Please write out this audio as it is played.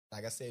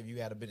like I said, if you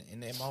had been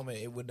in that moment,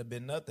 it wouldn't have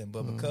been nothing.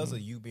 But because of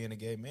you being a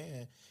gay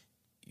man,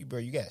 you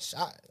got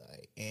shot.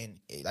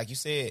 Like you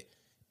said,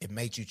 it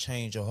made you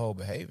change your whole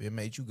behavior. It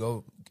made you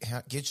go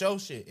get your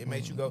shit. It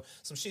made you go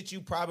some shit you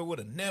probably would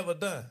have never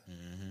done.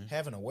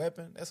 Having a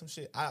weapon, that's some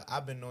shit.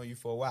 I've been knowing you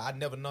for a while. I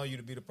never know you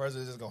to be the person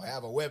that's just gonna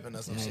have a weapon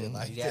or some shit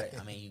like that.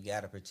 You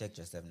gotta protect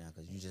yourself now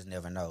because you just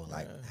never know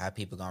how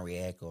people gonna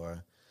react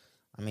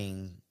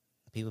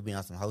people be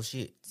on some whole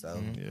shit. So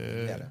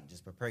you gotta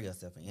just prepare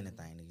yourself for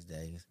anything these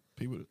days.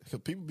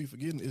 People be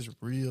forgetting it's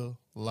real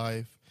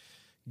life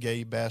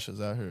gay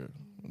bashers out here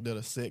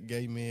that'll set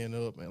gay men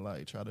up and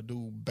like try to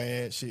do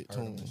bad shit to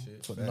them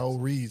for no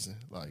reason,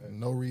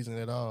 no reason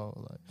at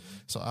all. Like,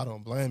 so I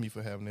don't blame you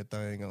for having that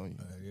thing on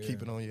you.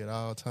 Keep it on you at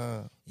all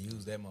times.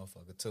 Use that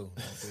motherfucker too.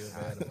 Don't feel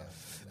bad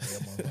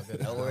about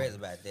it. No worries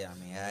about that.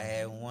 I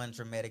had one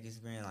traumatic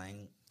experience. I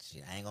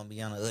ain't gonna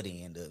be on the other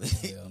end of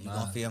it. You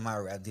gonna feel my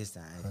rap this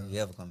time. If you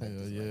ever come back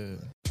this way.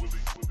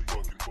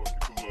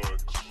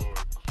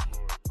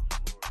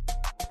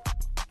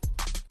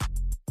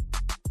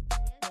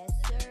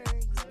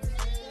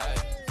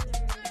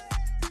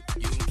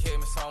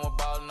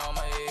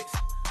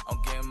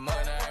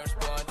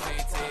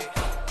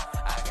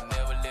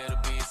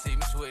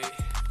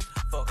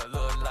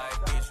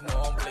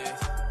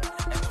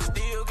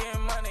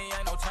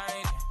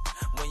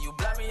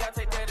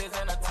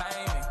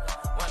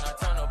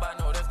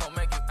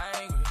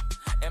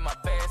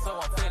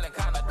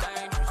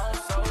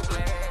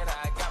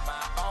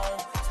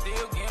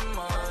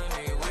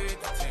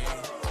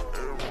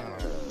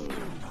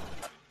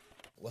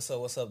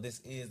 What's up?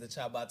 This is the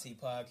Chop by T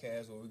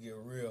podcast where we get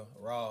real,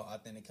 raw,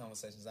 authentic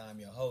conversations. I'm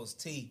your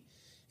host, T.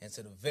 And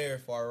to the very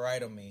far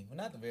right of me, well,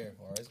 not the very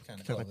far, it's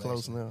kind of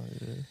close now,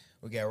 yeah.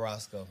 We got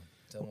Roscoe.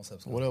 Tell him what's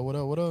up, Scott.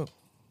 What up?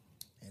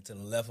 And to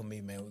the left of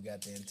me, man, we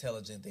got the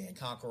intelligent, the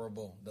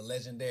incomparable, the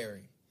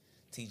legendary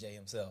TJ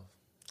himself.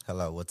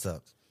 Hello, what's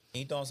up?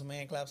 You throwing some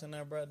hand claps in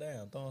there, bro?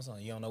 Damn, throwing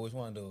something. You don't know which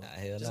one to do.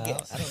 Hell just no,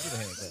 guess. I don't do the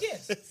hand claps.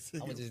 Yes. I'm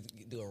going to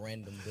just do a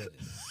random bit.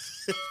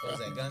 What was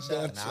that,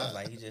 gunshot? Nah, I was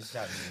like, he just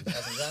shot me.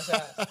 That's some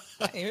gunshot?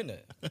 I ain't hear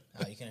nothing.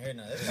 Oh, you can't hear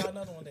nothing. Let's try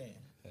another one then.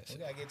 We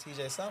got to get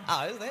TJ something.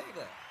 Oh, it's the hand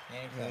clap.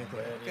 Hand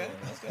clap. Okay.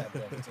 Let's clap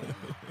that for TJ.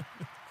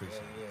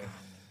 Yeah.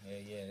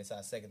 It's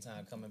our second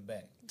time coming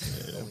back.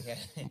 But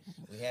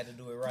we had to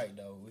do it right,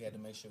 though. We had to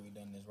make sure we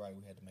done this right.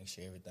 We had to make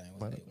sure everything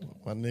was day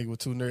one. My nigga was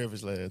too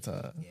nervous last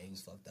time. Yeah, he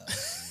was fucked up.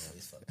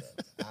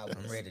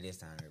 I'm ready this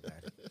time,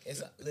 everybody.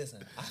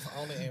 Listen, I've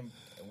only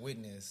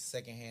witnessed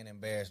secondhand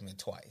embarrassment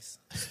twice.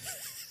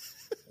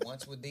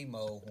 Once with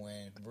D-Mo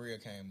when Bria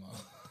came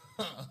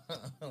on.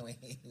 When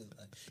he was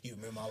like, you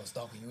remember I was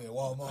stalking you at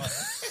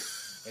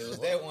Walmart? It was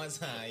that one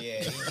time,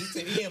 yeah.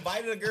 He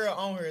invited a girl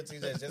on her to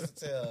just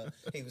to tell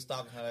he was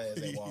stalking her ass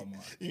at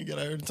Walmart. You got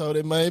her and told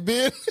that man,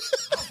 Ben.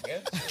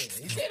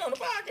 He said on the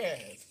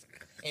podcast.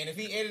 And if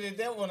he edited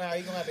that one out,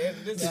 he gonna have to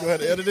edit this out. You gonna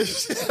have to edit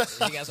this shit.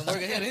 He got some work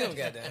ahead of him,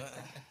 goddamn.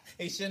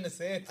 He shouldn't have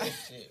said that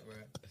shit, bro.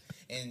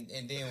 And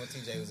then when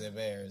TJ was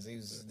embarrassed,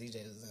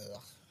 DJ was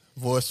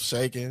voice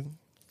shaking.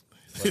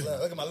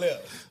 Look at my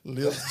lips.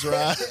 Lips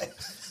dry.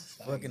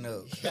 Fucking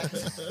up.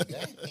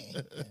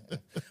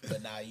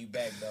 But nah, you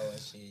back though and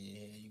shit.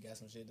 Yeah, you got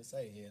some shit to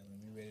say here.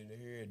 You ready to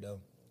hear it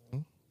though?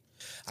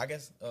 I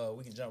guess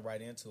we can jump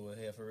right into it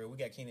here for real. We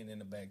got Keenan in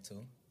the back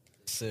too.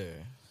 Sir.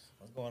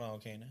 What's going on,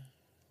 Keenan?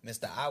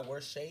 Mr. I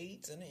wear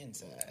shades in the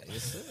inside.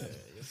 Yes,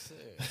 sir.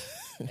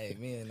 Hey,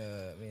 me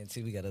and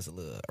T, we got us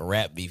a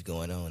rap beef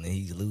going on, and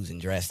he's losing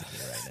drastically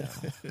right now.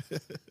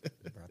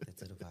 Brought that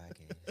to the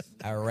podcast.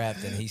 I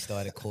rapped, and he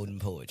started quoting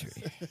poetry.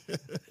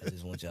 I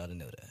just want y'all to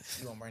know that.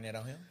 You gonna bring that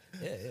on him?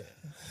 Yeah.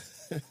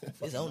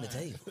 It's on the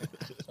table.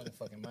 It's on the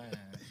fucking mind.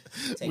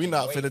 We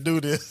not finna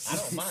do this. I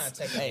don't mind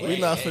taking away. We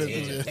not finna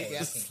do this.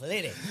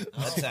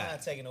 I don't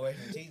mind taking away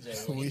from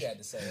TJ what he got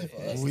to say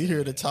for us. We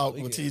here to talk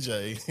with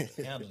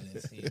TJ. Handle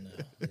this,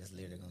 It's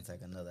literally gonna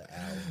take another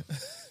hour,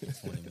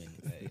 20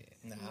 minutes. Hey.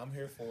 Nah, I'm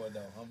here for it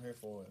though. I'm here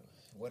for it.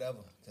 Whatever,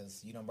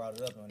 because you done brought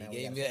it up, and now He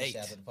we got gave to me finish an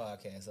 8. after the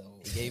podcast. So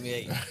He gave me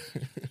 8.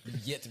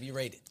 Yet to be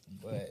rated.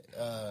 But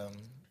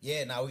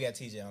yeah, now we got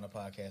TJ on the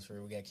podcast for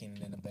real. We got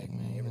Keenan in the back,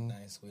 man.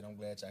 Everything's sweet. I'm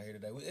glad y'all here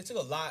today. It took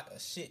a lot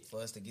of shit for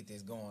us to get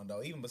this going,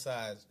 though. Even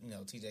besides,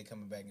 TJ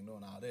coming back and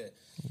doing all that.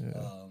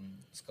 Yeah.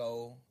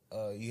 Skull,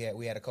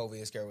 we had a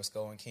COVID scare with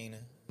Skull and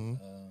Keenan.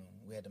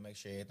 We had to make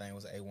sure everything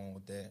was A1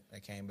 with that. They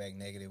came back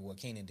negative. What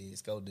Keenan did,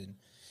 Skull didn't,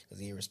 because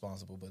he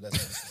irresponsible. But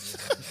that's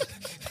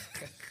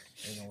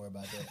ain't gonna worry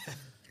about that.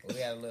 But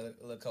we had a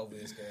little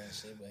COVID scare and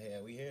shit. But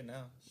hell, we here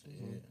now.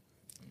 Shit.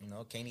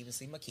 Can't even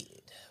see my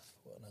kid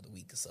for another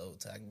week or so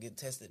till I can get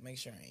tested, make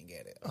sure I ain't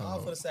got it. All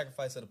for the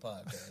sacrifice of the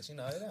podcast. It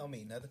don't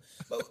mean nothing.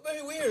 But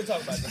we're here to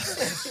talk about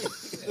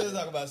this. Let's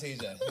talk about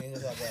TJ.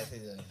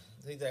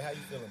 TJ, how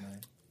you feeling, man?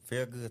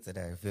 Feel good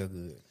today. Feel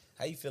good.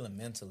 How you feeling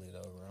mentally,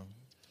 though,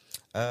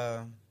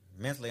 bro?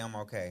 Mentally, I'm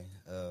okay.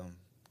 The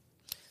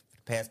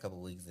past couple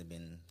of weeks have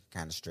been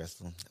kind of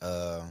stressful.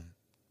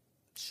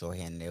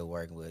 Shorthanded at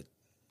work, but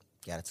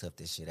gotta tough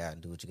this shit out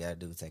and do what you gotta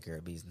do to take care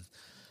of business.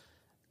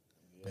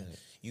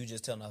 You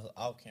just telling us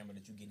off camera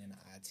that you get into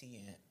IT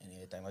and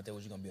everything like that.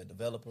 Was you gonna be a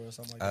developer or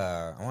something like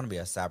that? I want to be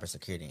a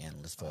cybersecurity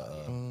analyst for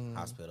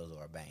hospitals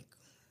or a bank.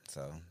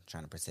 So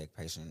trying to protect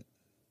patient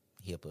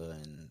HIPAA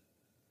and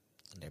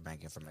their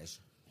bank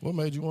information. What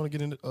made you want to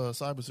get into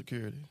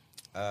cybersecurity?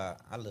 I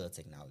love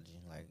technology.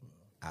 Like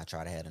I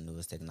try to have the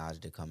newest technology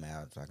to come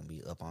out so I can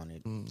be up on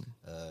it.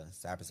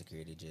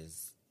 Cybersecurity,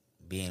 just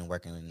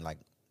working in like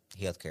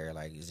healthcare,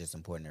 like it's just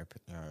important to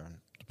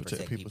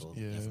protect people's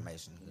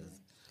information.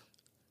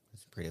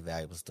 It's pretty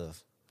valuable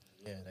stuff.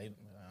 Yeah, I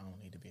don't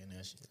need to be in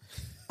that shit.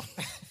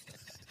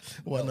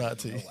 Why not,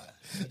 T?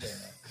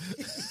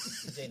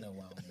 TJ know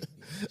why I don't need to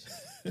be in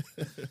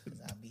that shit.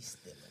 Because I be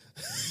stealing.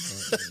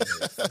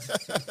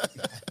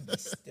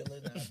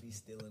 I be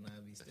stealing.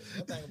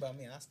 One thing about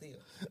me, I steal.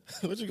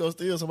 What you gonna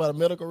steal? Somebody's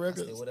medical I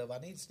records? steal whatever I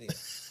need to steal.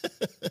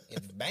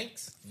 If bank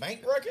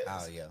records?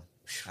 Oh, yeah.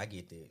 I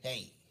get that.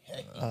 Hey.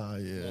 Oh,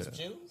 You yeah. want some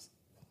shoes?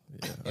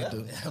 I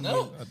do. I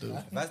do.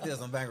 If I steal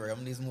some bank records,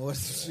 I'm going to need some more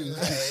shoes.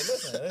 Hey,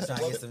 listen. Trying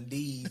to get some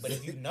D's. But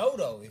if you know,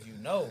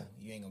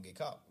 you ain't gonna get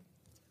caught.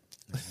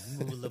 You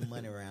move a little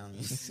money around.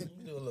 You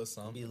do a little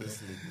something. Be a little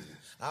sleepy.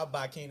 I'll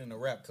buy Keenan a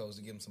rap coach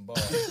to give him some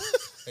balls.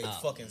 They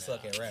fucking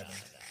suck at rapping.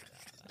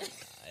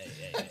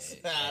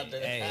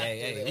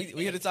 Hey,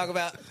 we here to talk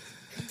about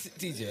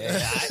TJ.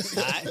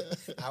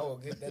 I will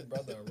get that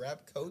brother a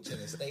rap coach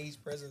and a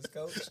stage presence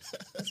coach.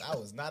 I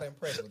was not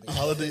impressed with this.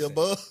 All of the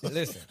above.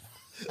 Listen,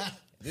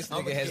 this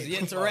nigga has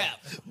yet to rap.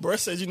 Bruh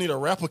said you need a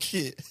rapper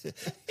kit.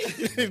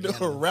 You need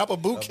a rapper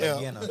boot camp.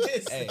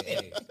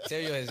 Hey,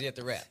 Terrio has yet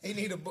to rap. He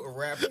need a book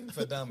rapping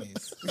for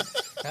dummies.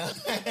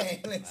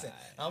 Listen,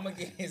 I'm gonna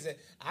get his.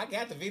 I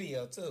got the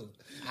video too.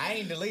 I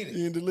ain't deleted.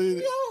 You ain't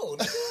deleted? No,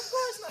 nigga, of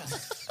course not.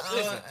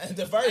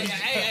 The version.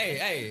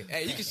 Hey,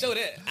 you can show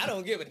that. I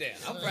don't give a damn.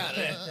 I'm proud of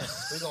that.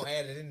 We're gonna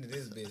add it into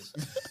this bitch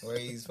where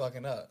he's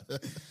fucking up.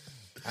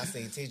 I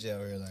seen TJ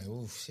over here like,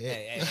 ooh, shit.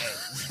 Hey.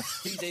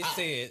 TJ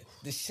said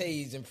the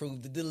shades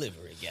improved the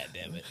delivery.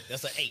 Goddamn it,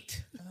 that's an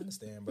 8. I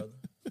understand, brother.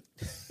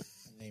 I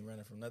ain't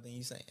running from nothing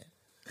you saying.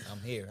 I'm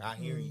here. I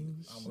hear you.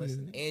 I'm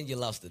listening. And you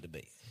lost the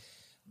debate.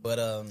 But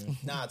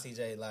nah,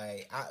 TJ.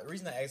 Like,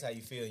 reason I asked how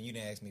you feel and you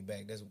didn't ask me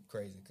back. That's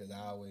crazy because I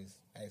always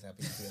ask how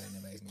people feel and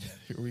never ask me back.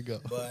 Here we go.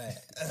 But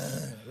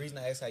reason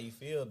I asked how you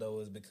feel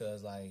though is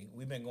because like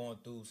we've been going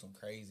through some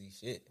crazy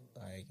shit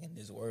like in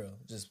this world,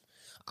 just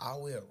all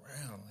the way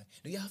around. Like,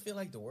 do y'all feel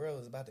like the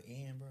world is about to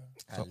end, bro?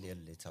 I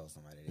literally told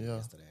somebody that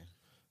yesterday.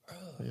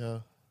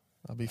 Yeah.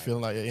 I be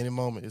feeling like at any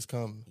moment it's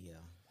coming.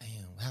 Yeah.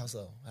 Damn, how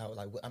so? How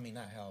like? I mean,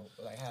 not how.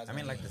 Like, how's I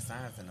mean, like the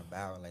science in the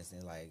Bible, like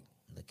saying like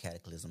the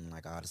cataclysm,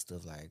 like all the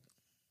stuff, like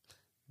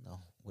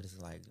what is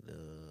it like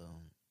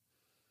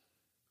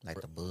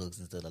the bugs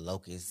and stuff, the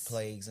locusts,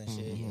 plagues and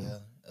shit. Yeah,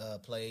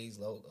 plagues,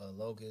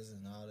 locusts,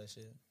 and all that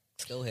shit.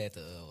 Still had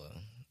the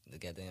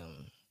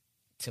goddamn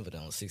tempered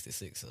on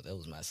 66, so that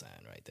was my sign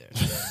right there.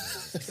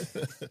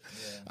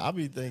 I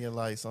be thinking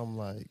like something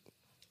like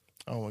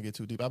I don't want to get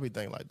too deep. I be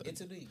thinking like Get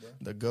too deep, bro.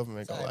 the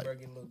government Sorry, gonna bro, like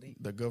get a little deep.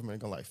 the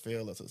government gonna like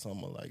fail us or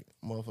something, like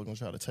motherfuckers gonna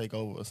try to take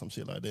over or some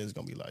shit like that. It's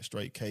gonna be like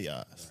straight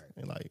chaos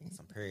and like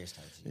some perish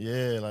type shit.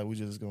 yeah, like we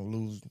just gonna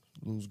lose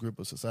grip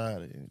of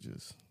society and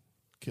just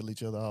kill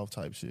each other off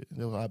type shit.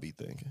 That's what I be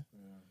thinking.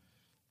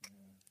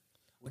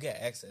 We got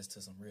access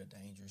to some real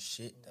dangerous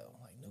shit though,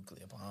 like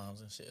nuclear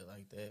bombs and shit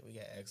like that. We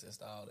got access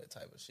to all that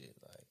type of shit.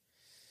 Like,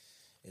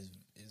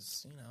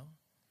 is you know.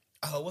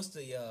 Oh, what's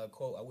the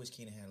quote? I wish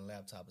Keenan had a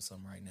laptop or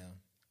something right now.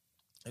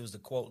 It was the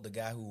quote. The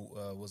guy who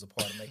was a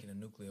part of making a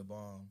nuclear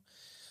bomb.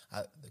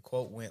 The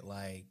quote went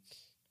like,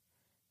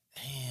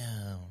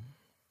 "Damn."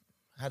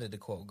 How did the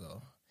quote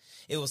go?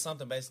 It was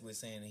something basically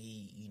saying that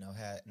he,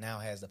 now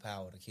has the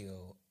power to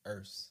kill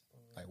Earths,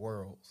 like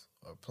worlds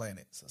or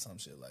planets or some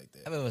shit like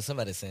that. I remember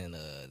somebody saying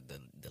the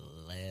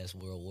last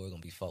World War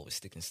gonna be fought with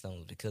stick and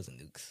stones because of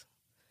nukes.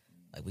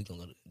 Like we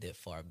gonna go that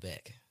far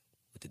back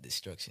with the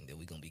destruction that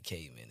we gonna be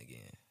cavemen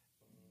again.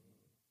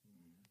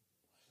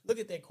 Look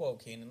at that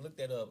quote, Kenan. Look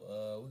that up.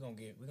 We're gonna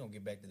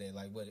get back to that.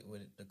 Like what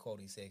the quote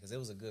he said, because it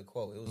was a good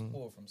quote. It was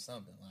pulled from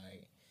something.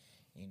 Like,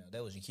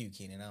 that was your cue,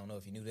 Kenan. I don't know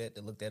if you knew that.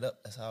 To look that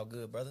up. That's all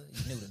good, brother.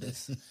 You new to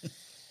this.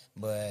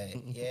 But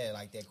yeah,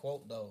 like that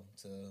quote though.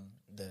 To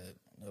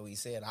what he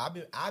said,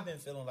 I've been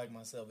feeling like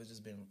myself. It's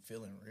just been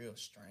feeling real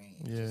strange.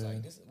 Yeah. It's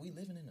like we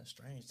living in a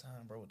strange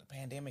time, bro. With the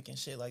pandemic and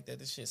shit like that.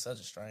 This shit's such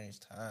a strange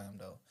time,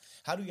 though.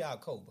 How do y'all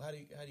cope? How do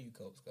you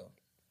cope, Scott?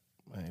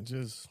 Man,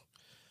 just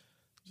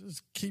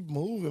keep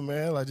moving,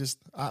 man. Like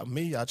I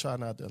try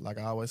not to, like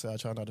I always say, I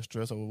try not to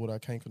stress over what I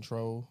can't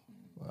control.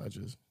 I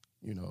just,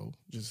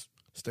 just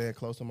staying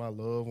close to my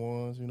loved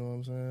ones, you know what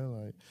I'm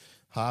saying? Like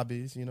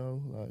hobbies,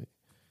 like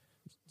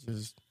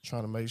just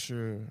trying to make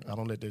sure I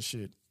don't let that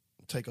shit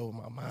take over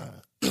my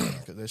mind.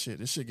 Cause this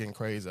shit getting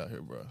crazy out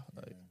here, bro.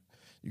 Like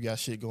you got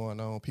shit going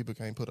on. People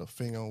can't put a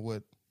finger on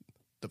what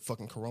the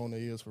fucking corona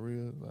is for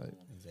real. Like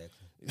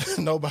exactly.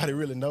 Nobody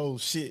really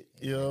knows shit.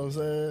 You know what I'm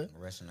saying?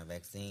 Rushing a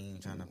vaccine,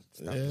 trying to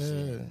stop the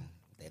shit.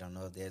 They don't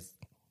know if there's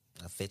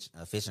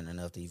efficient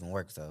enough to even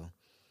work. So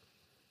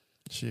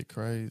shit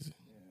crazy.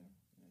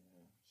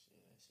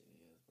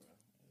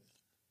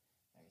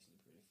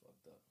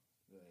 fucked up.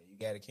 Go ahead. You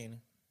got it,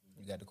 Keenan?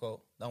 You got the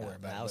quote? Don't worry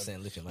about it. I was brother.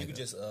 saying lift your You mic can up.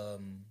 just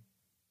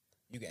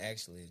you can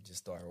actually just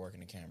start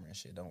working the camera and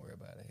shit. Don't worry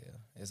about it. Hell,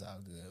 it's all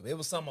good. It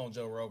was something on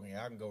Joe Rogan.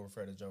 I can go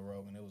refer to Joe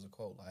Rogan. It was a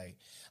quote like,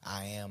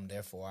 "I am,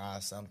 therefore I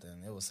something."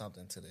 It was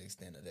something to the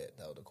extent of that,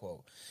 though. The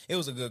quote. It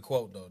was a good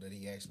quote though that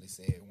he actually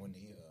said when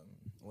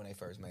they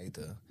first made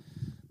the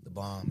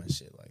bomb and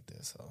shit like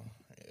that. So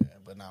yeah,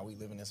 but now we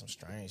living in some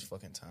strange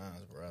fucking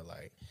times, bro.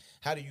 Like,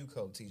 how do you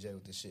cope, TJ,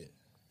 with this shit?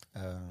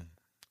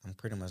 I'm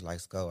pretty much like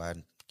Sko.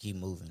 I keep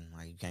moving.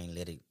 Like, you can't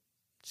let it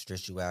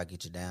stress you out,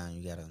 get you down.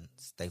 You gotta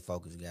stay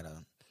focused. You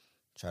gotta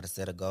try to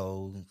set a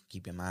goal.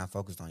 Keep your mind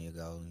focused on your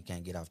goal. You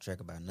can't get off track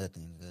about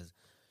nothing because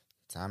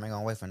time ain't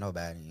gonna wait for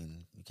nobody, and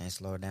you can't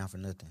slow it down for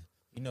nothing.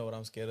 You know what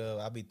I'm scared of?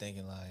 I be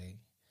thinking like,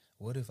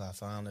 what if I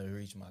finally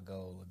reach my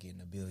goal of getting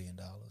 $1 billion,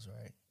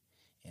 right?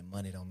 And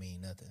money don't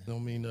mean nothing.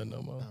 Don't mean nothing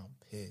no more. I'm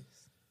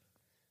pissed.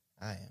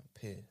 I am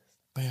pissed.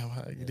 Damn,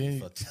 how you then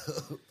Fucked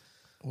up.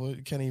 well,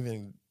 you can't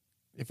even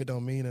if it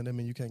don't mean nothing, I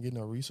mean you can't get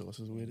no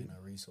resources with it.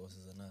 No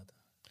resources or nothing.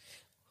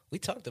 We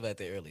talked about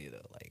that earlier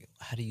though. Like,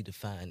 how do you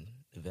define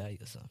the value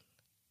of something?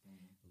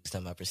 We was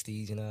talking about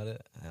prestige and all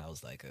that. And I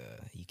was like,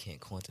 you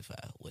can't quantify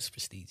what's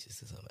prestigious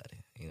to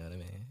somebody. You know what I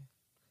mean?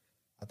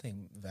 I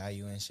think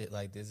value and shit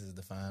like this is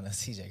defined as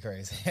CJ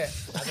crazy. I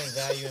think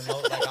value in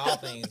like all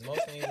things.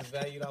 Most things is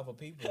valued off of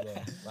people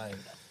though. Like,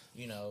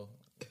 you know,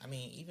 I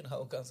mean, even the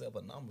whole concept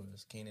of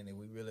numbers, Keenan, if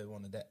we really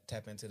want to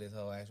tap into this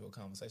whole actual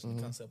conversation,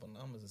 the concept of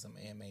numbers is a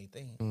man-made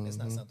thing. It's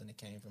not something that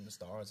came from the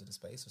stars or the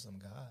space or some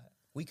God.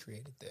 We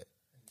created that.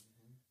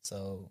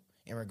 So,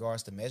 in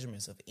regards to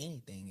measurements of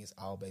anything, it's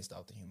all based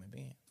off the human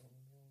being.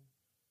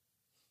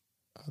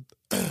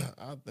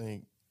 I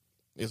think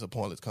it's a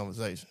pointless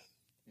conversation.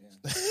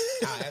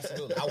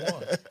 Absolutely. I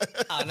won.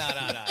 Oh, no.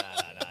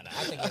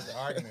 I think his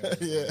argument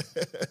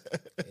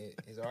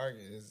his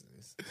argument is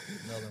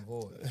null and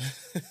void.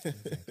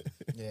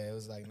 Yeah, it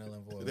was like null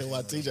and void. That's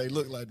why TJ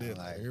looked like that.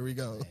 Like, here we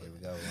go. Here we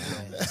go.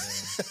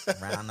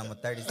 Round number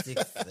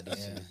 36 of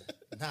this shit.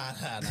 Nah.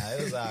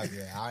 It was all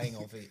good. I ain't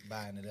gonna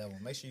buy into that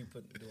one. Make sure you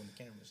doing the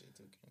camera shit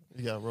too, Kim.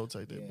 You gotta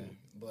rotate that Yeah, bit.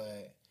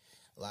 but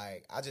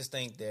like I just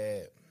think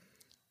that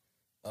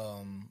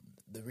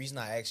the reason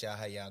I ask y'all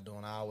how y'all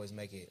doing, I always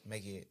make it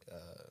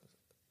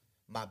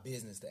my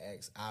business to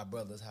ask our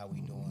brothers how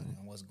we doing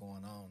and what's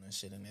going on and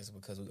shit. And it's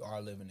because we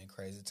are living in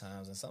crazy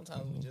times, and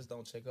sometimes we just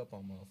don't check up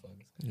on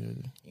motherfuckers. Yeah.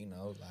 You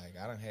know,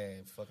 like I done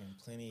had fucking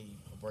plenty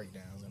of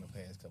breakdowns in the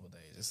past couple of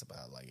days, just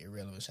about like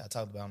irrelevant shit I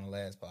talked about on the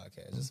last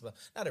podcast. Just about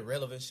not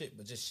irrelevant shit,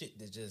 but just shit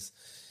that just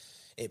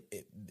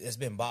it's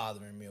been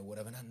bothering me or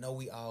whatever. And I know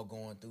we all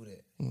going through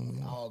that.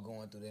 We all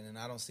going through that, and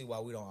I don't see why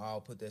we don't all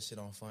put that shit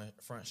on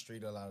front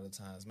street a lot of the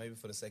times. Maybe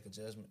for the sake of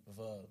judgment,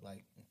 for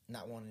like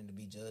not wanting to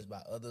be judged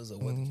by others or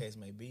what the case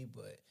may be.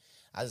 But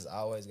I just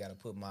always got to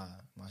put my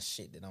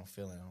shit that I'm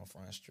feeling on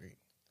front street.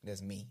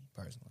 That's me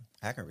personally.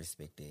 I can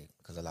respect it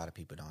because a lot of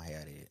people don't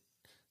have it.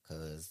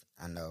 Because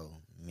I know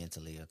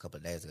mentally a couple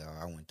of days ago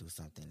I went through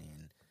something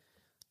and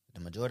the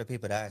majority of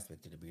people that I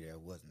expected to be there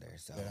wasn't there.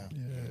 So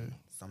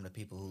some of the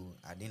people who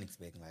I didn't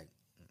expect, like,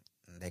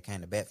 they came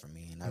to bat for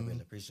me. And I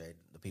really appreciate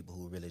the people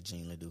who really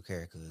genuinely do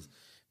care because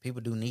people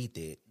do need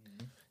that.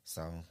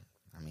 So,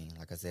 I mean,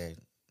 like I said,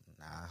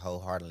 I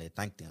wholeheartedly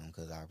thank them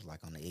because I was, like,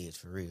 on the edge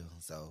for real.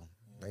 So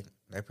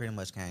they pretty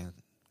much came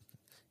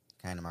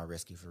to my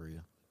rescue for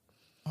real.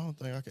 I don't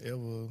think I could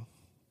ever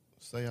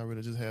say I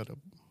really just had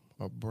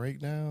a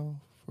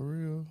breakdown for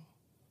real.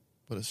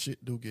 But the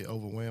shit do get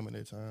overwhelming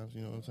at times,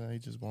 you know what I'm saying? You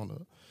just want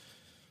to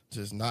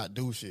just not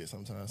do shit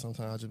sometimes.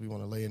 Sometimes I just be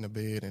want to lay in the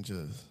bed and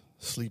just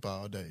sleep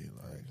all day.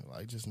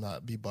 Like just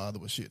not be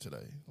bothered with shit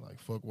today. Like,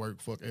 fuck work,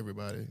 fuck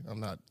everybody. I'm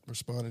not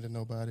responding to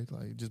nobody.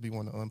 Like, just be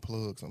wanting to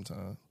unplug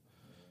sometimes.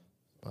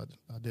 But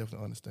I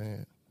definitely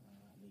understand.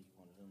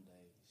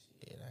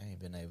 Shit, I ain't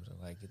been able to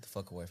like get the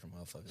fuck away from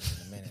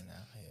motherfuckers in a minute now.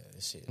 Yeah,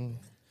 this shit. Man.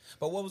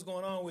 But what was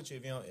going on with you?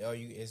 If you don't,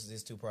 is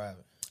this too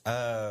private?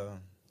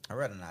 I'd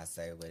rather not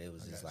say, but it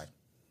was just like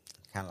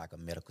kind of like a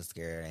medical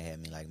scare that had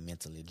me like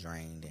mentally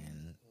drained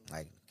and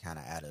like kind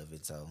of out of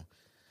it. So,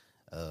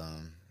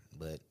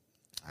 but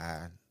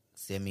I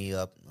set me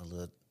up a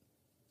little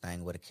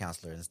thing with a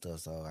counselor and stuff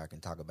so I can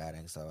talk about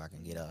it, so I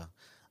can get a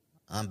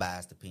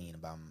unbiased opinion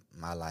about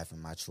my life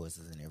and my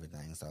choices and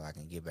everything, so I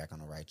can get back on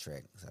the right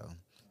track. So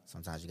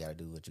sometimes you got to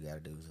do what you got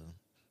to do to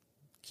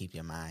keep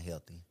your mind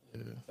healthy.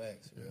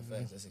 Facts.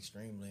 That's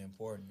extremely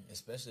important,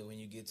 especially when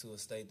you get to a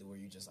state where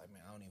you're just like,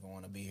 man, I don't even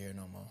want to be here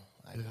no more.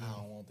 Like, I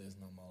don't want this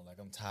no more. Like,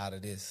 I'm tired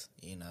of this,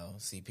 you know.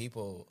 See,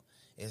 people,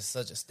 it's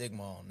such a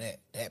stigma on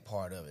that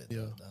part of it.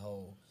 Yeah. The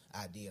whole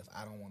idea of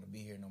I don't want to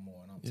be here no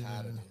more and I'm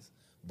tired of this.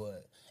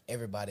 But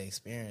everybody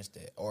experienced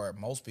it, or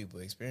most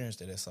people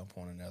experienced it at some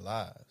point in their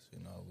lives, you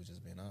know, we're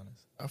just being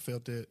honest. I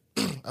felt that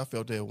I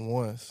felt that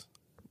once,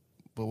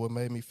 but what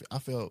made me I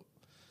felt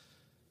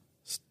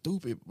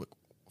stupid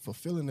for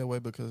feeling that way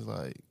because,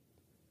 like,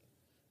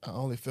 I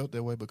only felt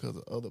that way because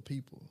of other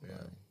people. Yeah.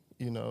 Like,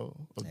 you know,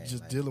 of Yeah,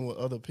 just like- dealing with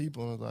other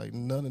people. And like,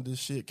 none of this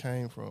shit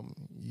came from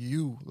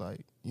you.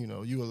 Like, you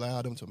know, you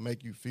allowed them to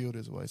make you feel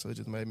this way. So it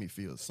just made me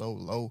feel so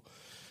low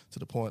to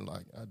the point,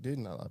 like, I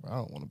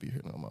don't want to be here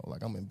no more.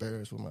 Like, I'm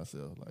embarrassed with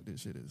myself. Like, this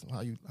shit is,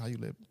 how you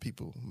let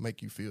people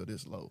make you feel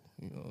this low?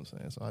 You know what I'm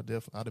saying? So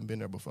I done been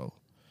there before.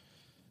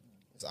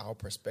 It's all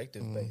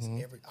perspective based.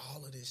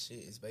 All of this shit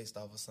is based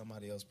off of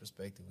somebody else's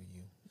perspective of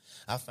you.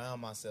 I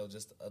found myself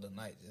just the other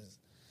night just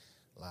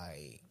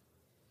like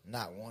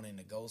not wanting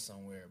to go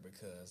somewhere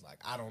because like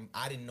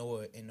I didn't know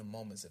it in the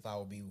moments if I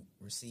would be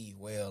received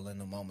well in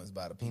the moments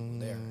by the people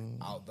there.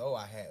 Although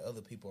I had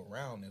other people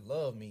around that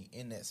loved me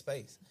in that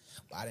space,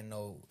 but I didn't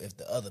know if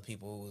the other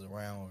people who was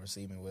around would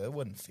receive me well. It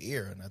wasn't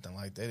fear or nothing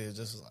like that. It was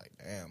just like,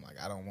 damn,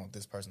 like I don't want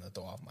this person to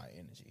throw off my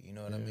energy. You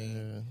know what I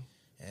mean?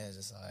 And it's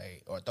just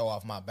like, or throw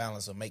off my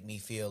balance or make me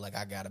feel like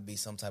I gotta be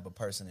some type of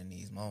person in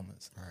these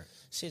moments. Right.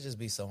 Shit just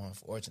be so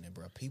unfortunate,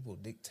 bro. People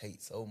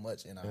dictate so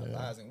much in our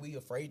lives, and we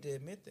afraid to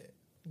admit that.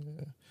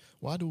 Yeah.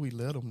 Why do we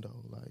let them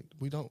though? Like,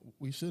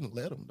 we shouldn't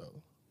let them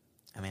though.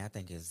 I mean, I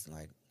think it's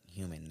like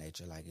human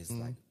nature. Like it's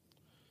like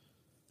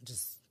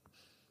just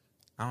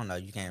I don't know.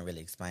 You can't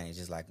really explain it.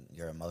 Just like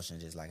your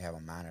emotions, just like have a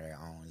mind of their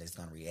own. That's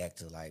gonna react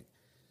to like,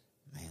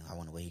 man, I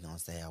wonder what he gonna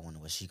say. I wonder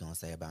what she gonna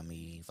say about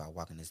me if I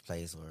walk in this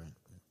place or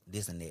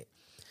this and that.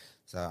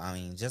 So I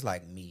mean, just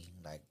like me,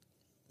 like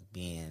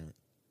being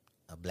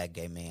a black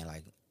gay man,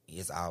 like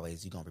it's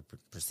always you gonna be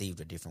perceived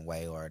a different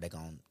way, or they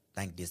gonna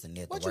think this and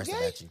that What, the worst you gay?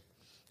 about you.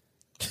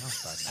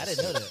 I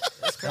didn't know that.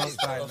 That's Don't crazy.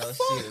 start no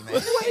shit,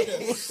 man. Wait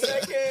a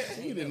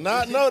second. You did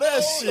not know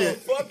that shit.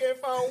 Fucking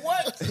found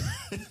what?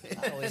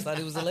 I always thought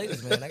he was the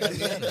ladies' man. I gotta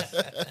be honest.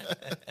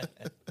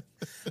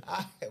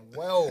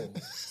 Whoa.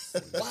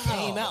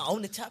 Came out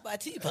on the Chop by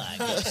T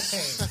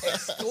podcast.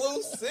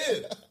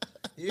 Exclusive.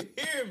 You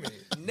hear me?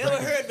 Never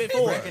heard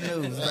before. Breaking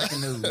news.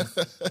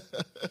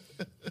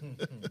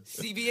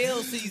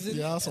 CBL season.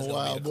 Y'all some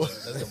wild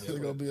boys. That's It's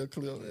gonna be a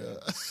clip.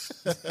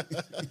 Yeah.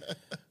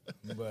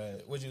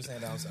 But what you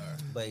saying? I'm sorry.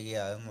 But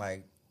yeah, I'm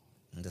like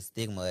the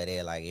stigma of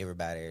that, like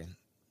everybody,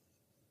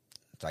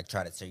 like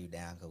try to tear you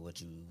down because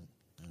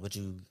what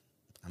you,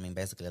 I mean,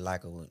 basically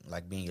like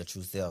being your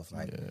true self,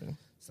 like. Yeah.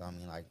 So I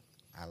mean, like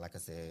I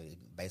said,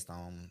 based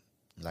on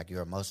like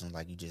your emotions,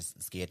 like you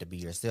just scared to be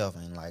yourself,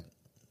 and like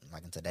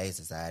in today's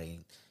society,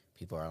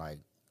 people are like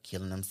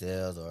killing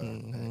themselves or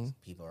like,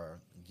 people are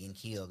getting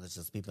killed. It's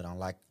just people don't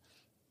like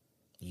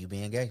you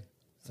being gay,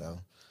 so.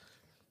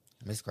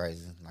 It's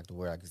crazy. Like the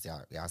word, I guess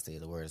y'all say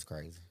the word is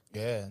crazy.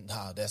 Yeah,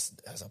 nah, that's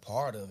a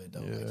part of it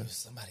though. Yeah. Like if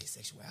somebody's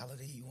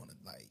sexuality, you want to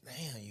like,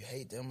 damn, you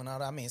hate them and all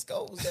that. I mean,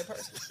 Sco's that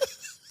person.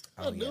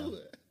 Oh,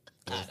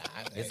 yeah.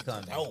 It's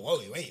coming. Oh, whoa,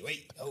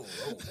 wait. Oh.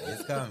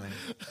 It's coming.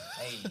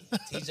 Hey,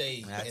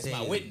 TJ Man, I is tell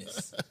my you,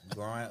 witness.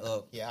 Growing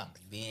up, Yeah.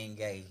 being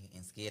gay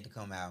and scared to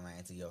come out,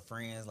 man, to your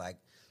friends, like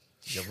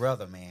your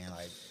brother, man,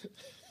 like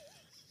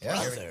Yeah.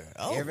 Brother.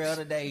 Oh. every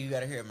other day you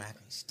gotta hear, man, I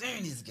can't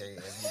stand this gay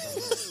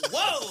ass.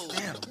 Whoa,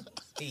 Damn.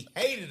 he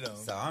hated them.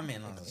 So I'm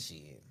in on the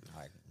shit.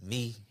 Like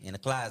me in the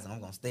closet, I'm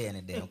gonna stay in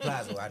the damn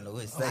closet where I know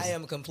it's safe. I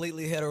am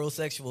completely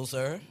heterosexual,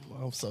 sir.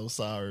 I'm so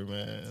sorry,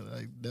 man.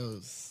 Like that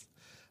was,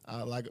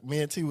 like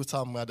me and T was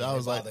talking about that. I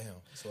was like, him.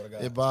 Swear to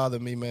God. it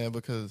bothered me, man,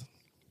 because,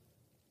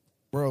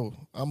 bro,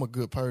 I'm a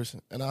good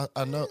person, and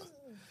I know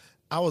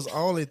I was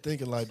only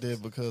thinking like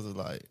that because of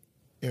like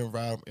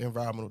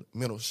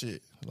environmental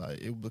shit. Like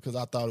because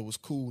I thought it was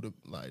cool to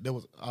like there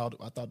was all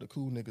I thought the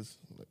cool niggas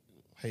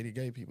hated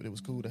gay people. It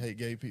was cool to hate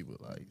gay people.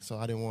 Like so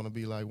I didn't want to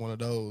be like one of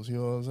those. You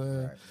know what I'm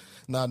saying? Right.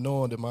 Not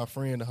knowing that my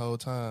friend the whole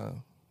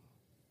time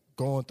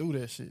going through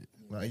that shit.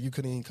 Like you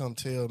couldn't even come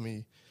tell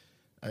me,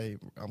 hey,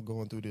 I'm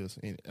going through this.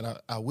 And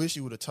I wish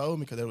you would have told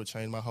me because that would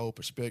change my whole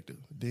perspective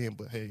then.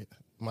 But hey,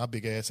 my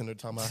big ass in there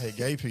talking about hate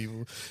gay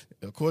people.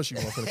 Of course you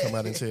weren't going to come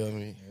out and tell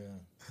me.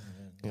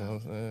 You know what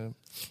I'm saying?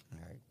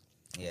 Right.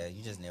 Yeah,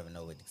 you just never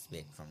know what to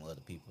expect from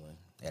other people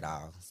at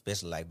all.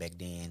 Especially like back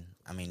then.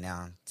 I mean,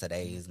 now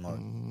today is more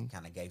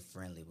kind of gay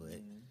friendly, but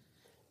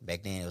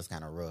back then it was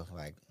kind of rough.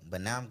 Like,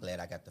 but now I'm glad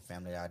I got the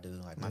family that I do.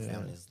 Like my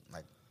family is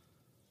like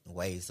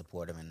way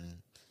supportive, and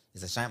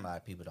it's a shame a lot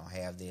of people don't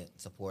have that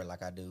support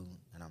like I do,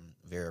 and I'm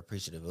very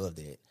appreciative of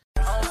that.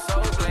 I'm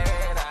so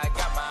glad I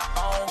got my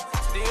own,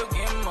 still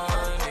getting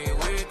money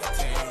with the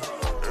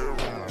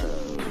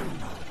team.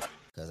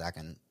 Because I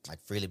can like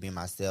freely be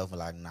myself,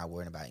 like not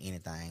worrying about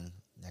anything.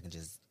 I can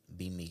just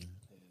be me.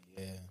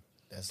 Yeah,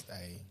 that's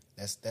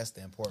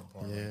the important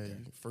part. Yeah, right there. you're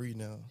free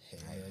now.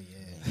 Hell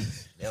yeah.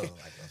 That was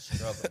like a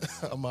struggle.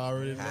 Man. I'm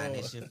already Hiding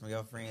knowing. that shit from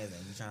your friends,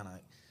 and you trying to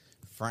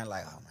front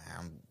like, oh man,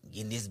 I'm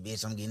getting this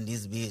bitch. I'm getting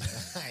this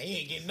bitch. I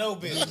ain't getting no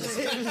business.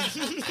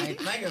 I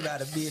ain't thinking about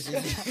a bitch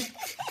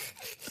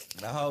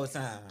the whole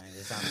time. Man,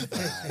 just trying to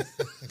find.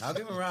 Don't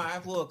get me wrong, I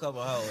pull a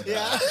couple hoes.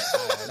 Yeah.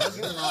 Don't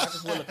get me wrong, I can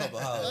pull a couple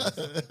hoes.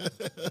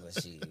 But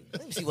shit.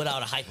 Let me see what all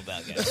the hype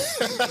about, guys.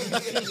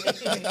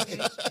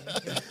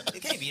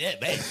 It can't be that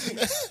bad.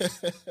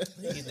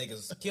 These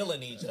niggas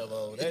killing each other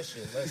over that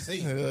shit. Let's see.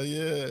 Hell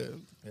yeah.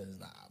 'Cause,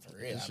 nah, for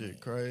real. That I shit mean,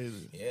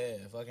 crazy. yeah,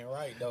 fucking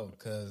right though.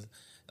 Cause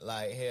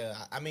Like, hell,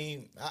 I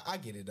mean, I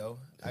get it though.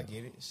 I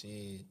get it,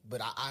 shit.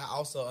 But I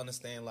also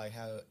understand like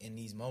how in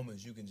these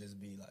moments you can just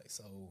be like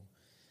so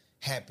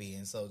happy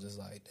and so just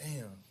like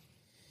damn.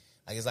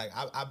 Like it's like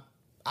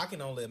I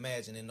can only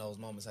imagine in those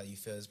moments how you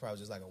feel. It's probably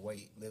just like a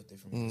weight lifted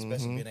from you,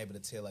 especially being able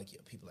to tell like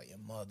your people like your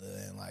mother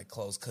and like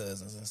close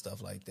cousins and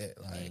stuff like that.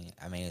 Like,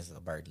 I mean, it's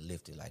a burden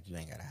lifted. Like you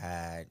ain't gotta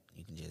hide.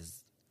 You can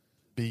just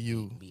Be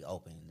you. be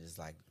open. Just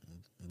like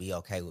be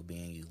okay with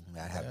being you,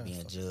 not having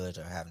being judged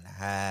or having to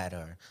hide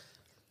or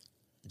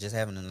just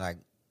having to like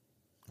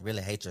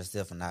really hate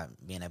yourself and not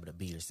being able to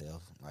be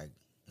yourself. Like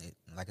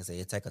I said,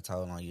 it take a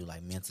toll on you,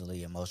 like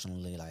mentally,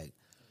 emotionally, like.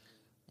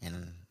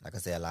 And like I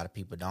said, a lot of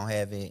people don't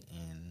have it,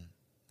 and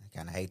I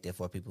kind of hate that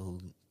for people who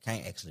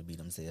can't actually be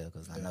themselves.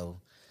 Because I know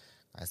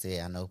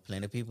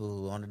plenty of people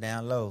who on the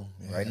down low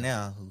right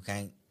now who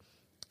can't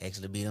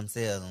actually be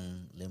themselves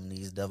and living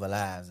these double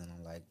lives. And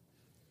I'm like,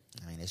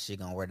 I mean, this shit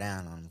gonna wear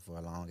down on them for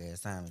a long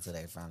ass time until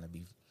they finally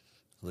be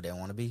who they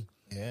want to be.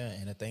 yeah,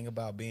 and the thing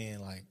about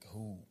being like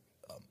who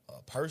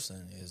a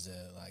person is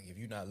that like if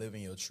you're not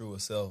living your truer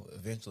self,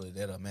 eventually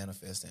that'll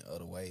manifest in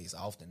other ways,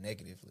 often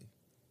negatively.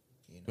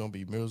 You're gonna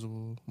be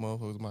miserable.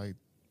 Motherfuckers might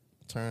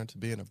turn to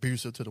being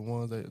abusive to the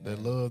ones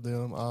that love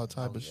them, all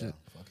type of shit.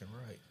 Fucking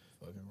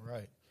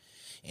right.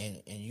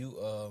 And you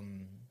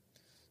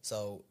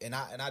so and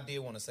I did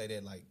want to say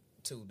that like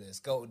too that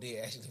Scope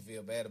did actually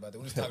feel bad about that.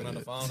 We was talking on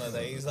the phone the other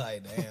day. He's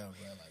like, damn, bro,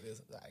 like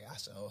this, like I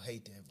sure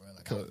hate that,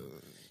 bro. Like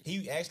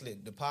he actually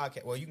the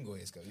podcast. Well, you can go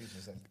ahead, Scope. You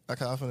can say. I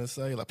kind of finna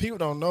say like people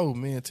don't know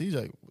me and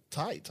TJ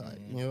tight.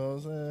 You know what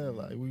I'm saying?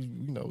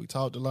 Like we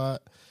talked a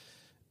lot,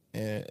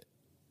 and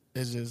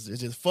it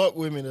just fuck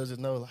with me to just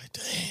know like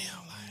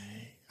damn,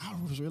 like I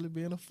was really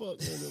being a fuck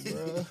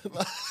nigga, bro.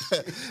 Like,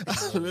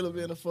 I was really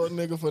being a fuck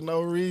nigga for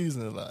no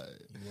reason, like.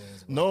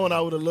 Knowing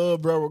I would have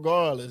loved bro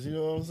regardless, you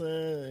know what I'm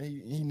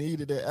saying? He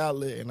needed that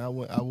outlet, and I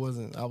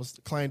was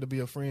claimed to be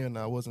a friend, and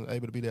I wasn't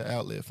able to be that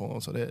outlet for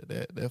him. So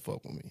that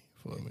fucked with me,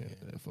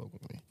 that fucked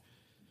with me.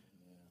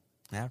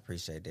 I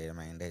appreciate that. I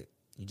mean, that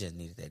you just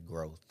needed that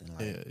growth, and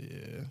like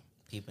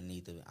people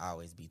need to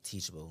always be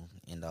teachable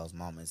in those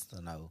moments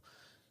to know,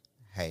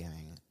 hey, I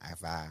mean,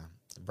 if I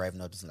brave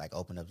enough to like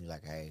open up and be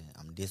like, hey,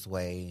 I'm this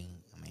way.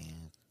 I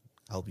mean,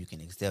 I hope you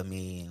can accept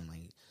me, and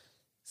like.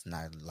 It's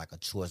not like a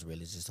choice, really.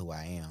 It's just who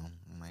I am.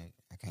 I'm like,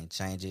 I can't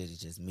change it. It's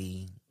just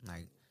me.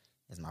 Like,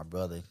 as my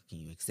brother, can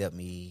you accept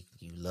me?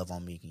 Can you love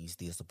on me? Can you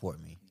still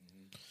support me?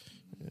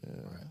 Yeah.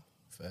 Right.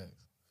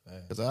 Facts.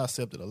 Because I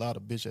accepted a lot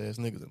of bitch ass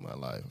niggas in my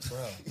life. Bro,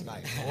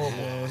 like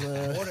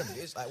horrible. More than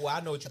bitch. Like, well,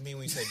 I know what you mean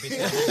when you say bitch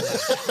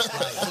ass.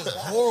 Like, just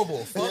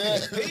horrible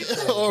fucking people,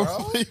 bro.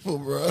 Horrible people,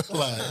 bro.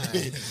 Like,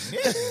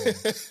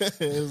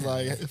 it's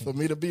like, for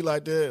me to be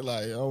like that,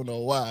 like, I don't know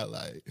why.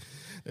 Like,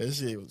 that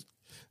shit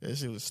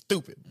was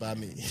stupid by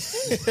me.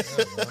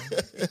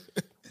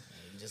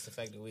 Just the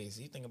fact that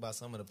you think about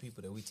some of the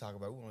people that we talk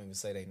about, we won't even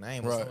say their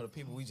name, Right. but some of the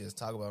people we just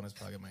talk about on this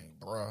podcast, man,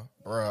 bruh.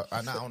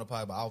 Not on the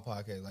podcast, but our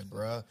podcast, like,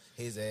 bruh,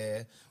 his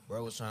ass,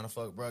 bruh was trying to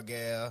fuck bruh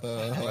gal,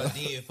 bruh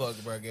did fuck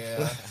bruh gal,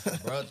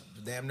 bruh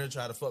damn near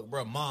tried to fuck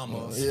bruh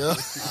mama. Yeah.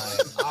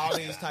 All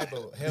these type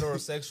of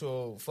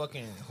heterosexual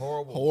fucking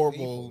horrible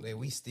people that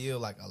we still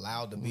like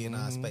allowed to be in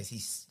our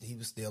space. He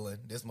was stealing.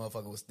 This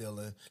motherfucker was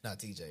stealing. Not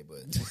TJ,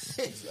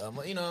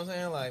 but you know what I'm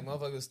saying? Like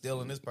motherfucker was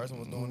stealing. This person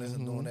was doing this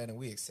and doing that, and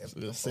we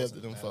accepted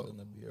them folks.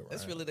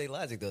 That's really their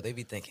logic, though. They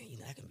be thinking,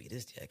 I can be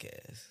this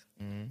jackass,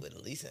 but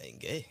at least I ain't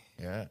gay.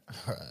 Yeah.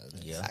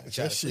 Yeah. I can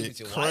try That to sleep shit with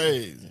your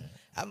crazy. wife.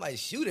 I might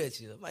shoot at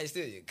you. I might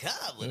steal your car,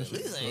 but at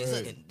least I ain't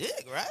sucking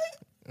dick, right?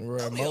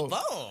 Right, Throw me a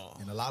bone.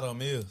 And a lot of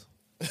them is.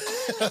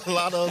 a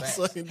lot of them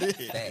sucking dick.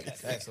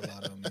 That's a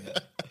lot of them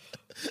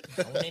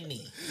is. On their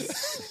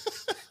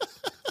knees.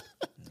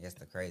 That's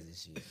the crazy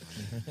shit.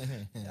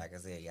 Like I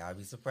said, y'all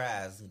be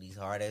surprised who these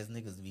hard ass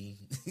niggas be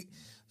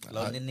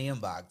floating in the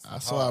inbox.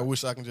 I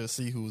wish I can just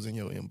see who's in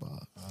your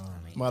inbox.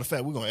 Matter of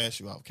fact, we're gonna ask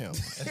you off camera.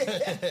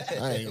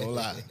 I ain't gonna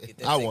lie.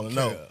 I want to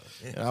know.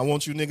 And I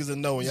want you niggas to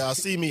know when y'all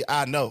see me,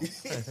 I know.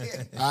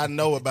 I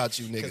know about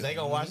you Because niggas. they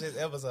gonna watch this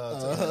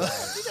episode too.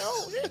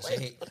 Make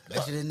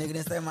sure this nigga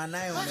didn't say my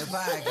name on their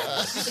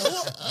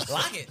podcast.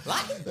 Lock it.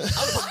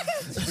 I'm locking.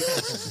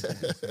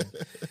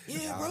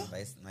 Yeah, bro.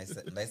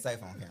 They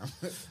safe on camera.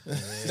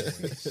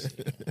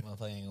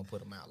 Motherfucker ain't gonna put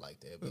them out like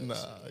that. But Nah,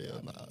 shit, yeah,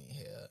 I nah.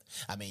 mean, hell.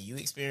 I mean, you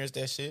experienced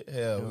that shit.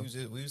 Hell,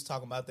 we was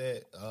talking about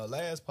that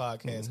last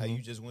podcast. How you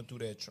just went through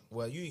that.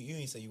 Well, you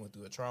didn't say you went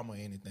through a trauma or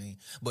anything,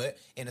 but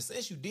in a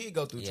sense, you did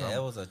go through Yeah, trauma.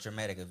 it was a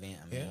traumatic event.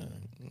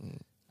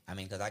 I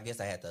mean, because I guess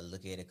I had to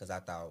look at it because I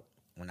thought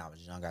when I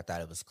was young, I thought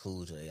it was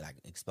cool to like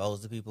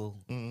expose the people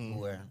who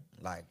were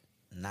like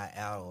not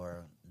out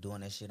or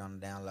doing that shit on the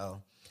down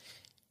low,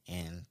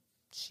 and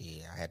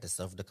shit, I had to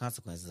suffer the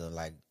consequences of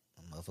like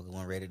a motherfucker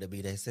wasn't ready to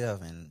be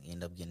themselves and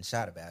end up getting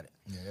shot about it.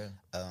 Yeah.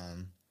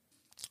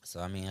 So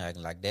I mean,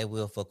 like that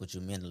will fuck with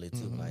you mentally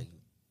too. Like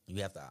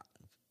you have to,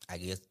 I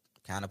guess,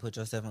 kind of put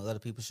yourself in other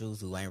people's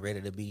shoes who ain't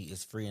ready to be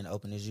as free and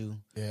open as you.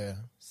 Yeah.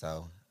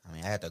 So I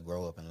mean, I had to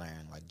grow up and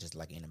learn, like just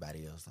like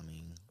anybody else. I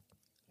mean,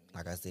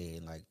 like I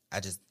said, like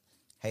I just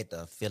hate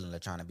the feeling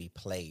of trying to be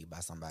played by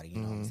somebody. You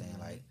know what I'm saying?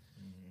 Like,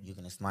 you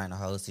can explain the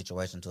whole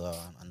situation to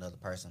another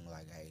person,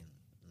 like, hey,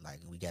 like,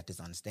 we got this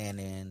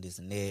understanding, this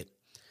and that,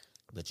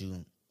 but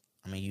you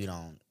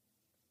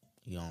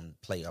don't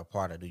play your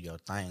part or do your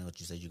thing, what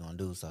you said you're gonna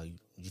do, so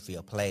you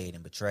feel played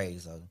and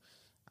betrayed. So,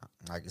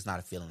 like, it's not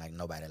a feeling like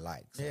nobody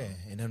likes. So. Yeah,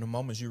 and in the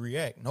moments you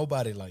react,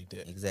 nobody like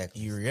that.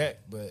 Exactly. You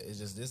react, but it's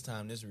just this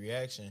time, this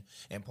reaction,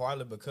 and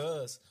partly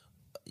because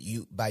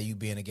you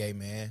being a gay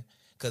man,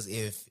 because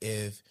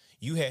if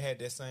you had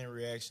that same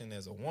reaction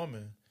as a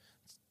woman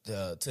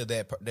to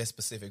that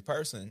specific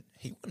person,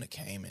 he wouldn't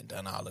have came and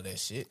done all of that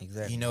shit.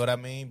 Exactly. You know what I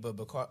mean? But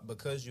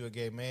because you're a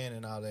gay man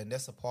and all that, and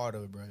that's a part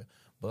of it, bro.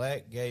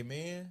 Black gay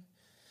men,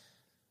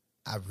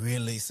 I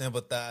really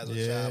sympathize with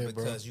y'all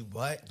because you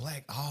black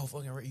all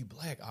fucking you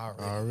black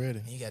already.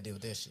 And you gotta deal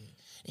with that shit.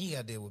 And you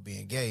gotta deal with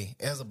being gay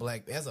as a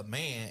black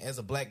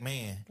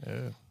man.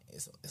 Yeah.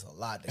 It's a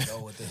lot to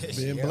go with this.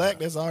 Being black,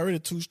 that's already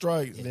 2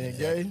 strikes. Being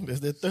gay, that's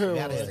the third one.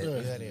 Get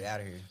out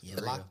of here. You're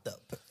locked up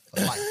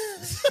for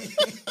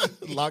life.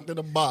 Locked in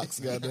a box,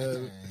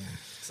 goddamn.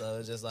 So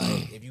it's just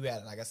like, if you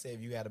had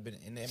been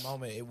in that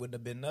moment, it wouldn't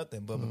have been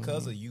nothing. But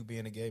because of you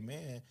being a gay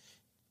man,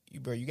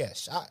 you got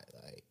shot.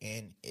 Like,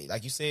 and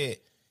like you said,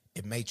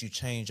 it made you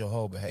change your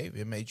whole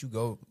behavior. It made you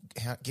go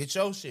get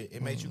your shit.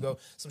 It made you go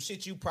some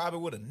shit you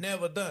probably would have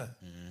never done.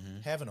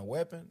 Having a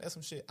weapon, that's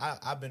some shit.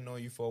 I've been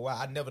knowing you for a while.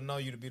 I never know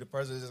you to be the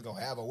person that's just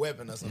gonna have a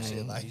weapon or some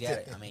shit like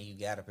that. You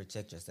gotta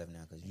protect yourself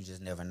now, because you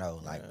just never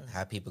know, like,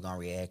 how people gonna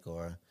react,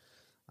 or,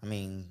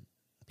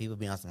 people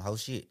be on some whole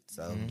shit.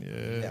 So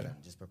you gotta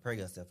just prepare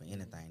yourself for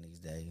anything these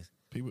days.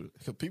 People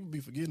be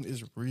forgetting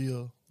it's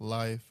real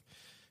life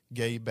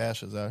gay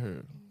bashers out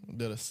here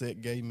that'll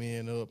set gay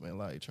men up and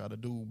like try to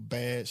do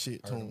bad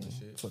shit to them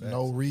for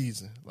no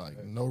reason,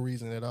 like no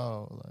reason at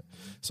all. Like,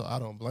 so I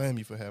don't blame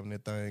you for having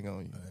that thing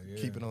on you.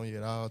 Keep it on you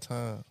at all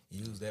times.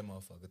 Use that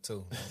motherfucker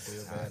too. Don't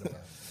feel bad about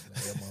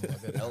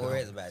it. No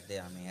worries about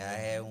that. I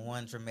had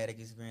one traumatic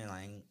experience.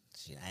 Like,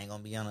 shit, I ain't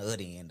gonna be on the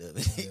other end of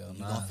it.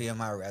 You gonna feel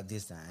my rap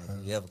this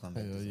time. You ever come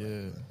back this way.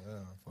 Yeah,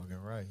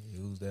 fucking right.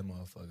 Use that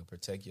motherfucker.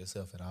 Protect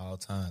yourself at all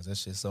times. That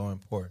shit's so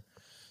important.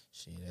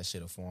 Shit, that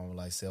shit a form of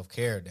like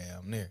self-care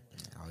damn near.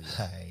 Oh,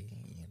 yeah.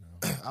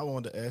 I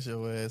wanted to ask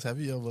your ass, have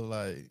you ever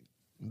like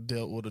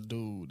dealt with a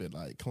dude that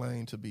like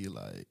claimed to be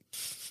like,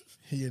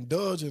 he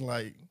indulged in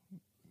like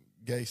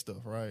gay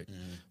stuff, right?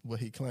 But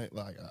he claimed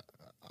like,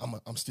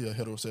 I'm still a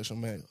heterosexual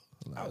male.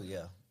 Like, oh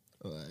yeah.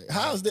 Like,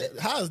 how's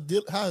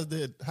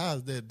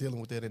that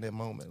dealing with that in that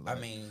moment?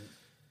 Like,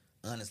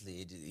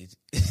 honestly,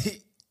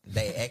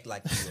 they act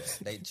like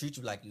they treat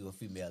you like you a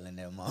female in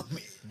that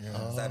moment.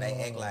 So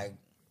they act like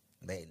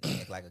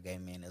a gay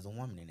man as a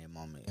woman in that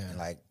moment. And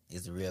like,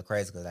 it's real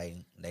crazy because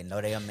they know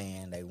they a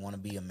man, they want to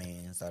be a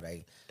man, so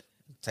they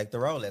take the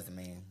role as a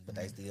man, but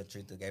they still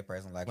treat the gay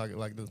person like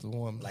it's a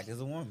woman. Like it's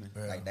a woman.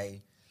 Yeah. Like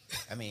they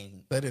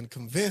didn't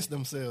convince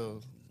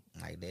themselves.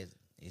 Like that,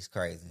 it's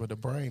crazy. But the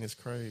brain is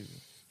crazy.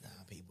 Nah,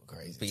 people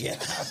crazy. But yeah,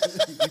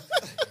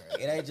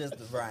 it ain't just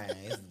the brain.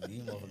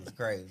 These motherfuckers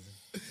crazy.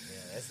 Yeah,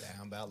 that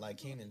sound about like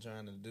Kenan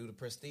trying to do the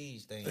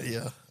prestige thing.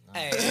 Yeah.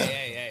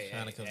 Hey.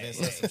 Trying to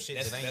convince us some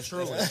shit that ain't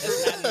true.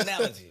 That's not an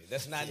analogy.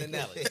 That's not an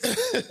analogy.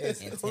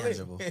 It's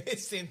intangible.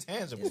 It's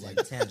intangible. It's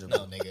intangible.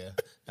 No, nigga.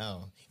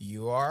 No.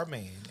 You are a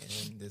man,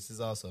 and this is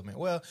also a man.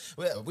 Well,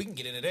 we can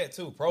get into that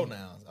too.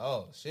 Pronouns.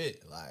 Oh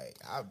shit. Like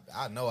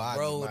I know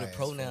Bro, the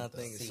pronoun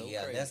thing is so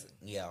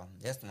crazy.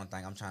 That's one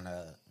thing I'm trying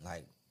to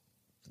like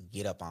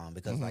get up on,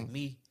 because like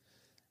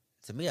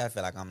to me, I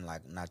feel like I'm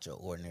like not your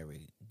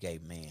ordinary gay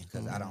man,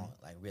 because I don't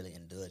like really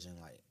indulge in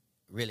like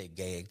really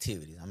gay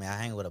activities. I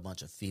hang with a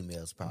bunch of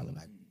females, probably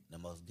like the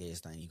most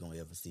gayest thing you gonna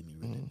ever see me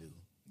really do.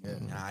 Yeah.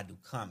 And I do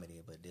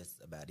comedy, but that's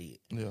about it.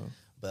 Yeah.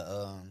 But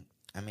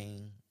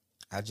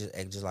I just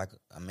act just like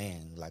a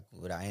man, like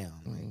what I am.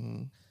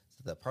 Like, so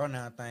the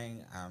pronoun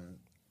thing, I'm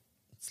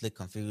slick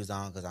confused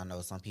on, because I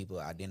know some people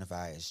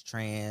identify as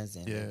trans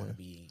and they want to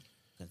be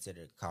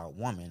considered called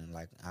woman, and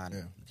like I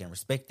can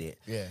respect it.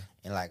 Yeah.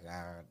 And like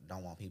I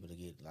don't want people to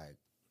get like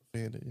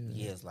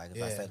yes, like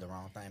if I say the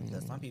wrong thing,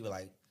 because some people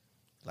like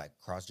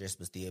cross dress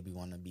but still be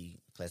wanting to be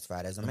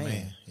classified as a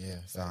man. Yeah.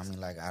 So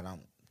like I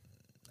don't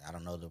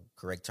know the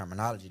correct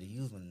terminology to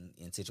use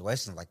in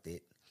situations like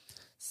that.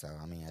 So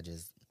I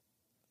just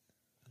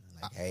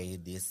like, hey,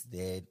 this,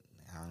 that.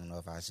 I don't know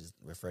if I should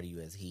refer to you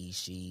as he,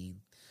 she.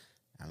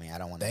 I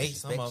don't want to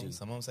disrespect you.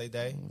 Some of them say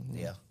they.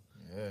 Yeah.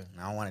 Yeah. And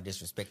I don't want to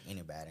disrespect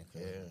anybody.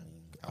 Yeah.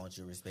 I want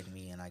you to respect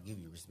me, and I give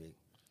you respect.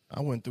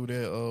 I went through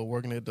that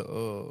working at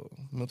the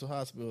mental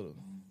hospital.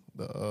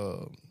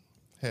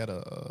 Had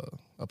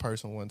a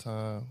person one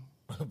time.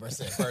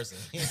 Person.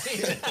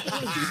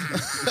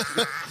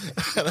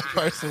 Had a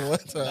person one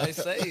time.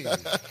 Nice save.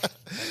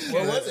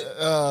 What was it?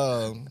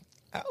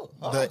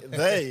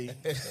 They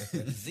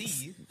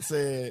Z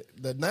said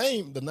the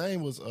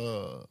name was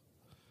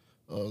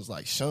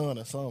like Sean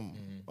or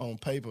something on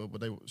paper,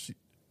 but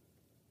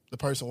the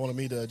person wanted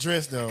me to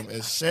address them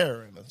as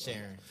Sharon.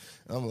 Sharon.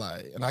 I'm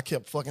like, and I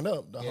kept fucking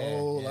up the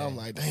whole. yeah. I'm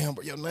like, damn,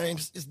 but your name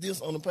is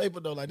this on the paper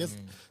though. Like this,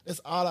 that's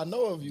all I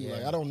know of you. Yeah.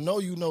 Like I don't know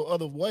you no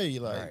other way.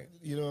 Like Right.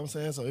 you know what I'm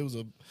saying. So it was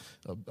a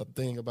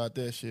thing about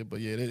that shit. But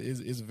yeah,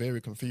 it's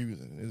very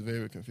confusing. It's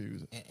very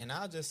confusing. And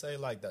I'll just say,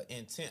 like, the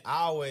intent,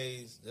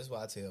 that's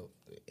why I tell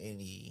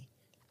any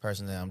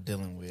person that I'm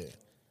dealing with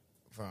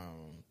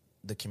from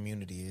the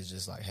community is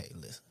just like, hey,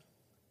 listen,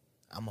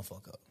 I'm going to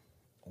fuck up.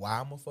 Why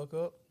I'm going to fuck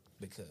up?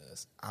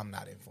 Because I'm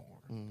not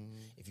informed.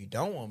 If you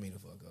don't want me to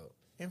fuck up,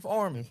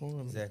 inform me.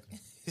 Exactly.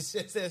 It's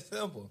just that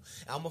simple.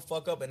 I'm going to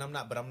fuck up, and I'm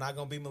not going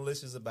to be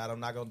malicious about it. I'm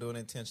not going to do it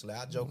intentionally.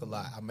 I joke a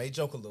lot. I may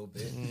joke a little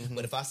bit,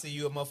 but if I see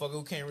you a motherfucker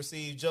who can't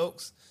receive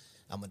jokes,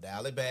 I'm going to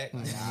dial it back.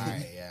 Like, all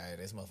right,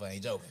 this motherfucker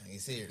ain't joking.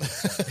 He's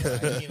serious.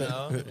 Like, you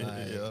know?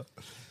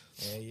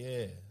 Like,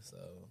 yeah. So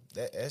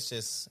that's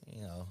just,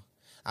 you know,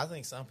 I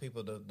think some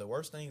people, the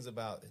worst things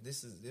about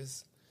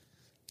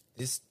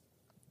this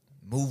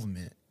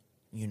movement,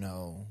 you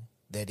know,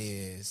 that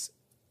is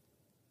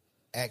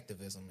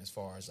activism as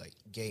far as like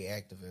gay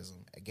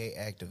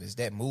activists,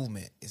 that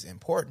movement is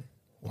important.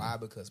 Why?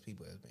 Because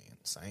people have been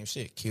same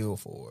shit, killed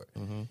for it,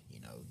 you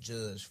know,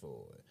 judged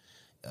for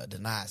it,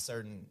 denied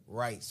certain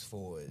rights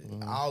for it,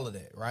 all of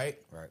that, right?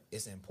 Right.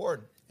 It's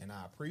important, and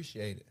I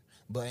appreciate it.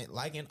 But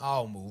like in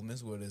all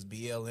movements, whether it's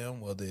BLM,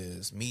 whether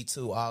it's Me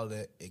Too, all of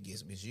that, it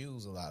gets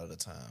misused a lot of the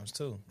times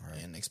too,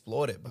 and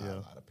exploited by a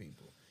lot of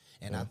people.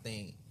 And I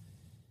think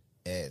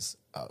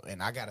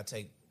and I gotta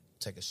take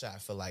a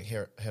shot for like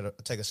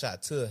take a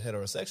shot to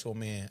heterosexual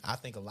men. I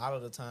think a lot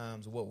of the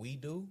times what we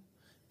do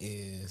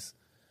is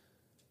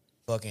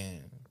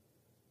fucking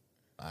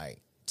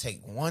like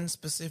take one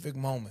specific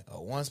moment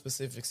or one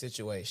specific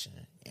situation,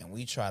 and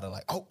we try to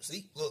like, oh,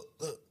 see, look,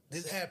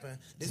 this happened.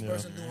 This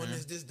person doing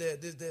this,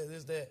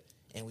 that,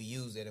 and we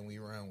use it and we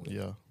run with it.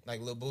 Yeah.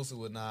 Like Lil Boosie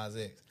with Nas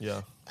X.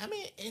 Yeah. I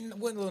mean,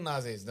 and what Lil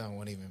Nas X done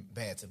wasn't even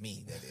bad to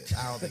me. That is,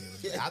 I don't think it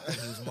was. I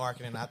think he was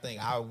marketing.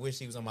 I wish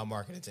he was on my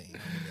marketing team. I'm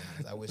gonna be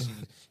honest. I wish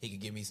he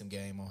could give me some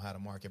game on how to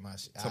market my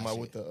shit. Talking about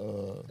with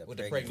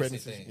the pregnancy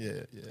thing.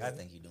 Yeah. I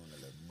think you're doing a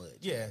little much.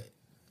 Yeah.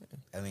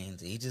 I mean,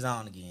 to each his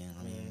own again.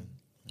 I mean,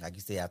 like you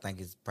said, I think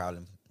it's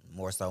probably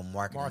more so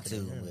marketing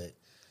too. yeah. But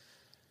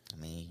I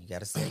mean, you got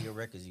to sell your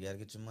records. You got to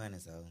get your money.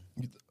 So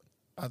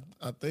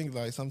I think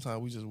like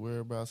sometimes we just worry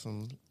about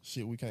some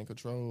shit we can't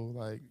control,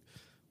 like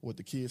what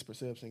the kids'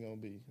 perception gonna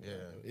be. Yeah.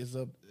 It's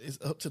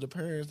up to the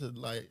parents to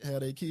like have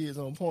their kids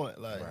on point.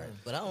 Like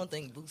But I don't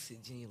think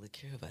Boosie genuinely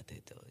care about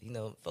that though. You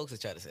know, folks are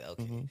trying to say,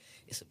 okay,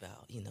 it's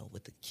about, you know,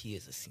 what the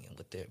kids are seeing,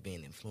 what they're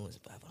being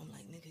influenced by. But I'm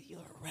like, nigga, you're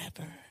a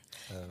rapper.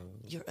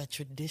 You're a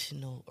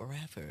traditional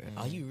rapper.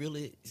 Are you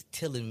really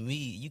telling me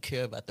you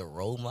care about the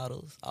role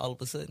models all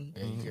of a sudden?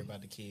 Yeah, you care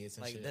about the kids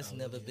and Like shit. that's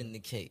never been the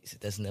case.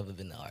 That's never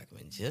been the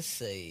argument. Just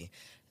say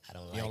I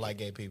don't like You don't like it,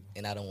 gay people.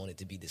 and I don't want it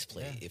to be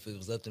displayed. If it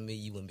was up to me,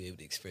 you wouldn't be able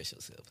to express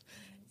yourself.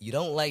 You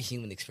don't like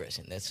human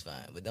expression, that's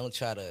fine, but don't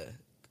try to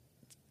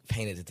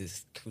paint it as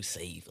this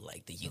crusade for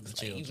like the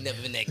youth. Like, you've never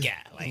been that guy.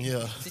 Like,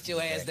 sit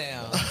your ass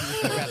down.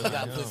 Rap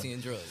about pussy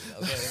and drugs.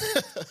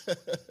 Okay.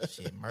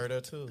 Shit,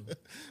 murder too.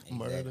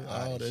 murder,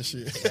 all that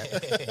shit.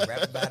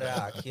 rap about it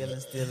all, killing,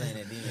 stealing,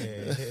 and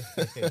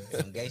then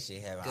some gay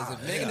shit happening. Because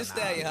if Megan Thee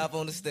Stallion hop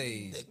on the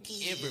stage,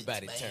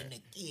 everybody turn.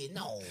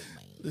 No,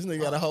 man. This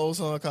nigga got a whole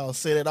song called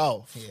 "Set It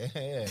Off."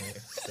 Yeah,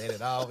 set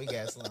it off. We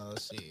got some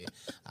shit.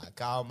 I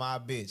called my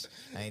bitch.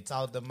 I ain't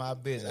talked to my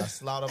bitch. I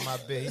slaughtered my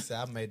bitch. He said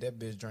I made that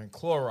bitch drink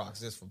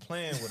Clorox just for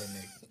playing with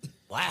a nigga.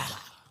 Wow.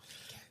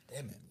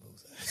 Damn it,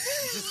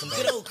 Just some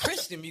good old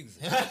Christian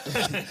music.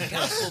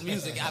 Gospel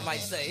music, I might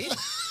say.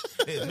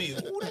 It's me.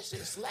 Ooh, that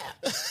shit slap.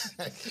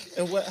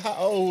 And how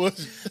old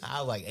was you? I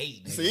was like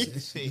 8. See?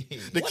 Shit.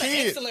 The What an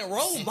kids, excellent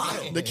role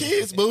model. the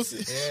kids,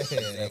 Boosie.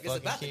 Yeah, It's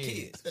about the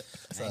kids.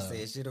 I ain't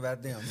said shit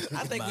about them.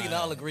 I think we can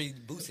all agree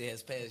Boosie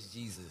has passed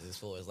Jesus as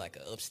far as like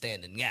an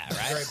upstanding guy,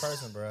 right? Great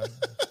person, bro.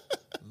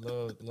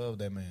 Love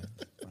that man.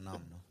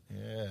 Phenomenal.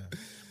 Yeah,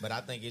 but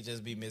I think it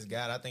just be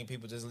misguided. I think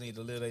people just need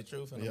to live their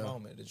truth in the Yeah.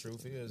 moment. The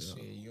truth is,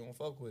 shit, you don't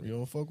fuck with it. You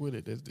don't fuck with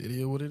it. It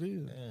is what it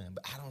is. Yeah,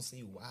 but I don't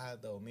see why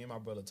though. Me and my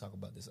brother talk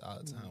about this all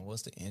the time.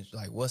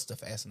 What's the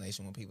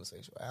fascination with people's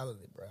sexuality,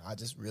 bro? I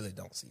just really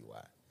don't see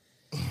why.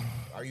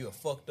 Are you a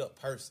fucked up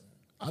person?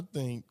 I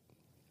think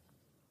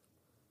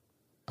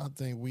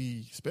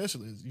we,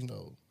 especially as you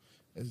know,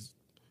 as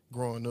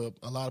growing up,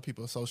 a lot of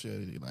people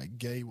associated like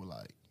gay with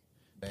like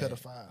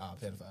pedophiles.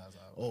 Pedophiles.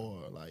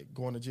 Or like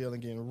going to jail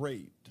and getting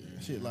raped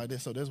and shit like that.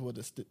 So that's what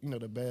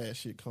the bad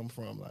shit come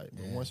from. Like,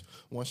 but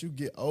once you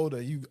get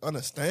older, you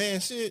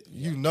understand shit.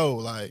 You know,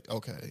 like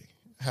okay,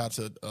 how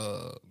to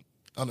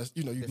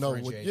you know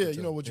what Differentiate the two.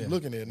 you know what you're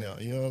looking at now.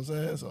 You know what I'm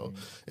saying? So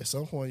at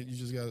some point, you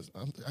just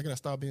I gotta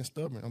stop being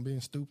stubborn. I'm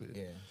being stupid.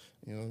 Yeah.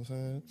 You know what I'm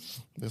saying?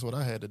 That's what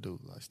I had to do.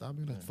 Like, stop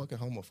being a fucking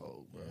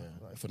homophobe, bro.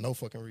 Like, for no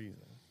fucking reason.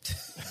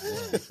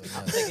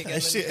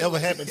 That shit ever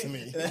happened to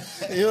me.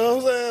 You know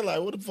what I'm saying?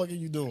 Like, what the fuck are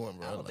you doing,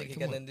 bro? I don't Like, think it come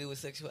got on. nothing to do with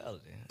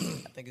sexuality.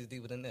 I think it's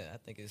deeper than that. I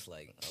think it's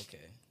like, okay,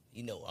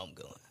 you know where I'm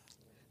going.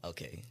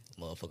 Okay,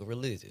 motherfucker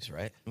religious,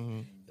 right?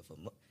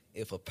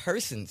 If a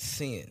person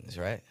sins,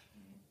 right?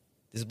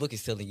 This book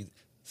is telling you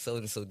so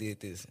and so did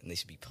this and they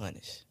should be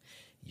punished.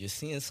 You're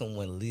seeing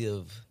someone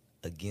live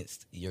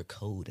against your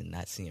code and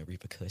not seeing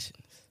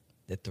repercussions.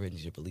 That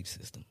threatens your belief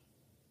system.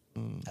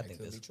 I think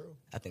that's true.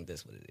 I think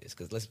that's what it is.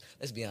 Because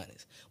let's be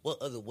honest.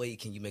 What other way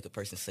can you make a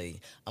person say,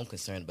 "I'm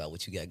concerned about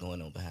what you got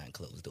going on behind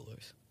closed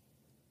doors"?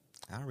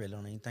 I really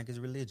don't even think it's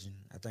religion.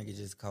 I think it's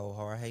just cold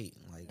hard hate,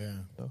 like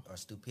or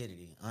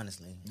stupidity.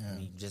 Honestly, I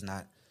mean, just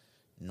not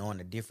knowing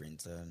the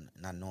difference or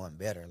not knowing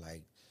better.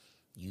 Like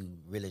you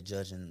really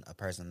judging a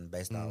person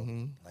based off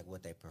like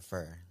what they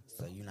prefer.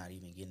 So you're not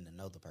even getting to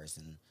know the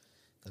person.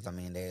 Because I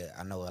mean,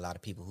 I know a lot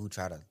of people who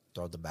try to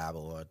throw the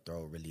Bible or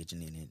throw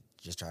religion in it,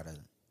 just try to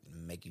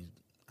make you.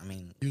 I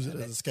mean, Use it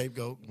as a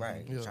scapegoat.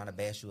 right? Yeah. Trying to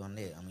bash you on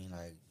that. I mean,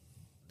 like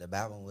the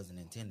Bible wasn't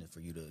intended for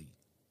you to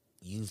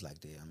use like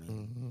that. I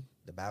mean,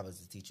 the Bible is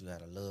to teach you how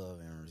to love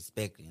and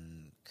respect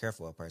and care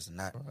for a person,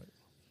 not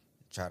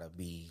try to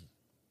be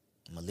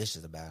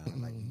malicious about it.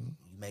 Like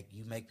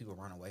you make people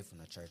run away from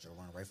the church or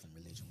run away from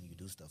religion when you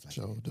do stuff like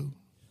that. Do.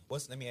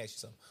 Let me ask you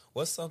something.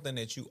 What's something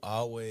that you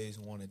always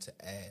wanted to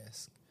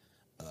ask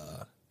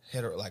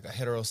like a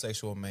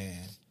heterosexual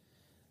man,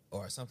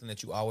 or something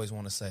that you always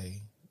want to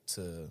say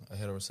to a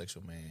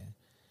heterosexual man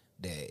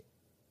that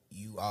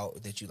you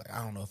like,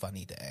 I don't know if I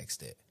need to ask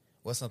that.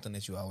 What's something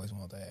that you always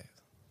want to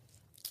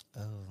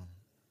ask?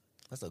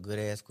 That's a good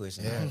ass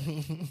question.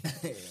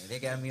 Yeah. They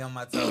got me on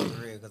my toes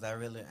for real because I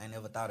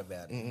never thought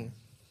about it.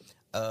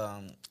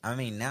 I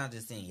mean, now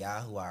just seeing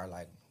y'all who are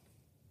like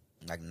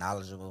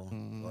knowledgeable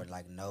or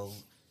like know.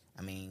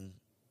 I mean,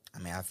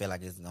 I feel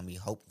like it's gonna be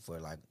hope for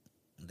like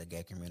the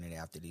gay community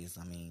after this.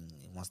 I mean,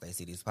 once they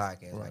see this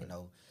podcast, like,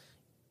 no,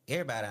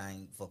 everybody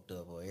ain't fucked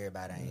up or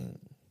everybody ain't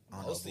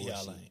on Most of no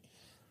y'all bullshit. ain't.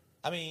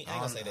 I mean, I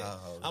ain't gonna say that.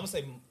 I'm gonna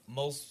say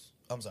most.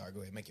 I'm sorry. Go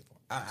ahead, make it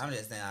point. I'm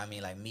just saying. I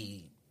mean, like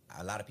me,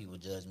 a lot of people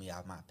judge me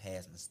off my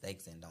past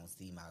mistakes and don't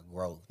see my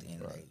growth and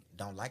they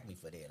don't like me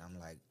for that. I'm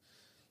like,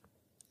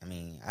 I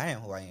mean, I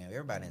am who I am.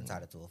 Everybody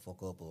entitled to a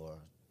fuck up or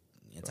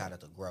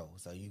entitled to grow.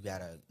 So you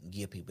gotta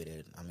give people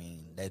that. I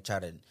mean, they try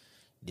to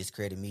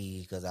discredit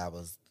me because I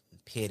was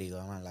petty or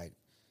I'm like.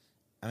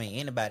 I mean,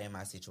 anybody in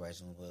my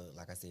situation will,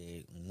 like I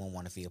said, won't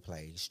want to feel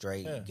played.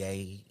 Straight,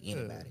 gay,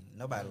 anybody.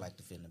 Nobody like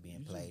to feel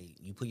being played.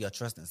 You put your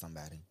trust in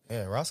somebody.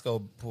 Yeah, Roscoe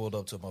pulled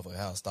up to a motherfucker's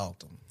house,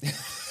 stalked him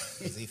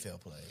because he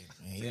felt played.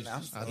 And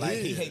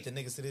he hate the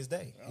niggas to this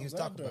day. He was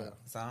talking about him.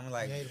 So I'm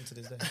like, He hate him to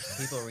this day.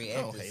 people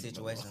react to the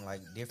situation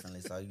like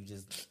differently. So you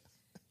just,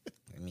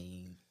 I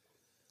mean,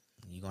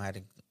 you gonna have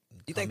to.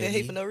 You think they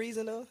hate for no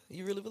reason, though?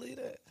 You really believe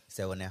that?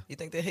 Say what now? You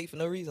think they hate for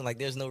no reason? Like,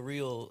 there's no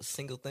real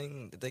single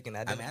thing that they can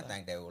I identify? mean, I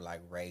think they were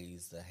like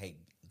raised to hate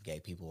gay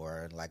people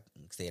or like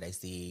say they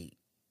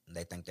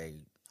think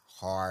they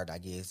hard, I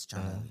guess,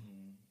 trying to.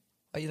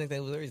 Why you think they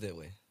was raised that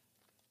way?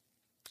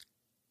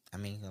 I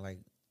mean, like,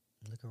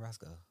 look at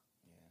Roscoe.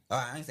 Oh,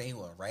 I ain't saying he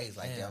wasn't raised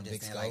like that. I'm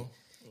just saying,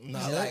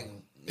 like,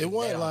 it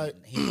wasn't like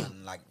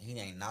he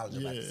ain't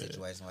knowledgeable about the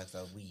situation. Like,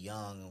 so we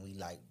young and we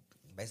like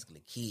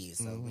basically kids,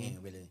 so we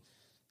ain't really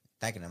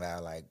thinking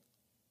about like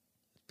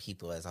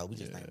people as whole. We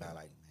just think about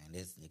like, man,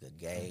 this nigga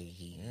gay.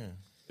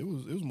 It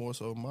was more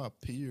so my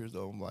peers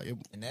though. I'm like,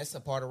 And that's a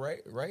part of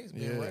being raised.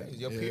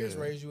 Your peers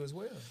raise you as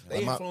well.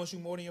 They Like influence you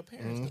more than your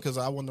parents. because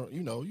I wonder,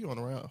 you on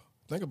around.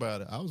 Think about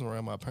it. I was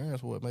around my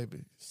parents for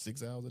maybe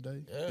 6 hours a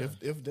day, if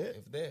that.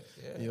 If that,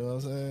 yeah. You know what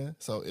I'm saying?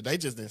 So they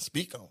just didn't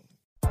speak on it.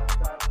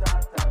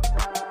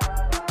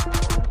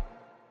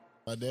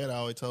 My dad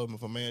always told me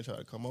if a man try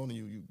to come on to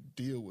you, you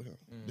deal with him.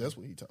 That's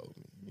what he told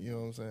me. You know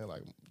what I'm saying?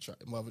 Like,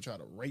 mother try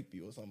to rape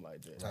you or something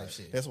like that. Type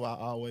shit. That's why I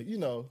always,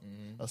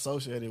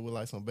 associated with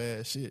like some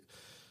bad shit.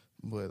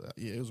 But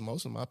yeah, it was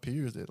most of my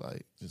peers that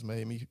like just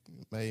made me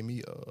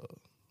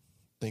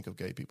think of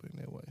gay people in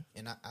that way.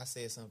 And I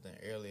said something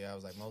earlier. I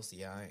was like, most of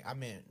y'all ain't. I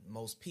meant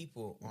most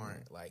people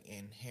aren't like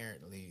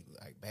inherently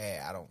like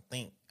bad. I don't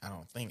think.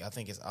 I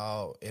think it's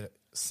all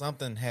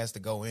something has to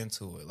go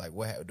into it. Like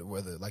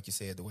whether like you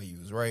said, the way you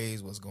was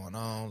raised, what's going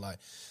on. Like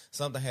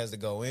something has to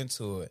go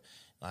into it.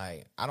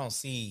 Like I don't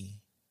see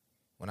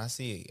when I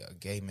see a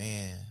gay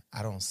man,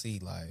 I don't see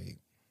like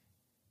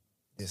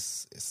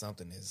this is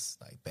something that's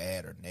like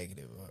bad or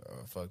negative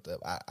or fucked up.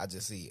 I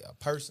just see a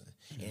person.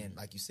 And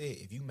like you said,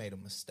 if you made a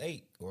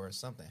mistake or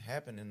something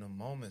happened in the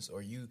moments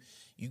or you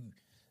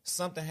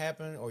something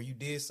happened or you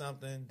did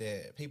something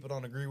that people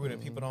don't agree with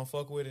and people don't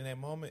fuck with in that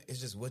moment, it's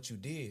just what you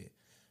did.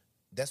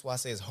 That's why I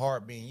say it's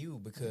hard being you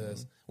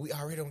because we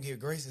already don't get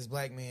grace as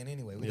black men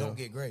anyway. We don't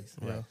get grace.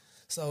 Yeah.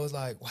 So it's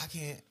like, why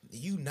can't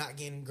you not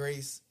getting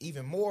grace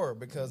even more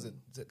because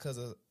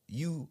of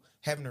you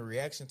having a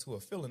reaction to a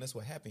feeling? That's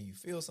what happened. You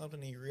feel something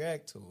and you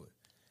react to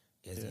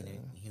it. As any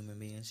human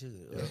being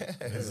should.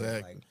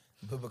 Exactly. Like,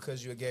 But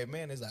because you're a gay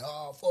man, it's like,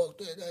 oh, fuck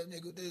that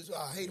nigga, this,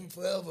 I hate him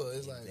forever.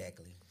 It's like,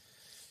 exactly.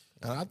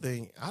 And I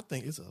think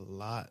it's a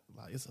lot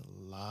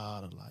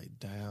of like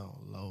down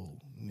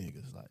low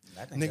niggas.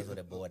 Like, I think that's what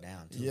it boiled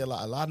down to. yeah,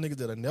 like a lot of niggas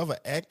that never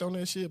act on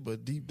that shit,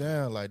 but deep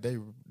down, like they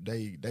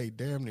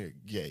damn near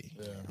gay.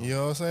 You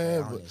know what I'm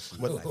saying? on that shit,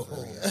 like, for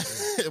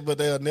real. But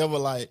they'll never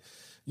like,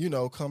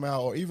 come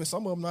out, or even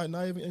some of them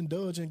not even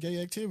indulge in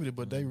gay activity,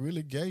 but they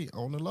really gay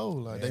on the low.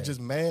 Like they just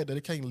mad that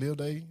they can't live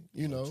they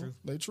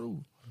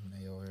truth.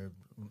 They over here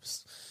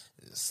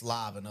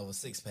slobbing over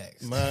six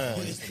packs. Man.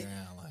 On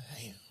Instagram, like,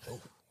 damn,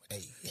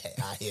 hey,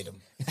 I hit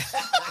him.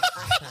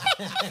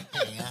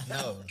 I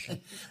know.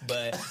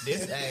 But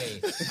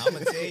I'm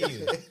gonna tell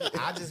you,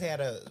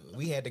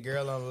 we had the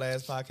girl on the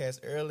last podcast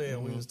earlier,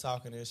 and we was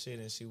talking this shit,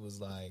 and she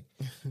was like,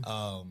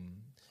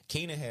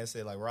 Keenan had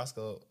said, like,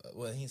 Roscoe,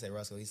 well, he didn't say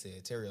Roscoe, he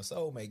said, Terry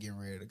Soulmate getting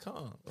ready to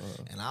come.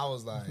 And I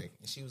was like,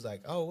 she was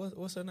like, oh,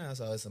 what's her name?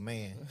 So it's a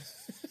man.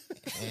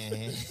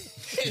 And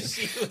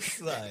she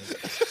was like,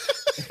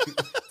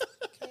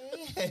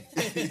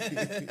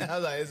 I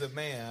was like, it's a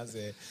man. I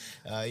said,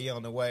 he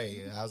on the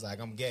way. I was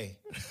like, I'm gay.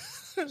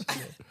 Oh,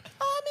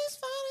 it's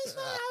fine.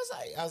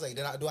 I was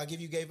like, do I give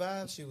you gay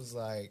vibes? She was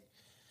like,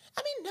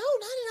 I mean, no,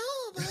 not at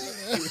all.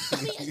 But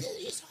I mean,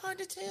 it's hard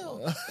to tell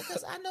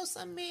because I know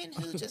some men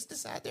who just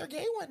decide they're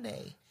gay one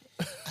day.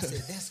 I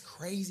said, that's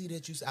crazy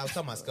that you. I was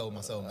talking about Skull, my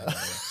soulmate.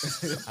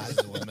 I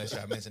just want to make sure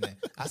I mention that.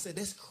 I said,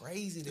 that's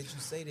crazy that you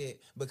say that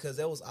because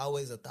that was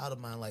always a thought of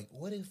mine. Like,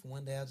 what if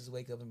one day I just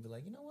wake up and be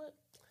like, you know what?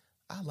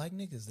 I like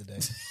niggas today.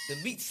 The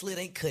meat slit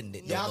ain't cutting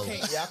it. Y'all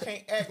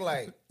can't act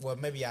like. Well,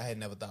 maybe I had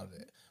never thought of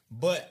that,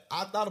 but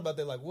I thought about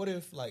that. Like, what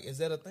if? Like, is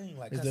that a thing?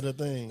 Like, Is that a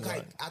thing?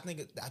 Like, I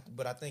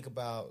think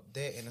about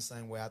that in the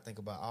same way I think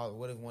about.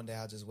 What if one day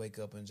I just wake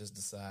up and just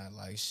decide,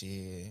 like,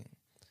 shit,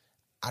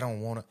 I don't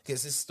want to.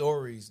 Because his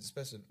stories,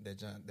 especially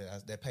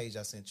that page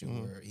I sent you,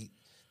 where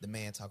the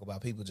man talk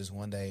about people just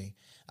one day,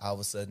 all of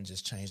a sudden,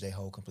 just change their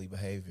whole complete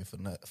behavior for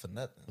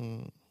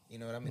nothing. You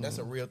know what I mean? That's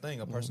a real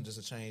thing. A person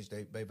just to change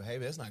their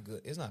behavior. That's not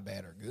good. It's not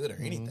bad or good or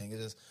anything.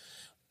 It's just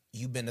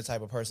you've been the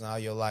type of person all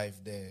your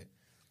life that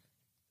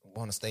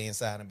want to stay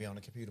inside and be on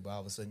the computer, but all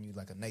of a sudden you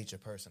like a nature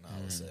person all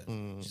of a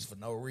sudden, just for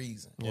no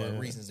reason or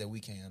reasons that we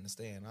can't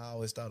understand. I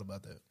always thought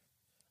about that.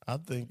 I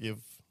think if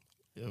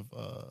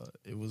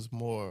it was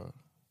more.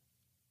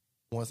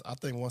 Once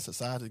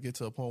society get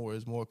to a point where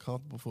it's more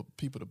comfortable for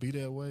people to be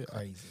that way,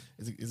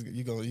 Crazy.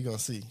 You're gonna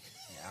see.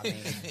 I mean,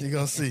 You're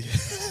gonna see.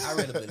 I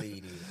really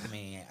believe it. I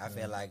mean, I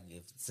feel like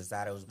if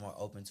society was more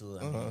open to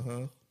it, I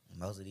mean,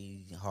 most of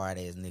these hard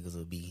ass niggas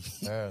would be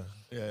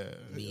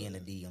be in the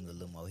DMs a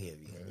little more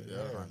heavy.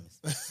 I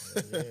promise.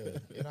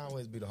 It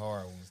always be the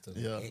hard ones to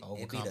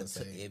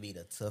overcompensate. It be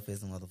the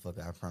toughest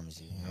motherfucker. I promise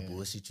you. I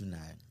bullshit you not.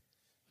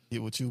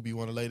 Get what you be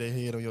want to lay their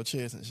head on your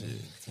chest and shit.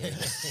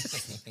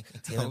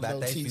 Tell me about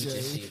that future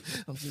shit.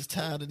 I'm just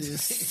tired of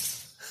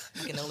this.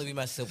 I can only be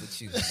myself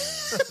with you.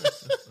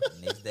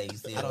 Next day you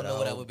see I don't know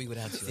what I would be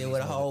without you. See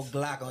with a whole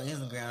Glock on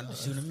Instagram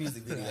shooting a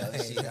music video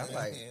and shit. I'm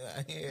like,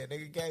 yeah,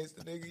 nigga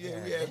gangster, nigga.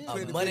 Yeah, we had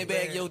plenty Money of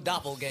bag bad- your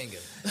doppelganger.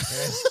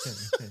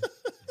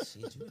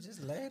 shit, you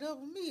just laid up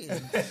with me.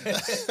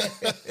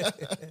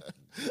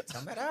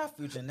 Talking about our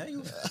future now.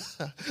 You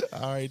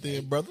All right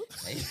then, brother.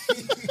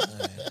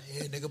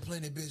 Yeah, nigga,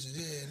 plenty bitches.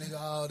 Yeah,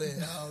 nigga, all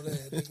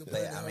that. Nigga, But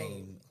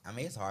plenty I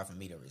mean, it's hard for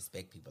me to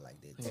respect people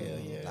like that too.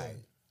 Yeah. Like,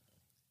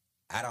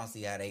 I don't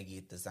see how they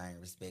get the same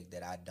respect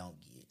that I don't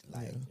get.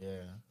 Like,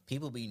 yeah.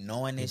 people be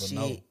knowing this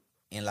People shit know.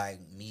 and like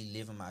me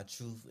living my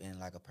truth and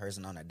like a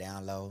person on the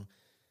down low.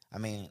 I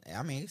mean,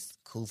 it's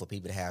cool for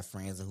people to have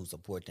friends who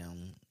support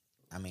them.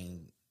 I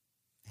mean,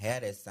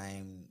 have that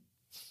same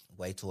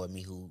way toward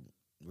me who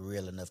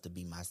real enough to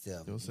be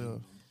myself.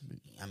 Yourself.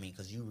 I mean,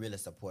 because you really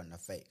supporting a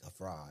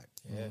fraud.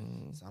 Yeah.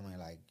 So I mean,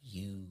 like,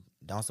 you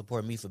don't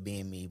support me for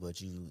being me, but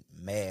you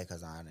mad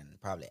because I done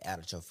probably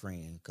added your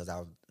friend because I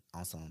was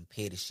on some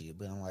petty shit.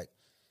 But I'm like,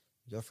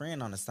 your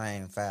friend on the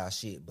same foul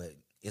shit, but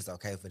it's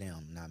okay for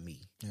them, not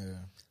me. Yeah.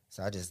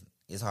 So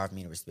it's hard for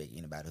me to respect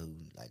anybody who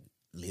like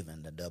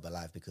living the double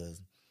life because,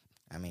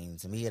 I mean,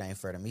 to me, it ain't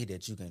fair to me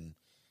that you can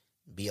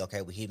be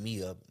okay with hit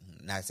me up.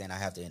 Not saying I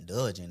have to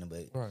indulge in it,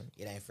 but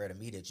it ain't fair to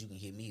me that you can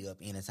hit me up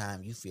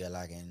anytime you feel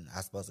like, and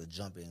I'm supposed to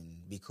jump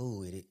and be cool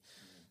with it.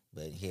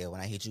 But yeah,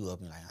 when I hit you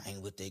up, you're like, I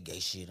ain't with that gay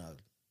shit.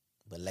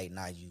 But late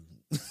night, you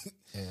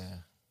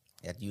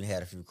after you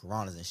had a few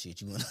Coronas and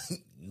shit, you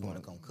want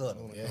to come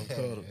cuddle. Yeah.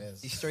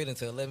 You straight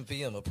into 11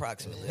 p.m.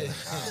 approximately.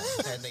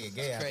 That nigga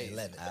gay after Crazy.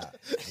 11.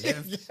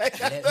 11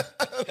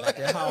 like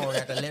that home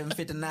after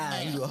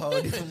 11:59, you a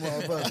whole different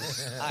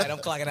motherfucker. All right, I'm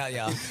clocking out,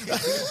 y'all.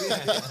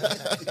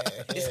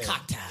 It's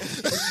cock time.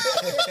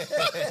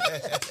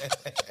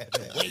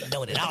 Waiting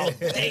on it all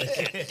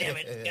day. God damn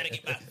it. Gotta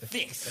get my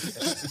fix.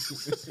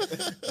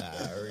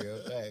 Real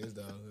facts,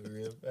 though.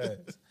 Real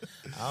facts.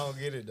 I don't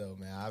get it, though,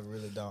 man. I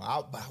really don't.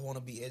 But I want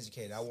to be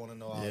educated. I want to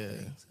know all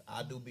things.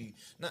 I do be.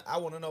 I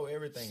want to know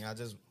everything. I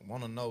just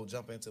want to know,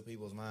 jump into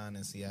people's mind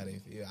and see how they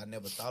feel. I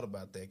never thought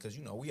about that because,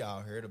 we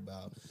all heard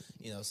about,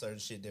 certain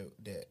shit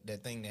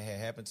that thing that had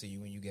happened to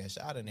you when you got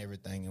shot and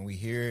everything, and we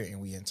hear it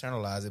and we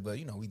internalize it. But,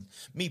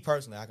 me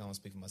personally, I can only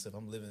speak for myself.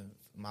 I'm living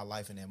my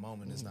life in that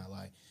moment. It's not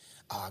like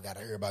oh, I gotta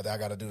hear about that. I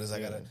gotta do this. I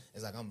gotta.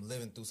 It's like I'm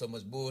living through so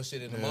much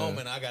bullshit in the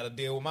moment. I gotta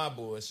deal with my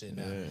bullshit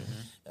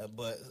now.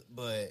 But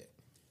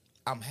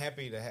I'm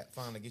happy to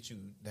finally get you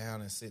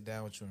down and sit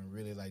down with you and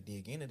really like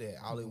dig into that.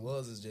 All it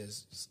was is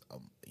just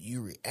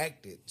you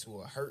reacted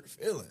to a hurt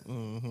feeling.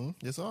 Mm-hmm.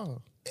 It's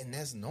all. And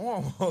that's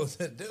normal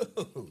to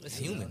do. It's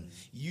human.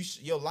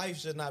 Your life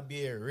should not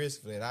be at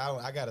risk for that.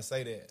 I gotta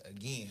say that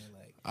again.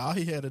 Like All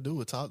he had to do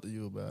was talk to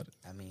you about it.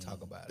 I mean,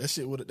 talk about it. That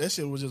shit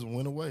would just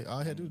went away. All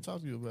he had to do was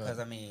talk to you about because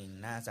it. I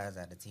mean, 9 times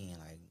out of 10,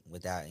 like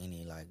without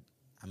any like,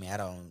 I mean, I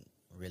don't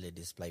really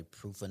display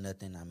proof or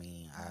nothing. I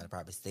mean, I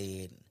probably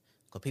said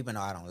because people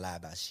know I don't lie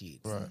about shit.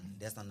 So Right.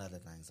 that's another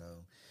thing. So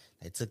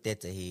they took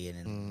that to head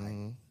and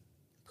like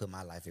put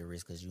my life at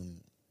risk because you.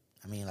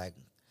 I mean, like,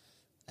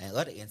 in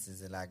other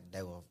instances, like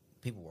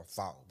people were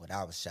fought, but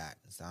I was shot.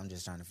 So I'm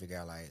just trying to figure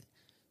out like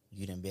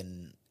you done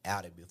been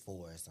outed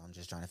before. So I'm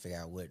just trying to figure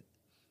out what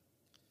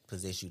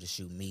possessed you to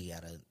shoot me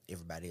out of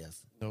everybody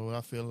else. No,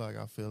 I feel like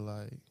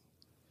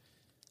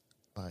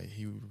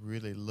he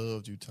really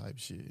loved you type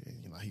shit.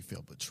 And, he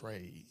felt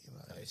betrayed.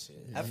 Like,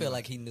 shit. I feel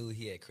like he knew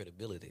he had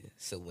credibility.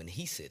 So when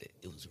he said it,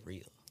 it was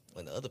real.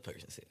 When the other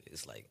person said it,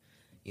 it's like,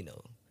 it's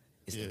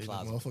yeah, the the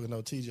plausible. motherfucker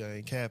know TJ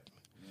ain't capping.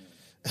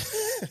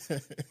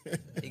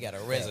 He got a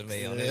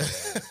resume on it.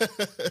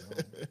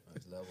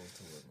 There's levels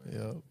to it, man. Yeah.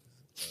 Levels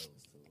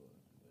to it.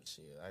 But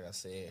shit, like I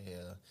said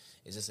here,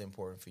 it's just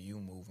important for you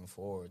moving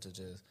forward to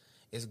just.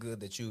 It's good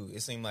that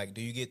it seemed like,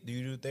 do you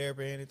do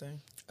therapy or anything?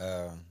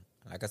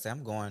 Like I said,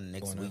 I'm going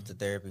next Going week on. to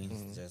therapy.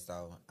 Just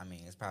so, I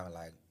mean, it's probably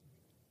like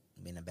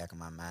in the back of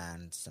my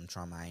mind, some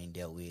trauma I ain't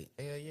dealt with.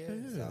 Hell yeah.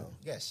 So,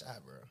 You got shot,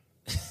 bro.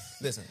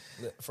 Listen,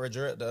 for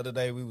the other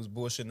day we was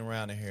bullshitting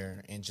around in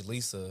here, and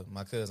Jaleesa,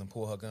 my cousin,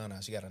 pulled her gun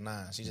out. She got a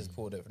 9. She just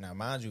pulled it. Now,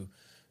 mind you,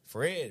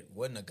 Fred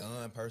wasn't a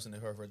gun person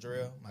at her for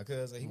drill. My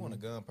cousin, he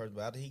wasn't a gun person,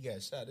 but after he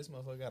got shot, this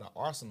motherfucker got an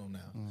arsenal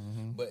now.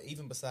 But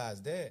even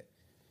besides that,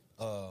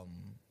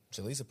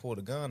 Jaleesa pulled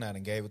a gun out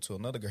and gave it to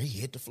another girl. He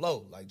hit the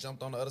floor, like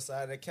jumped on the other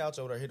side of that couch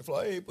over there, hit the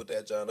floor. Hey, put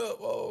that John up.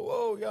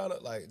 Whoa, y'all.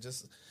 Like,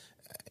 just,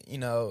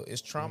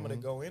 it's trauma to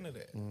go into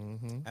that. I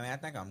mean, I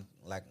think I'm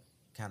like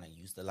kind of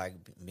used to like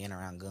being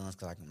around guns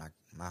because like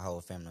my whole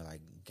family like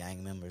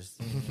gang members.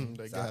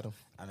 They So, got him.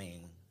 I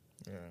mean,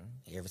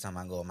 Yeah. every time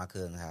I go to my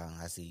cousin's house,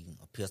 I see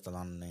a pistol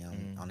on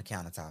the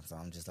countertop. So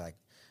I'm just like,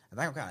 I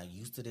think I'm kind of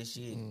used to this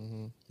shit.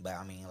 But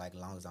I mean, like, as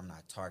long as I'm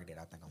not targeted,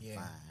 I think I'm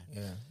fine.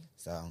 Yeah.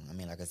 So I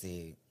mean, like I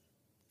said,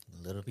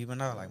 little people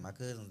know. Like my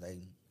cousins,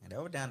 they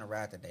were down the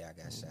ride the day I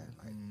got shot.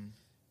 Like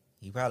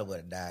he probably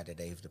would have died that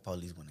day if the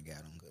police wouldn't have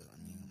got him. Cause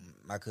I mean,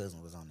 my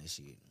cousin was on this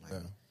shit.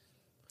 Like,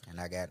 and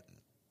I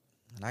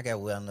got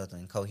well enough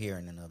and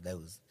coherent enough. That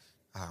was,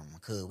 my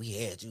cousin, we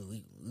had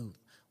you.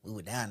 We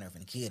were down there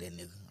finna kill that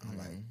nigga. I'm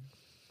like,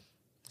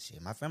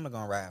 shit, my family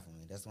gonna ride for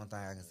me. That's one thing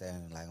I can say.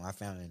 Like my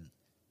family,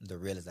 the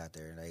realest out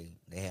there,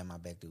 they had my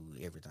back through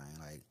everything.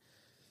 Like,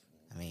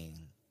 I mean,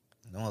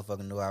 no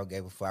motherfucker knew I was gay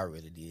before I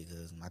really did,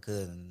 because my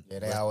cousin. Yeah,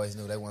 they always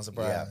knew. They weren't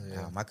surprised.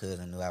 Yeah, my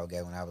cousin knew I was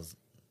gay when I was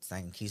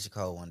singing Keisha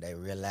Cole one day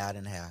real loud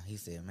in the house. He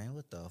said, "Man,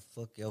 what the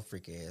fuck your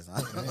freak ass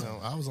on?"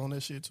 I was on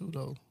that shit too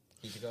though.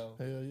 Keisha Cole?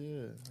 Hell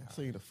yeah. I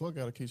seen the fuck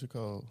out of Keisha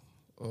Cole.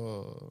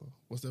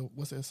 What's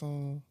that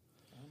song?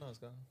 I don't know,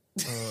 Scott.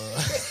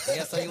 You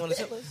got something you want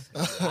to tell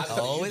us?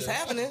 Oh, it's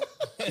happening.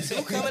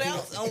 Two coming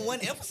out on one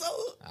episode.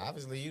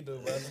 Obviously, you do,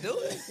 brother. Do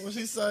it. What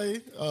she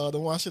say? The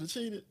one I should have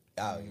cheated.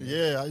 Oh,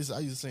 Yeah, I used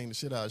to sing the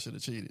shit out. I should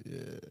have cheated.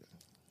 Yeah.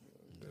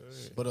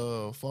 But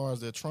as far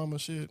as that trauma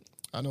shit,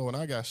 I know when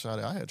I got shot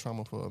at, I had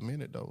trauma for a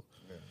minute though.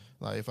 Yeah.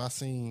 Like if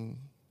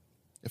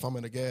I'm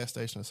in a gas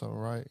station or something,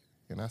 right,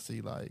 and I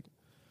see like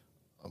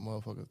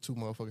two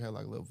motherfuckers had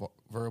like a little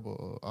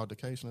verbal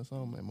altercation or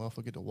something, and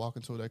motherfucker get to walk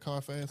into that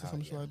car fast or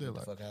some shit like that. Get the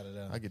Like, fuck out of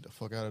there. I get the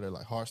fuck out of there.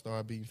 Like heart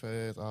start beating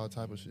fast, all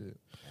type of shit.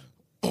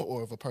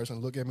 Or if a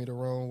person look at me the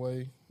wrong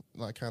way,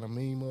 like kind of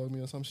mean mug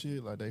me or some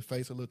shit, like they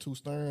face a little too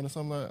stern or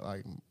something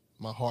like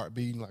my heart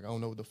beating, like I don't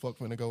know what the fuck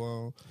finna go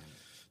on.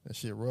 That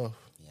shit rough.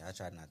 Yeah, I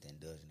try not to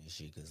indulge in this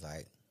shit because,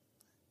 like,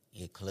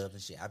 at clubs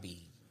and shit, I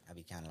be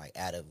kind of like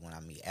out of it when I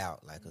be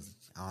out, like, cause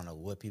I don't know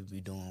what people be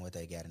doing, what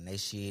they got in their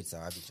shit, so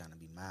I be trying to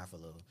be mindful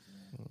of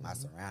my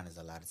surroundings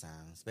a lot of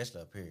times,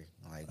 especially up here.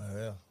 Like,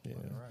 Yeah.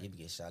 you be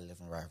get shot left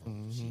and right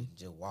from shit,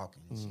 just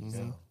walking and shit.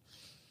 So,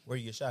 Where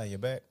you get shot? In your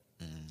back?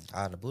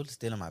 the bullet's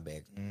still in my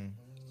back.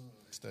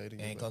 Stayed in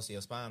It ain't close to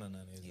your spine or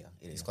nothing, is it? Yeah,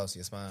 it It's is. close to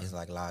your spine. It's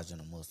like lodged in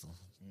the muscle.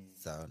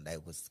 So they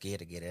was scared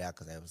to get it out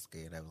because they was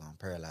scared they was gonna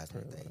paralyze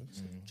me.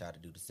 They tried to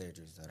do the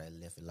surgery, so they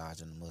left it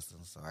lodged in the muscle.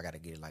 So I got to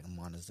get it like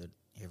monitored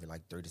every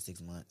like 3 to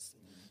 6 months,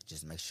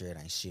 just to make sure it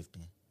ain't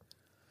shifting.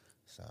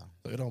 So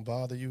So it don't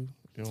bother you.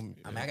 You don't,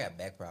 I mean, I got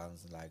back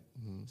problems like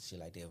shit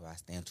like that. If I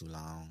stand too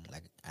long,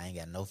 like I ain't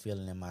got no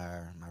feeling in my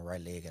right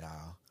leg at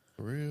all.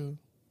 for real.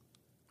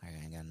 Like,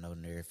 I ain't got no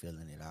nerve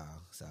feeling at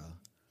all. So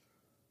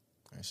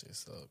That shit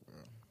suck, bro.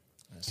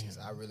 That shit,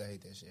 I really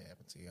hate that shit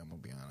happen to you. I'm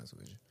gonna be honest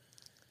with you.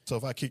 So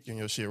if I kick you in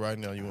your shit right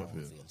now, you I won't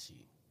don't feel. feel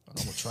shit. I'm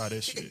gonna try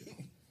that shit.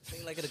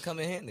 Seems like it'll come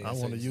in handy. I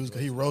want to use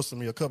because he roasted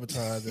me a couple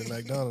times at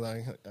McDonald's.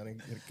 I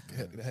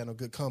didn't had no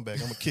good comeback.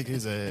 I'm gonna kick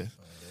his ass.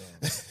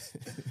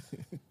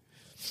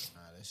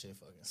 Nah, that shit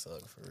fucking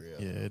suck for real.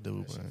 Yeah, it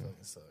do, That shit man.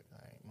 fucking suck.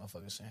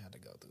 Motherfuckers shouldn't have to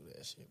go through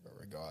that shit, but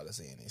regardless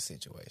of any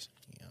situation,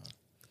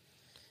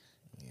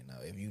 you know,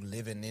 if you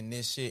living in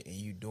this shit and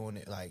you doing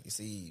it like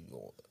see,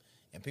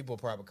 and people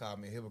probably call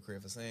me a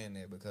hypocrite for saying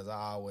that because I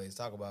always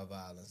talk about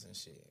violence and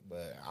shit,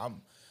 but I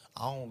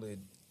only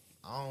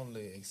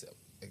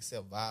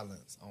accept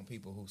violence on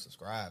people who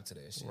subscribe to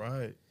that shit.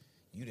 Right.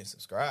 You didn't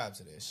subscribe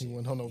to that shit.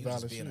 wasn't on no you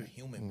violent just being shit. a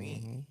human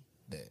being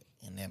that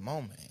in that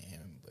moment,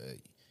 but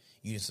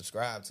you didn't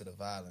subscribe to the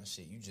violent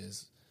shit. You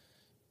just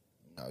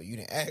you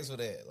didn't ask for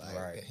that. Like,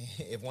 Right.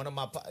 if one of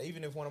my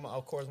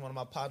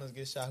partners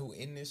gets shot who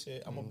in this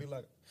shit, I'm gonna be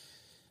like,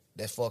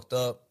 that's fucked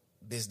up.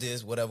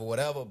 This,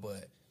 whatever.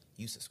 But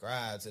you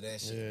subscribe to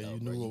that shit. Yeah, though, you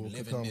bro. knew what could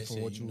living come this from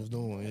shit, what you was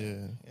doing. Yeah.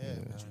 Yeah, You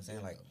know what I'm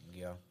saying? Like,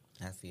 yo,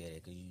 I feel that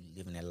because you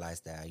living that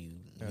lifestyle, you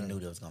knew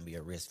there was gonna be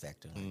a risk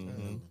factor. Like, you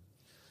knew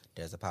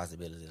there's a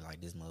possibility like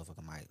this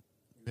motherfucker might.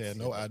 You had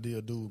no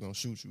idea dude gonna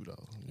shoot you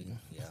though.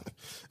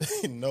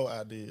 Yeah, No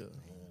idea.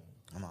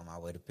 I'm on my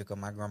way to pick up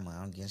my grandma.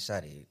 I'm getting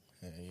shot at.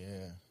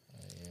 Yeah.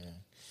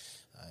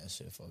 That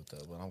shit fucked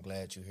up. But I'm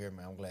glad you're here,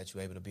 man. I'm glad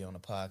you're able to be on the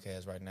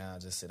podcast right now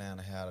and just sit down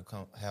and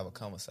have a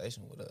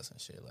conversation with us and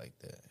shit like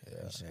that. Yeah.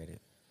 Appreciate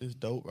it. It's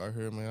dope right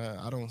here, man.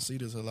 I don't see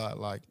this a lot.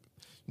 Like,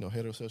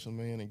 heterosexual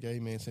men and gay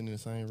men sitting in the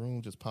same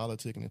room, just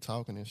politicking and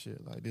talking and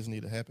shit. Like, this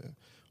need to happen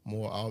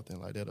more often.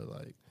 Like,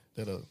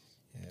 that'll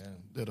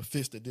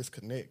fix the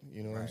disconnect.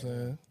 You know what I'm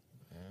saying?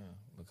 Yeah.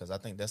 Because I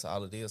think that's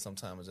all it is.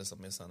 Sometimes it's just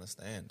a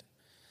misunderstanding.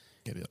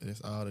 That's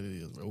all it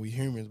is, bro. We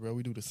humans, bro.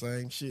 We do the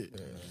same shit.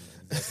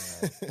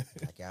 Exactly.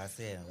 Like y'all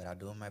said, what I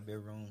do in my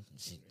bedroom,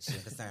 shit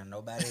concern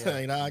nobody else.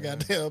 Ain't our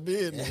goddamn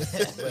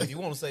business. But if you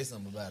want to say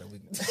something about it, we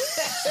can.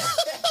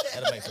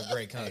 That'll make for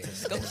great content.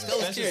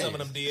 Especially some of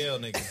them DL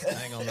niggas.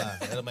 I ain't gonna lie.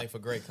 That'll make for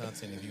great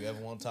content. If you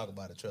ever want to talk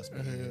about it, trust me.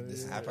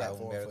 This is I a probably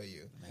platform won't for be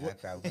you. Man, I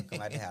probably wouldn't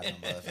come out the house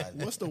no more if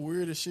I What's the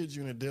weirdest shit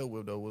you done dealt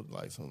with though? With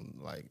like some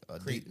like a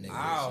Creep deep-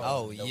 nigga.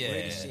 Oh, the yeah.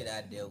 weirdest shit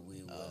I dealt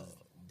with was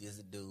this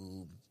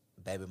dude,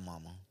 baby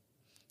mama,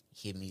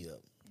 hit me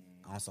up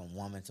on some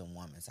woman to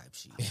woman type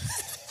shit.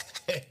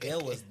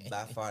 That was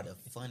by far the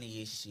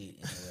funniest shit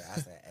in the world. I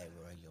said, "Hey,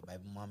 bro, your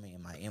baby mama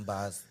in my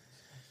inbox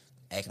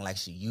acting like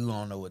you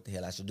don't know what the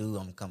hell I should do.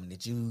 I'm coming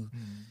at you."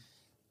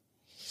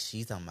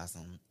 She's talking about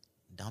some.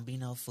 Don't be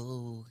no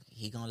fool.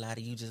 He gonna lie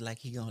to you just like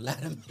he gonna lie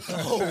to me.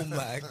 Oh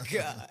my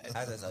God.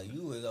 I said, so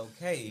you was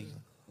okay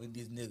with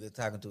this nigga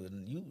talking to it,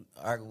 and you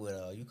argue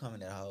with you coming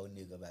that whole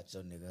nigga about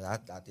your nigga. I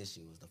thought this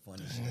shit was the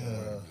funniest shit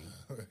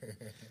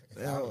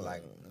ever. I was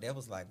like, that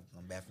was like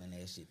some baffling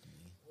ass shit to me.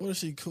 What if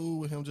she cool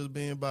with him just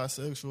being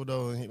bisexual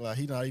though, and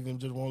he not even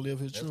just want to live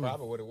his That's truth?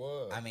 probably what it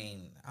was. I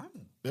mean,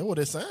 That's what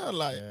it sound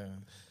like. Yeah.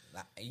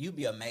 like, you'd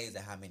be amazed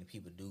at how many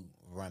people do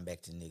run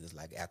back to niggas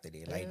like after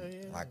they like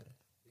like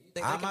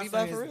Think all they can my be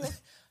bi for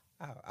friends.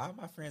 real? All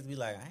my friends be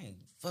like, I ain't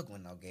fucking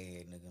with no gay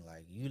ass nigga.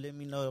 Like, you let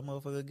me know the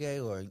motherfucker gay,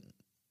 or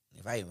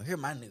if I even hear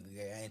my nigga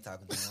gay, I ain't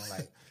talking to him.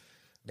 Like,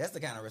 that's the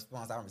kind of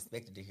response I'm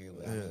expected to hear.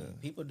 But I mean,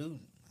 people do.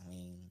 I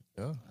mean,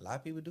 Yeah. a lot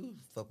of people do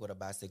fuck with a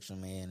bisexual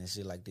man and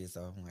shit like this.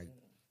 So I'm like,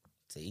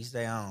 to each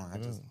their own. I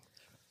just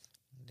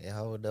that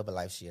whole double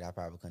life shit, I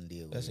probably couldn't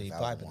deal with. That's if he I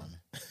was a piping. woman.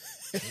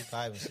 He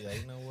piping shit.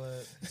 Like, you know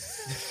what?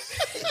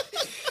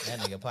 That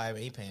nigga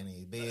piping. He paying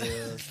his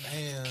bills.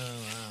 Damn. I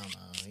don't know.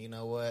 You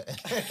know what?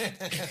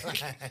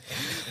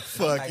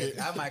 Fuck it.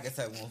 I might get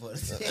take one for the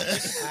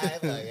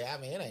team. I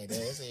mean, it ain't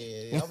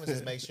that. I'm gonna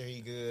just make sure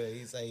he good.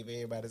 He safe.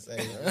 Everybody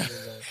safe.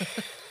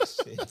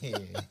 Shit.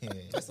 Yeah.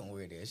 That's some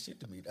weird ass shit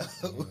to me,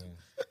 though.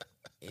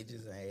 It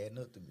just ain't adding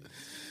up to me.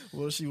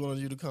 What if she wanted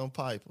you to come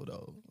pipe her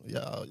though?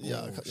 Y'all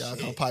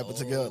come pipe it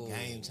together.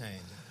 Game changer.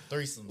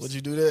 Threesomes. Would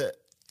you do that?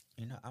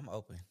 You know, I'm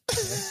open.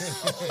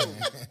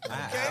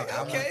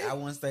 Okay. I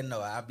wouldn't say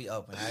no. I'll be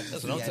open. I just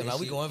That's see what I'm how saying. this Now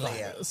we shit going play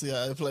viral. out. See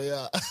how it play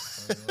out.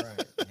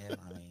 Right. Yeah,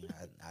 I mean,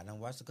 I done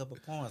watched a couple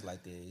porns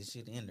like that. This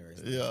shit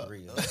interesting. Yeah. It's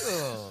real.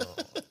 Oh.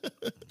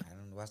 I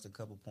done watched a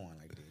couple porn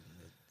like that.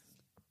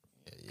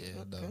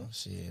 Yeah, though.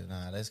 Shit,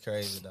 nah, that's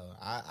crazy though.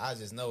 I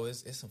just know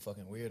it's some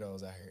fucking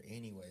weirdos out here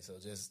anyway. So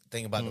just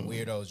think about the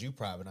weirdos you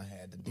probably done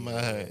had to deal with.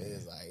 Man.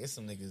 It's like it's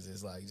some niggas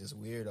that's like just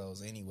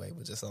weirdos anyway,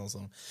 but just on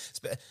some.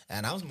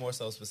 And I was more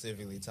so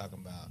specifically talking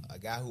about a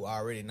guy who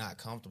already not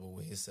comfortable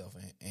with himself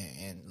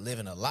and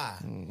living a lie,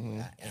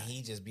 and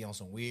he just be on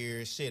some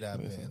weird shit. I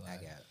bet. I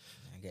Like,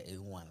 got it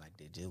one like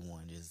that. Just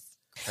one just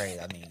crazy.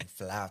 I mean,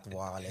 fly off the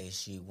wall that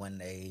shit one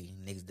day,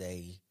 next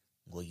day,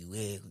 where you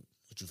at?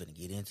 What you finna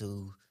get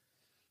into?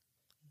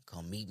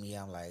 Come meet me.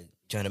 I'm like,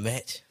 Trying to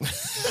match?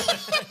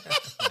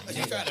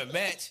 You trying to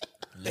match?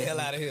 The hell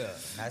out of here.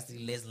 I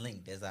see, let's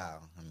link. That's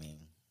all. I mean,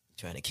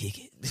 Trying to kick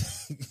it.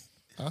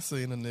 I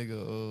seen a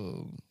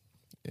nigga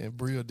in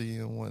Bria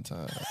DM one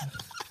time.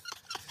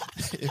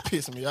 It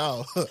pissed me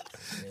off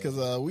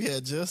because we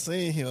had just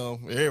seen him.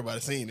 Everybody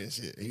seen this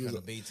shit. he was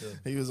a B too.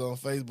 He was on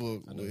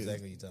Facebook I know with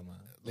exactly what you talking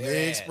about.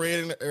 legs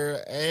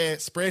spreading,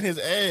 spreading his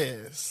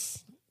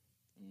ass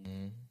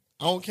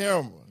on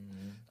camera.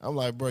 I'm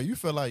like, bro, you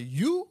feel like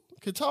you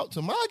could talk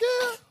to my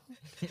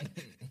girl?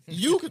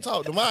 You could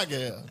talk to my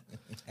girl.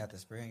 After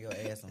spraying your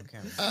ass on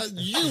camera.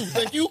 You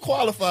think you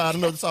qualified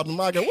enough to talk to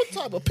my girl? What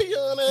type of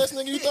peon ass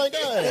nigga you think I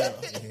am?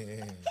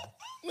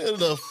 Nigga,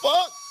 the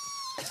fuck?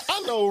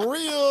 I know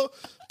real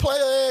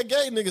player ass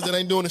gay niggas that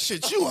ain't doing the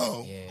shit you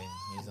on. Yeah,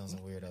 he's on some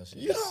weirdo shit.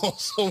 You on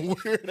some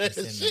weird ass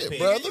Send me shit,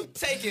 pics. brother.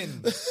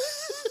 Taking.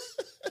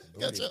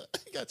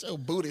 Got your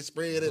booty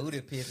spread.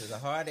 Booty pictures. A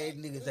hard ass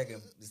niggas that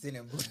can send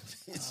them booty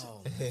pictures.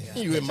 Oh, my God.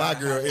 You in my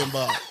girl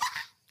inbox.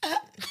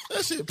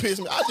 That shit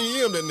pissed me. I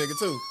DM that nigga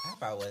too. I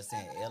probably was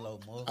saying LO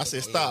more. I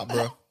said, stop,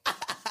 bro.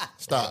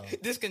 Stop.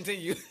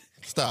 Discontinue.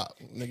 Stop.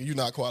 Nigga, you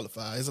not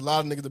qualified. There's a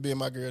lot of niggas that be in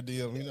my girl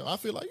DM. You know, I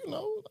feel like,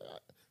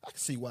 I can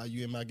see why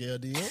you in my girl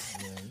DM.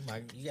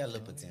 You got a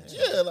little potential.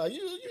 Yeah, like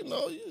you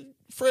know, you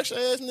fresh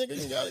ass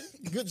nigga, you got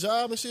a good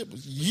job and shit. But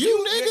you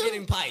You're nigga,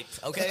 getting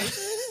piped, okay?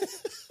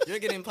 You're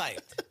getting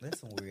piped. That's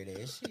some weird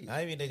ass shit.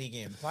 Not even that he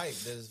getting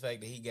piped. That's the fact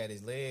that he got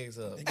his legs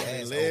up. he got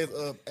his ass legs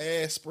open. up,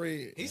 ass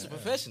spread. He's a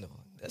professional.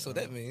 That's what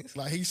that means.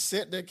 Like he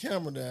set that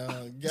camera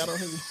down, got on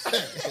his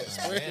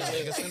spread Damn,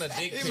 his nigga, send a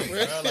dick pic, bro.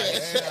 Spread Like,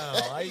 his damn,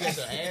 why you got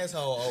your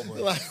asshole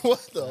open? Like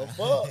what the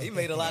fuck? He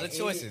made a lot of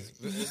choices.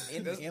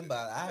 In the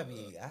inbox,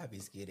 I'd be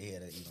scared to hear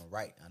to even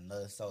write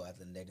another soul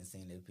after they done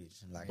seen that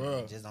picture. Like,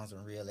 Bruh. just on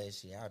some real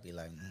ass shit, I'd be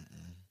like,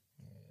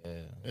 Yeah.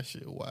 That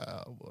shit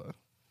wild, boy.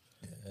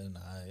 Yeah, nah,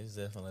 it's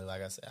definitely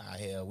like I said.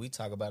 Hell, we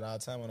talk about it all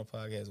the time on the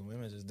podcast.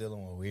 Women just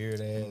dealing with weird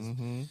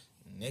ass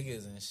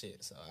niggas and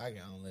shit. So I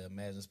can only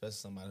imagine, especially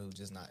somebody who's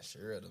just not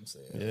sure of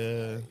themselves.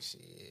 Yeah. Like,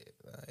 shit,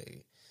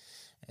 like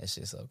that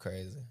shit so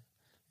crazy.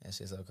 That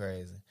shit so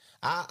crazy.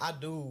 I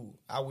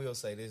will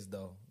say this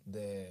though,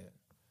 that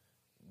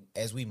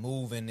as we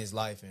move in this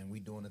life and we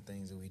doing the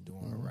things that we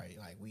doing right,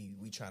 like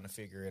we trying to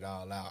figure it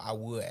all out. I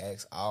would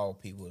ask all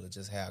people to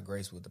just have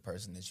grace with the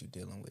person that you're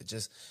dealing with.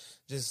 Just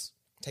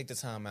take the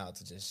time out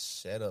to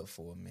just shut up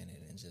for a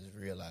minute and just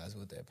realize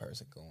what that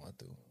person going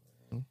through.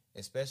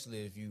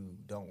 Especially if you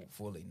don't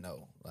fully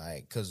know.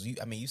 Like, cause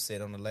you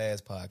said on the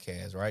last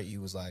podcast, right?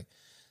 You was like,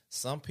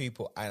 some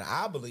people, and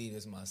I believe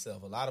this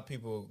myself, a lot of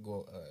people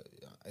go,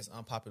 it's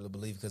unpopular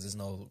belief because there's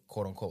no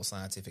quote unquote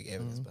scientific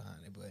evidence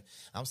behind it. But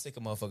I'm sick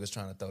of motherfuckers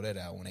trying to throw that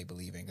out when they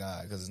believe in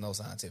God because there's no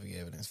scientific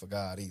evidence for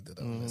God either,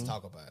 though. Let's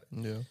talk about it.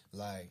 Yeah.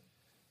 Like,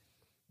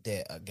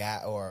 that a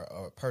guy or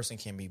a person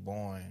can be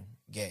born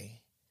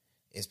gay.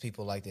 It's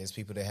people like that. It's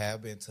people that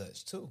have been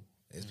touched too.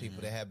 It's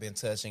people that have been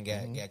touched and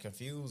got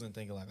confused and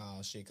thinking like,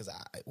 oh shit, because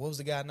what was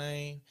the guy's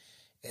name?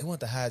 It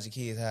wasn't the hide your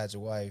kids, hide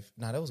your wife.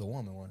 No, that was a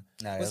woman one.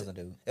 nah, that was a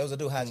dude. It was a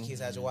dude, hide your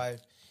kids, hide your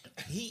wife.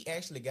 He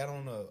actually got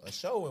on a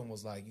show and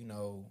was like,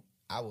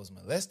 I was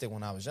molested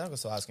when I was younger,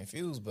 so I was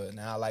confused, but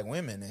now I like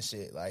women and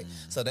shit. Like,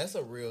 so that's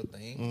a real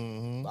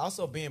thing. But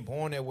also being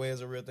born that way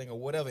is a real thing, or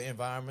whatever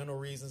environmental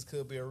reasons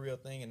could be a real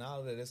thing, and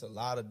all of that. It's a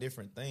lot of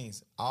different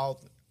things.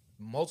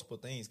 Multiple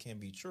things can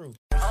be true.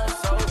 I'm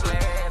so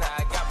glad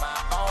I got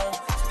my own.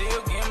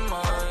 Still getting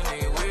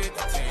money with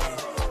the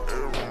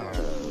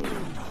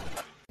team.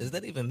 Does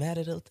that even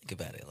matter though? Think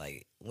about it.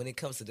 Like when it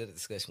comes to the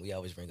discussion, we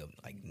always bring up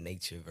like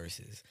nature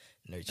versus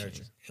nurture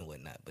and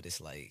whatnot. But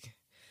it's like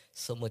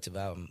so much of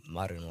our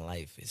modern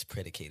life is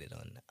predicated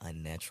on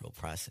unnatural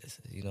processes.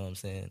 You know what I'm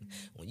saying?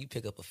 When you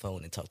pick up a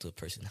phone and talk to a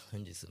person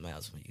hundreds of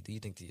miles from you, do you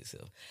think to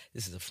yourself,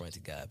 this is a affront to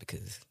God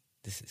because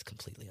this is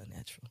completely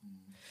unnatural?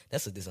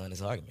 That's a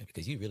dishonest argument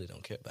because you really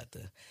don't care about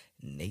the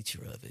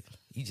nature of it.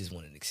 You just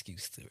want an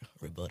excuse to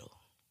rebuttal.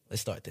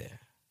 Let's start there.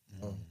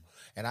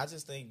 And I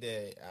just think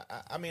that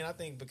I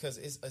think because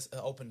it's an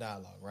open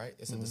dialogue, right?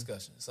 It's a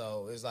discussion,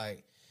 so it's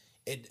like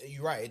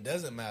you're right. It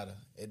doesn't matter.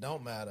 It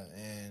don't matter,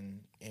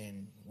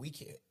 and we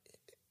can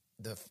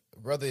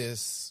whether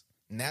it's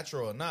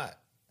natural or not.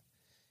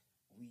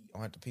 We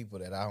aren't the people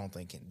that I don't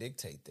think can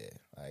dictate that.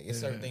 Like, it's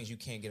certain things you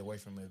can't get away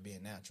from it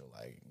being natural,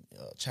 like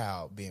a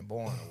child being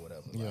born or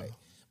whatever. Like,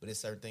 but it's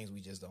certain things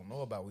we just don't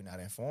know about. We're not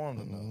informed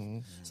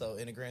enough. So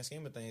in the grand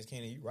scheme of things,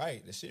 Kenny, you're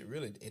right. The shit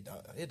really it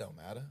don't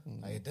matter.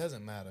 Like, it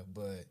doesn't matter.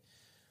 But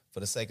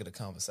for the sake of the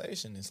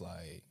conversation, it's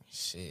like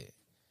shit.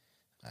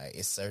 Like,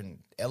 it's certain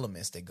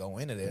elements that go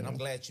into that, and I'm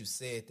glad you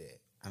said that.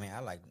 I mean,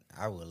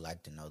 I would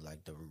like to know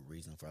like the root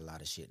reason for a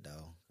lot of shit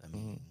though. I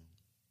mean,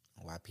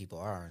 why people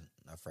are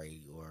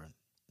afraid or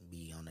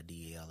be on the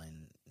DL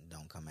and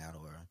don't come out,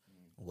 or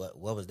what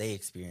was their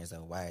experience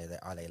of why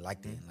are they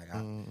like that? Like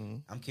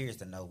I'm curious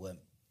to know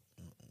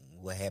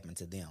what happened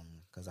to them,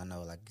 because I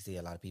know like you see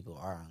a lot of people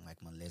are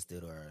like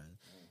molested or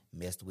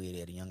messed with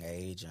at a young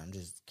age, and I'm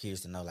just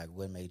curious to know like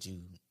what made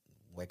you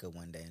wake up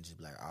one day and just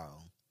be like,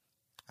 oh,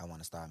 I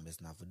want to start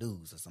messing off with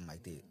dudes or something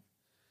like that.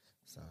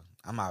 So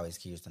I'm always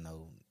curious to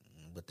know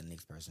what the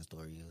next person's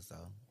story is. So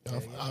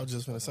I was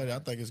just gonna say that I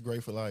think it's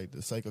great for like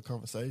the sake of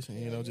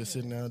conversation. Just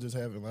sitting down, just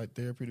having like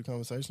therapeutic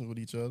conversations with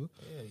each other.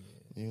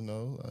 You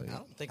know, like, I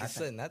don't think it's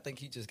sudden. I think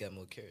he just got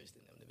more courage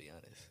than them, to be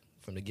honest,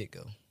 from the get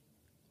go.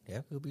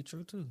 that could be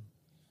true too.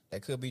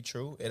 That could be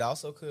true. It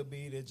also could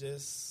be that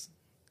just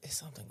it's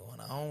something going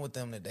on with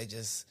them that they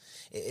just.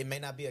 It may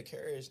not be a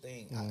courage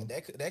thing.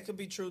 That could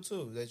be true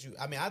too. That you.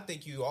 I mean, I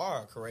think you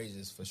are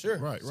courageous for sure.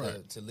 Right.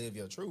 To live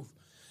your truth,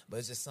 but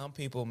it's just some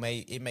people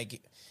make it.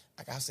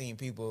 Like I've seen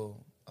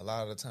people a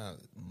lot of the time,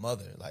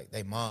 mother, like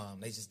they mom,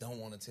 they just don't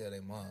want to tell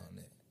their mom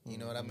that. You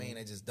know what I mean?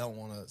 They just don't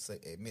want to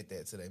admit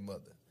that to their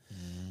mother,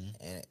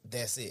 and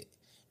that's it.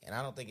 And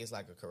I don't think it's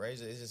like a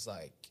courageous. It's just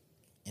like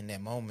in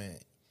that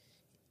moment,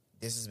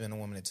 this has been a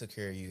woman that took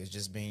care of you. It's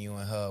just been you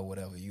and her,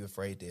 whatever. You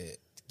afraid to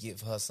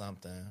give her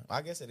something.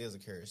 I guess it is a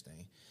courage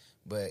thing,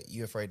 but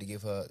you're afraid to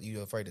give her.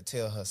 You're afraid to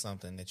tell her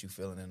something that you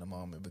feeling in the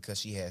moment because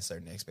she has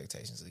certain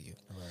expectations of you.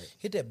 Right.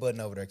 Hit that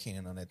button over there,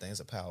 Keenan, on that thing. It's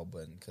a power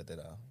button. Cut that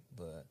off.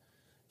 But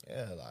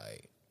yeah,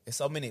 like it's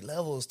so many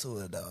levels to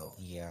it, though.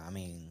 Yeah, I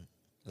mean,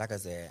 like I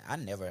said, I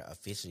never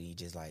officially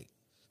just like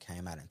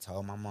came out and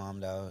told my mom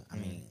though. I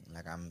mean,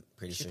 like I'm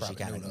pretty sure she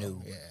kind of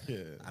knew. Yeah.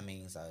 I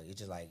mean, so it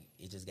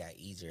just got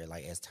easier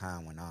like as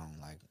time went on.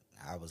 Like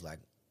I was like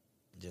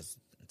just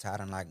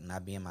tired of like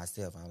not being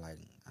myself. I was like,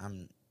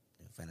 I'm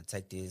finna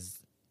take this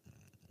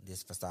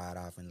facade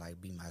off and like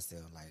be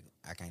myself. Like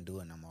I can't do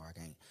it no more. I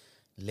can't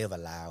live a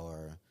lie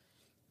or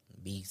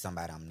be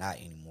somebody I'm not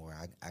anymore.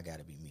 I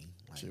gotta be me.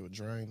 Like, Shit was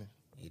draining.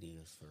 it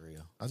is for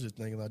real. I was just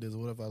thinking like this.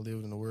 What if I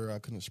lived in a world I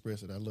couldn't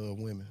express it? I love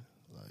women.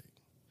 Like,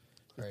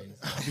 Crazy.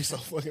 I'd be so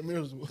fucking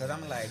miserable. Cause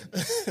I'm like,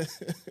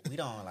 we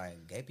don't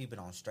like gay people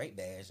don't straight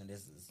bash, and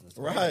this is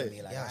Right. to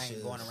me. Like Yeah, I ain't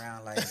should. going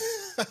around like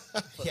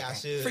Yeah, I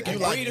should.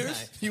 Freaking I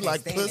breeders. You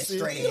like standing pussy?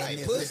 straight You in like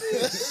this-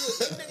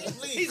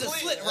 pussy? He's a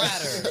slit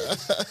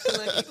rider.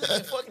 Like, you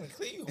can fucking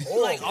clean.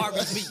 You like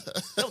Arby's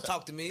meat. Don't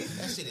talk to me.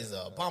 That shit is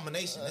an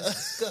abomination.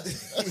 That's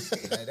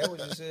disgusting. Like, that what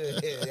you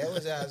should. Yeah, that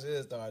what y'all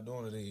should start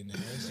doing to these niggas.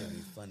 That shit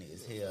be funny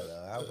as hell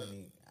though.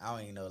 I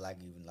don't even know like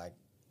even like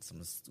some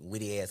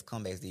witty ass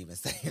comebacks to even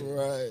say.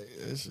 Right.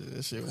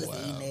 That shit Pussy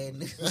wild. eating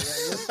that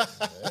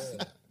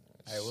nigga.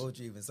 Hey, what would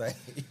you even say?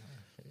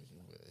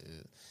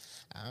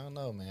 I don't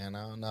know, man.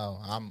 I don't know.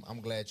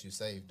 I'm glad you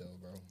safe though,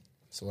 bro.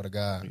 Swear to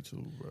God. Me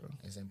too, bro.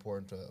 It's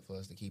important for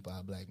us to keep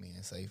our black men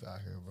safe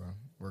out here, bro.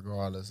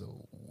 Regardless of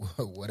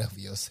whatever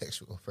your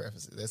sexual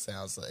preferences. That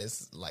sounds so.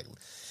 It's like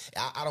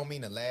I don't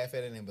mean to laugh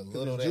at it and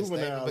belittle that juvenile,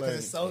 statement because ain't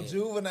it's so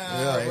juvenile,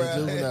 Yeah, bro. it's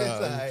juvenile.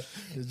 It's like,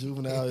 It's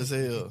juvenile as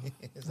hell.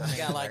 it's The like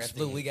guy likes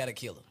flu. We gotta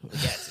kill him. We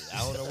got to. I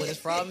don't know what his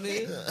problem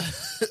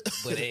is,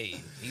 but hey,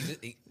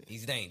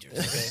 he's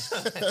dangerous.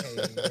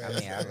 Okay? I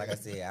mean, like I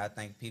said, I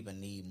think people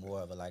need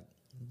more of a like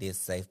this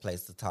safe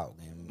place to talk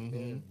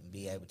and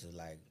be able to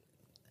like.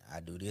 I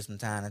do this from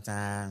time to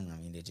time. I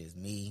mean, it's just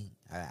me.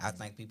 I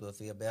think people will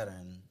feel better,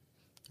 and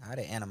all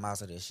the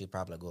animosity should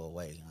probably go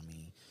away. I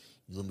mean,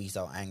 you wouldn't be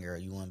so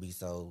angry. You wouldn't be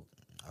so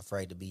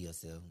afraid to be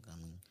yourself. I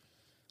mean,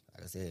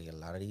 like I said, a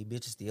lot of these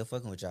bitches still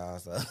fucking with y'all.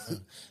 So,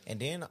 and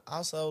then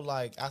also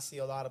like I see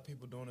a lot of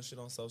people doing this shit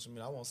on social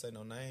media. I won't say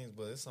no names,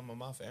 but it's some of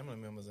my family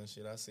members and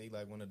shit. I see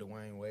like when the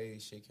Dwayne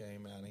Wade shit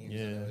came out, and he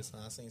was on this,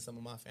 and I seen some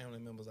of my family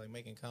members like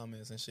making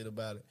comments and shit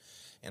about it,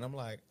 and I'm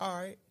like, all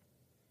right,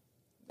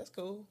 that's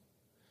cool.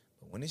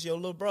 But when it's your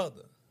little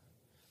brother,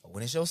 or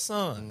when it's your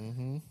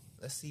son,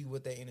 let's see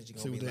what that energy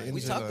gonna See be what that like. energy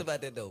We Is talked like-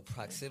 about that though,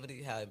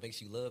 proximity, how it makes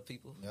you love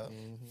people. Yep.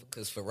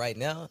 Because for right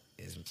now,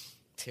 as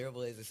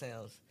terrible as it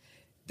sounds,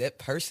 that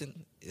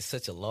person is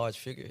such a large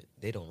figure,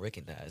 they don't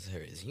recognize her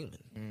as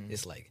human.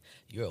 It's like,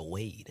 you're a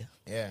Wade.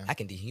 Yeah. I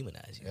can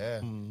dehumanize you.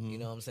 Yeah. You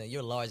know what I'm saying?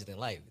 You're larger than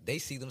life. They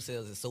see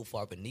themselves as so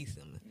far beneath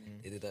them,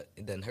 it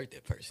doesn't hurt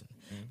that person.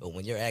 But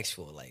when your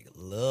actual like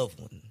loved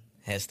one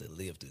has to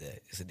live through that,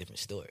 it's a different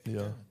story.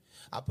 Yeah.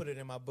 I put it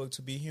in my book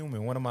To Be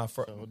Human. One of my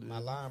my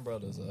line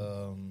brothers,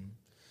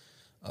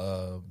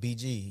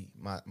 BG,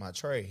 my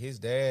Trey, his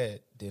dad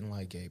didn't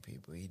like gay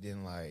people. He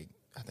didn't like.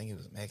 I think it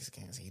was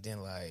Mexicans. He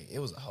didn't like. It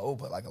was a whole,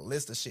 but like a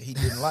list of shit he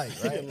didn't like.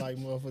 He Right? didn't like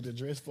motherfucker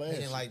dress He flash.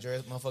 didn't like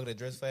motherfucker that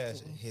dress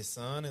flashy. His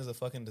son is a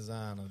fucking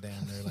designer down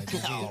there. Like,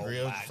 he's Oh,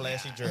 real my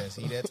flashy dress.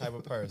 He that type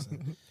of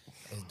person.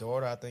 His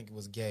daughter, I think,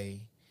 was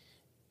gay.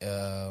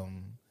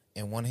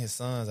 And one of his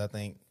sons, I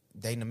think,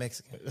 dating a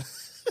Mexican.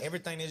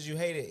 Everything that you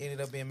hated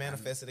ended up being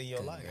manifested in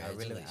your life. I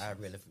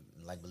really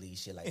like believe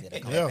shit like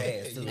that. Yeah.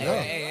 Past too.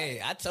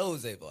 Hey, I told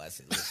Zabo, I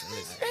said,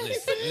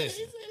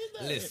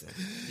 listen.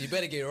 You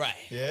better get right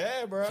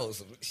Yeah, bro. before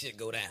some shit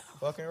go down.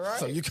 Fucking right.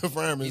 So you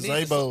confirming You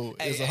need to Zabo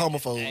Hey, is a hey,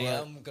 homophobe, hey,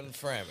 right? I'm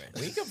confirming.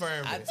 We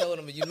confirmed I it. told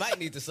him you might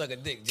need to suck a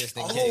dick just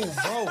in case.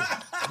 Oh,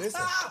 bro.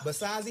 Listen,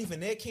 besides even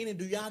that, Keenan,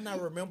 do y'all not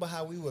remember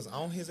how we was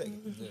on his...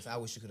 Listen, I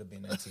wish you could have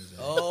been there, TJ.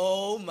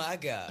 Oh my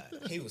God.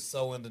 He was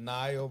so in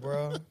denial,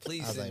 bro.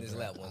 Please I was send like, this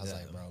bro, lap one I was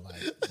time. like, bro,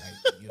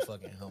 like you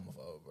fucking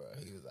homophobe, bro.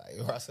 He was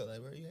like, I said,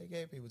 like, bro, you hate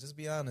gay people. Just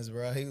be honest,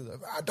 bro. He was like,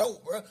 bro, I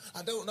don't, bro.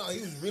 I don't know. He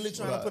was really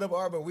trying to put up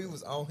art, but we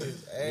was on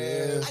his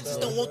ass. I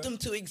just don't want them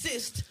to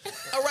exist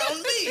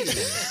around me.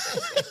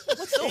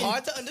 What's so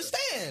hard to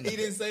understand? He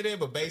didn't say that,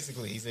 but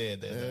basically he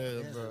said that.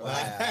 Yeah, bro.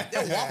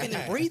 They're walking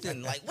and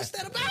breathing. Like, what's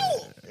that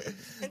about?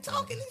 And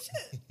talking and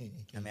shit.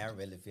 I mean, I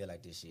really feel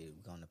like this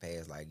shit going to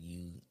pass. Like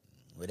you,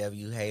 whatever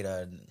you hate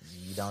or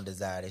you don't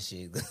desire, this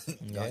shit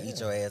gonna eat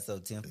your ass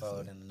up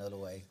tenfold in another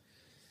way.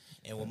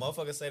 And when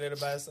motherfuckers say that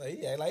about it, say,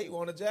 yeah, like you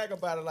want to jack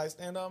about it, like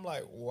stand up. I'm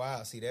like,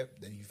 wow, see that?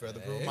 You further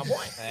prove my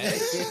point.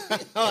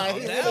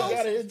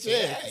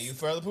 Yeah, you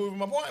further prove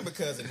my point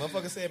because if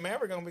motherfucker said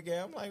Maverick gonna be gay,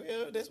 I'm like,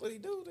 yeah, that's what he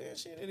do. Then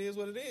shit, it is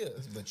what it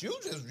is. But you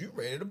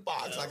ready to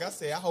box? Like I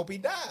said, I hope he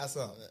dies or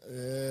something.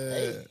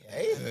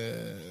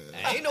 Hey.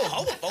 I ain't no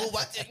homophobe.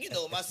 I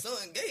just, my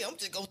son gay. I'm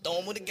just gonna throw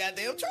him with a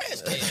goddamn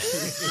trash can.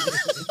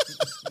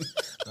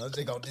 I'm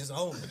just gonna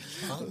disown him.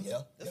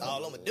 Yeah, That's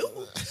all I'm gonna do.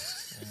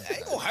 I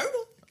ain't gonna hurt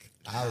him.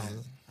 I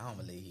don't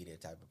believe he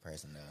that type of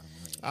person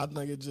though. I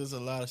think it's just a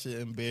lot of shit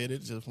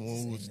embedded just from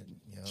when we was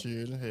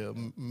children. Hell,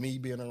 me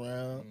being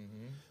around,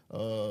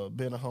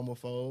 being a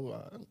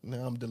homophobe.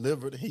 Now I'm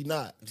delivered. He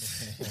not.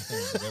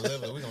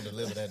 Deliver. We gonna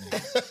deliver that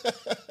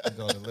nigga. We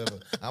gonna deliver.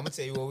 I'm gonna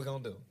tell you what we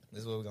gonna do.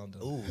 This is what we gonna do.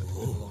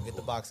 We're gonna get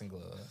the boxing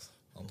gloves.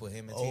 I'm gonna put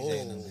him and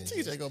TJ in them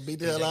bitches. TJ gonna beat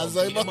the hell out of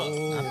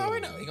Zabo. I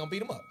already know. He gonna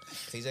beat him up.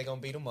 TJ gonna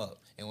beat him up.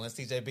 And once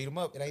TJ beat him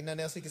up, it ain't nothing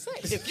else he can say.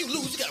 If you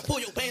lose, you gotta pull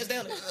your pants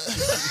down.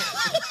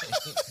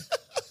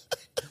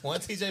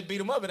 Once TJ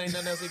beat him up, it ain't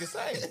nothing else he can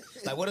say.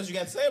 Like, what else you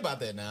got to say about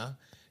that now?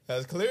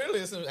 Because clearly,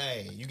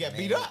 hey, you got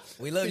beat up.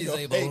 We love you,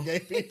 Hate Zabo. gay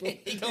people.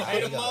 He gonna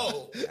hate them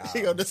all.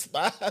 He gonna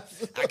despise.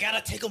 I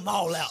gotta take them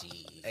all out.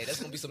 Hey, that's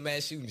gonna be some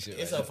mass shooting shit.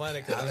 It's so funny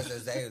I because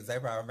was Zay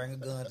probably bring a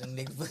gun to the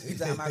niggas every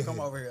time I come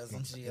over here or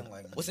some shit. I'm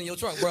like, What's in your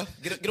trunk, bro?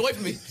 Get away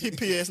from me. He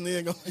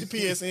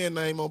PSN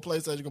name on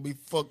PlayStation gonna be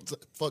fuck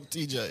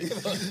TJ.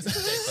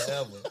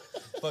 forever.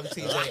 Fuck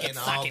TJ and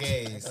all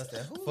gays.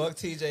 Fuck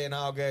TJ and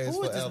all gays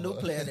who is forever. this new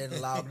player that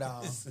logged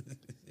on?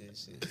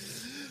 Shit.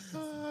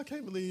 I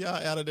can't believe y'all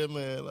out of that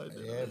man like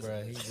that. Yeah,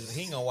 bro.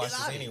 He ain't gonna watch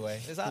this anyway.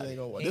 He ain't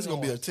gonna watch. This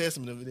gonna be a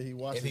testament if he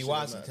watches. If he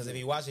watch it, because if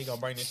he watch it, he gonna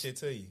bring this shit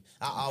to you.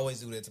 I always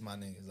do that to my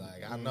niggas.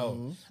 Like I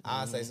know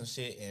I say some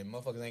shit and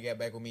motherfuckers ain't got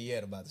back with me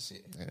yet about the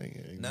shit.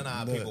 None of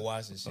our people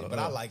watch this shit, but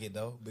I like it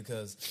though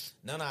because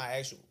none of our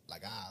actual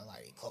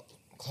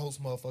close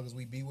motherfuckers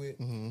we be with,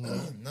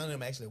 none of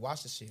them actually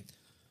watch the shit.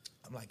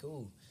 I'm like,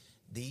 ooh,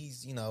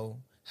 these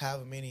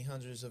however many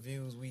hundreds of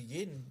views we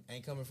getting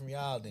ain't coming from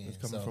y'all. Then It's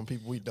coming from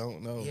people we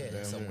don't know. yeah.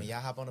 Damn So near. when y'all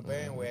hop on the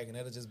bandwagon,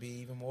 that'll just be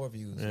even more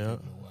views. Yeah,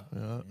 Yeah.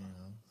 yeah.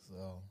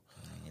 So.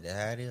 That's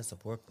how it is.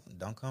 Support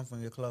don't come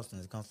from your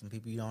closeness. It comes from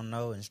people you don't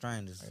know and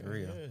strangers. For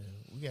real. Yeah.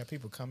 We got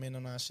people comment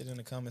on our shit in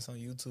the comments on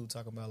YouTube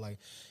talking about like,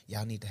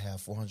 y'all need to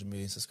have 400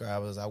 million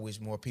subscribers. I wish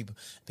more people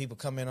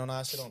comment on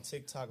our shit on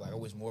TikTok. Like, I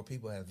wish more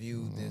people have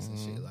viewed this and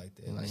shit like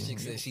that. Like, She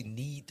said she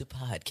need the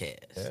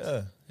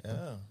podcast.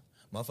 yeah.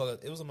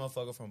 Motherfucker, it was a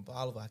motherfucker from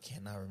Bolivar. I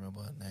cannot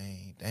remember her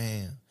name.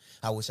 Damn.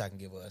 I wish I can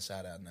give her a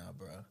shout out now,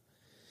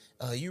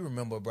 bro. You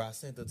remember, bro? I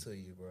sent her to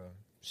you, bro.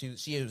 She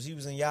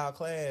was in y'all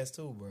class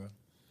too, bro.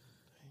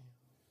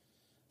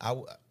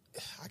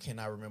 I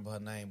cannot remember her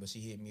name, but she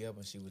hit me up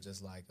and she was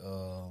just like,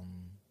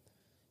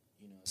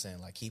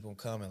 saying like, keep them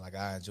coming. Like,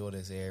 I enjoy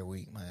this every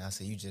week, man. I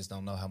said, you just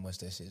don't know how much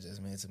that shit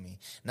just meant to me.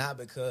 Not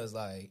because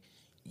like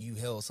you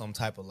held some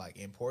type of like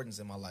importance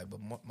in my life, but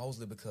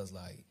mostly because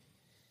like,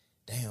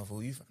 damn,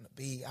 fool, you from the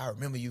B. I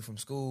remember you from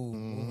school,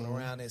 moving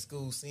around at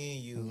school,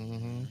 seeing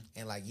you,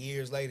 and like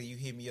years later, you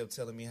hit me up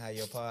telling me how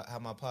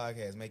my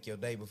podcast make your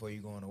day before you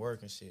going to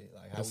work and shit,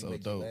 like how That's we so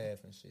make dope. you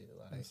laugh and shit.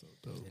 Like That's so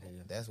dope.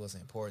 that's what's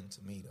important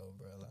to me though,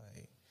 bro.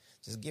 Like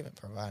just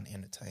providing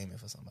entertainment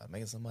for somebody,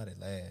 making somebody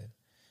laugh,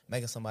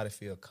 making somebody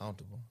feel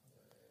comfortable.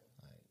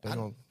 Like,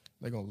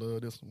 They gonna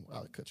love this one.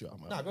 I'll cut you off.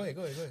 Nah, go ahead.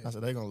 I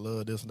said they gonna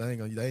love this one.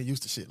 They ain't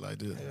used to shit like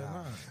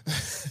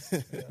this.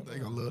 They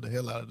gonna love the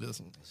hell out of this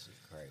one. Shit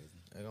crazy.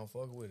 They gonna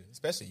fuck with it,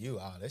 especially you.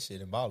 That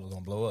shit in Ball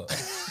gonna blow up.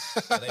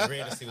 They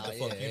ready to see what the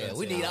fuck you done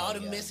We said. need all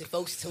the messy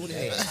folks tuning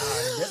in.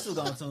 That's who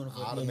gonna tune in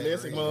for All you. the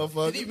Messy Did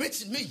motherfucker. he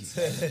mention me?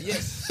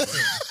 Yes.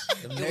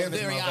 It was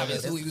very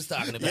obvious who he was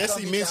talking about. Yes,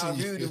 he mentioned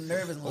you. Them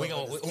nervous I'm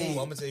motherfuckers.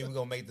 gonna tell you, we're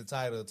gonna make the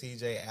title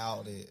TJ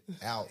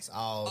outs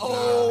all.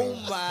 Oh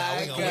time. my Nah,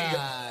 we gonna-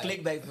 God.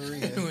 Clickbait for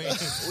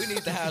real. We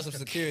need to hire some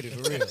security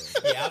for real.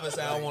 Yeah, I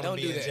don't want to Don't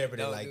be do in that.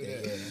 jeopardy Don't like do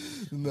that.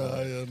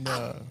 that. Yeah.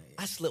 Nah.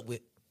 I slept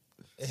with.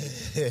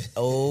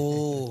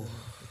 Oh.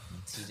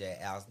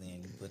 TJ Outs, then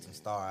you put some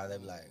stars, they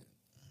be like,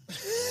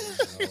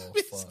 Oh,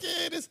 fuck.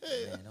 Scared as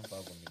hell. man, them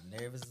folks gonna be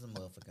nervous as a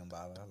motherfucking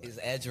bother. I like, His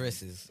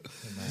addresses.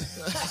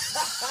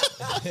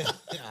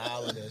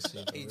 All of that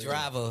shit. He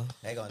driver.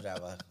 they gonna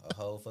drive a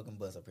whole fucking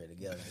bus up here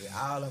together.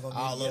 All of them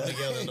all of them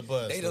together in the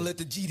bus. They don't let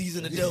the GDs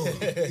in the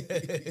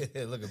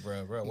door. Look at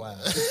bro, wild.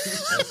 I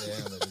said,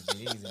 I don't let the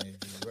GDs in this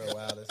bitch, bro,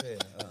 wild as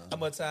hell. How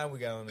much time we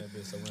got on that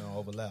bitch so we don't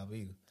overlap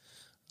either?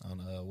 On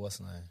what's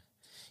the name?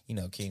 You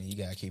know, Kenny, you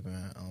gotta keep him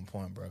on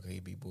point, bro, 'cause he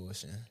be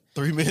bullshitting.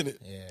 3 minutes.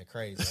 Yeah,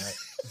 crazy, right?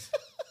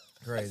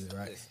 Crazy,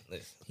 right?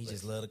 Listen. He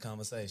just love the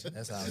conversation.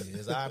 That's all it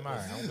is. I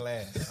admire. I'm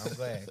glad.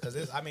 Because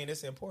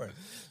it's important.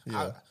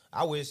 Yeah.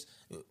 I wish,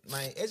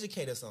 man,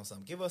 educate us on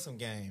something. Give us some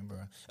game, bro.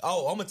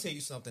 Oh, I'm gonna tell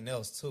you something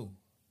else too.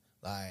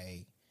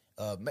 Like,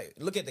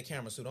 look at the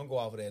camera suit. Don't go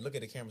off of that. Look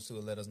at the camera suit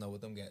and let us know what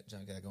them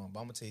junk got going. But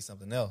I'm gonna tell you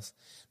something else.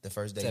 The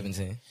first day,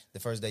 17. the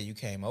first day you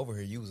came over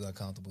here, you was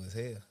uncomfortable as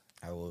hell.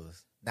 I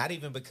was. Not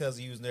even because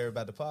you was nervous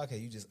about the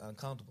podcast, you just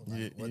uncomfortable. Like,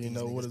 You what didn't these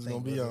know what niggas it's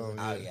gonna think, be what on.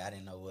 Oh Yeah. yeah, I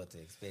didn't know what to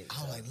expect.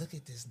 I was like, look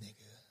at this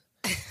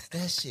nigga.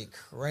 That shit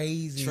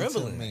crazy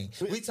Trembling. to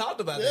me. We talked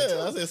about Yeah,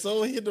 that I too. said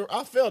so.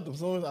 I felt him.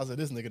 So I said,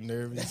 this nigga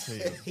nervous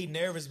as hell. He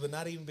nervous, but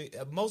not even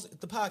most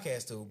the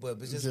podcast too. But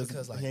just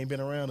because like, he ain't been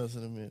around us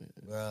in a minute.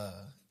 bruh,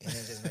 and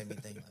it just made me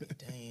think like,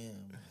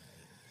 damn. Like,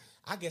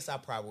 I guess I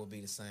probably would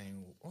be the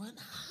same. Well, I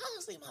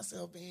don't see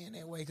myself being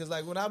that way because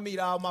like when I meet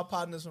all my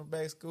partners from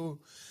back at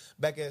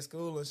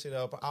school and shit,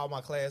 all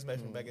my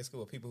classmates from back at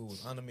school, people who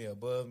was under me,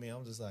 above me,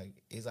 I'm just like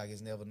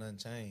it's never nothing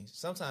changed.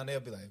 Sometimes they'll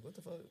be like, "What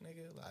the fuck,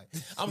 nigga?"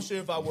 Like I'm sure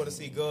if I were to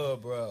see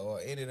God, bro, or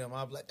any of them,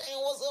 I'd be like, "Damn,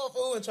 what's up,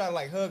 fool?" And try to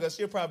like hug her.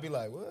 She'll probably be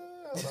like, "What?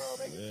 Hold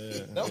on,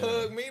 nigga. Don't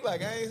hug me."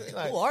 Like I ain't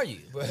like. Who are you?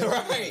 But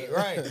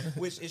right.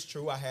 Which is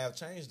true. I have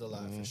changed a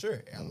lot for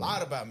sure. A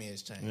lot about me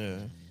has changed. Yeah.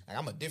 Like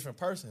I'm a different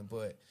person,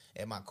 but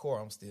at my core,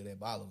 I'm still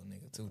that bottle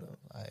nigga too,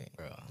 though. Like,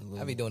 Bro, a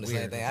little I be doing the same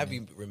weird thing. with I me.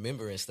 be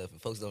remembering stuff,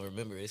 and folks don't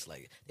remember. It's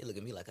like they look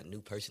at me like a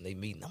new person they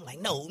meet, and I'm like,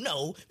 no.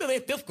 Remember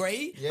in 5th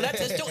grade when I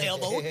touched your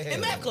elbow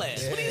in math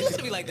class? What do you look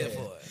at me like that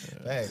for?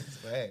 Facts.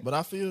 But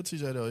I feel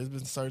TJ though. It's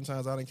been certain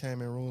times I done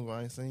came in rooms where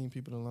I ain't seen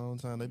people in a long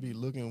time. They be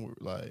looking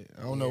like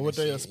I don't know Weird what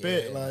they shit,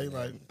 expect. yeah.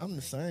 Like I'm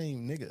the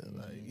same nigga.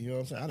 Like you know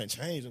what I'm saying. I didn't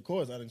change. Of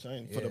course I didn't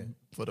change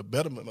for the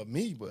betterment of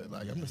me. But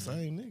like I'm the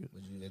same nigga.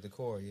 But you at the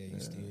core, you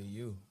still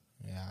you.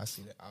 Yeah, I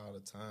see that all the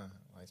time.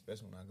 Like,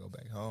 especially when I go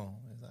back home.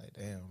 It's like,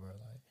 damn, bro.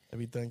 Like,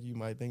 Every think you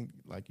might think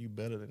like you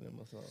better than them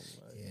or something.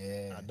 Like,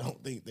 yeah. I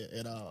don't think that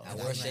at all. I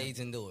wear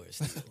shades indoors.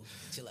 Still.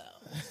 Chill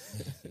out.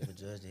 People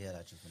judge the hell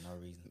out you for no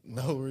reason.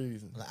 No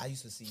reason. Like, I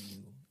used to see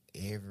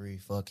you every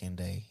fucking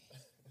day,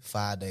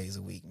 5 days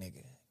a week,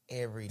 nigga.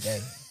 Every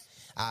day.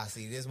 I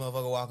see this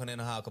motherfucker walking in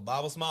the house. Cause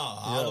Bob was small.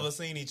 All of us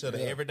seen each other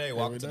every day,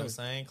 walking to Every them day.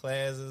 same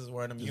classes,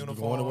 wearing them Just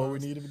uniforms. going to where we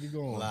needed to be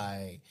going.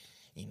 Like,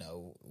 you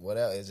know, what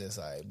else? It's just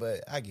like,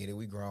 but I get it.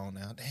 We grown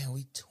now. Damn,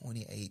 we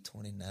 28,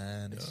 29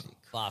 and shit.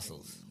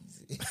 Fossils.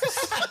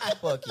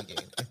 Fuck you.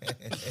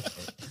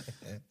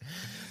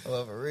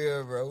 Well, for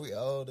real, bro, we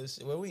old as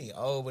shit. Well, we ain't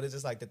old, but it's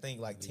just like to think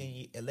like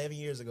 11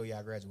 years ago,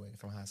 y'all graduated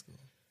from high school.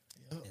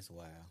 It's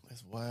wild.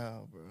 It's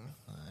wild, bro.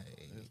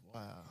 Like, It's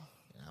wild.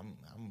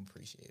 I'm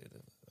appreciative.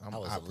 I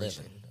was I 11.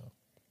 appreciate it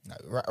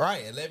though.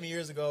 Right, 11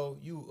 years ago,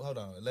 you hold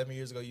on. 11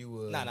 years ago, you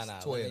was Nah.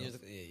 12. Years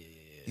ago. Yeah.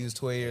 He was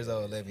 12 years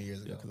old 11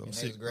 years ago. Because And they was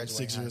I'm 6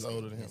 graduating years high school.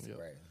 older than him.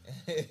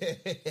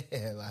 Right.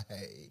 Yeah.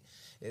 Like,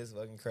 it's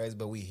fucking crazy,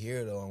 but we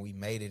here though, and we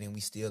made it, and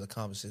we still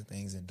accomplishing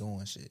things and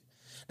doing shit.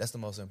 That's the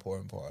most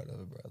important part of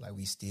it, bro. Like,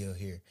 we still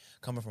here.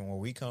 Coming from where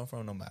we come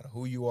from, no matter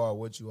who you are,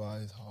 what you are,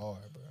 it's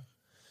hard, bro.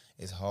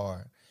 It's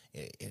hard.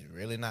 It's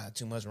really not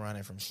too much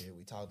running from shit.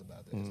 We talked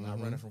about that. It's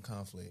not running from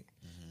conflict.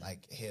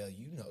 Like, hell,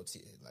 you know,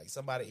 like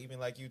somebody even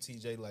like you,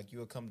 TJ, like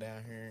you'll come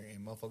down here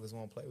and motherfuckers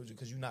won't play with you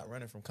because you're not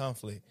running from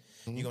conflict.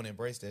 You're going to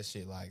embrace that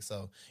shit. Like,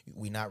 so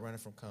we not running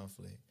from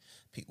conflict.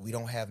 We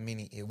don't have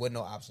many, it wasn't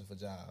no option for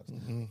jobs.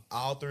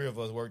 All three of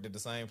us worked at the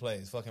same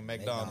place, fucking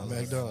McDonald's.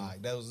 McDonald's.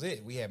 Like, that was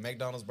it. We had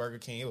McDonald's, Burger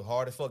King. It was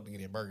hard as fuck to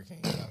get in Burger King,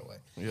 by the way.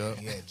 Yeah.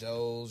 You had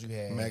Joe's, you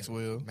had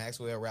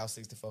Maxwell, Route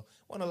 64.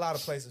 Wasn't a lot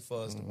of places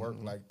for us to work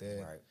like that.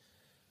 Right.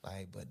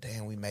 Like, but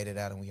damn, we made it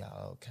out and we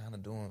all kind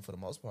of doing, for the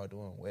most part,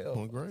 doing well.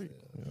 Doing great.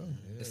 Yeah.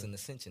 It's an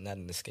ascension, not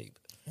an escape.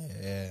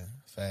 Yeah,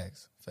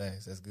 facts.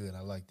 That's good.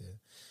 I like that.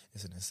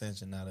 It's an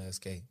ascension, not an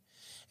escape.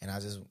 And I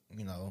just,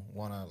 you know,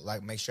 want to,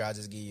 like, make sure I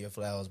just give you your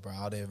flowers, bro.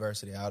 All the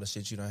adversity, all the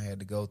shit you done had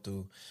to go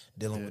through,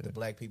 dealing with the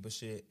black people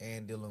shit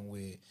and dealing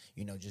with,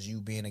 you know, just you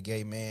being a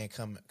gay man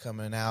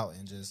coming out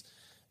and just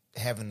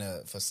having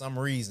to, for some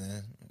reason,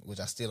 which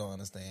I still don't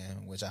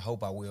understand, which I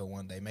hope I will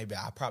one day, maybe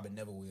I probably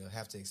never will,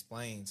 have to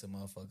explain to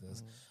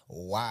motherfuckers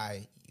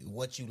why,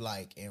 what you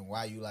like and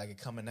why you like it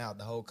coming out.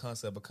 The whole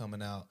concept of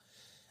coming out,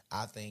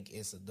 I think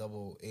it's a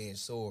double-edged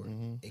sword.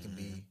 It can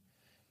be,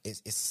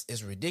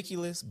 it's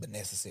ridiculous, but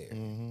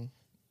necessary.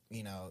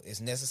 You know,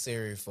 it's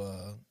necessary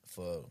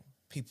for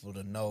people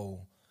to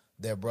know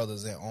their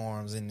brothers in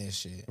arms in this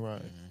shit.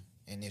 Right.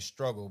 And this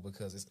struggle,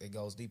 because it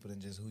goes deeper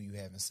than just who you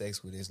having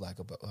sex with. It's like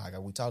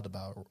we talked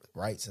about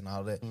rights and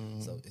all that.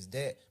 So it's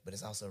that, but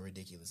it's also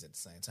ridiculous at the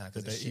same time.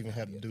 That they even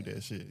had to do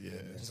that shit. Yeah.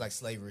 Just like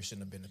slavery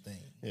shouldn't have been a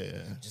thing.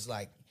 Yeah. Just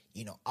like,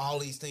 you know, all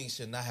these things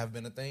should not have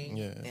been a thing.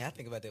 Yeah. Yeah, I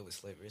think about that with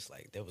slavery. It's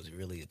like there was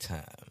really a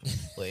time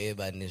where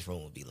everybody in this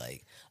room would be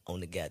like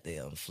on the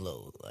goddamn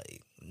floor,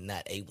 like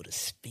not able to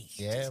speak.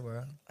 Yeah, Just,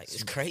 bro. like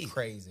it's crazy.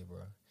 Crazy,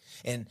 bro.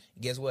 And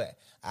guess what?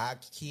 Our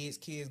kids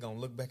gonna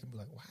look back and be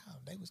like, wow,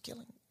 they was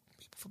killing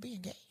people for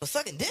being gay. For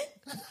sucking dick?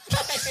 I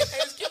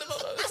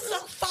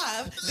sucked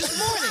 5 this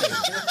morning.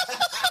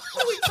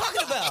 What are we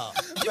talking about?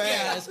 You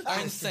guys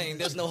are insane.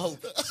 There's no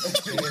hope.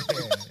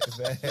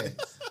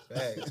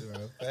 Facts,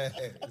 bro.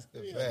 Facts.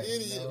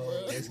 idiot, No,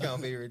 bro. it's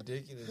gonna be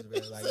ridiculous, bro.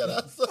 Like,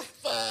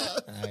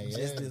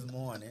 Just this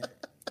morning.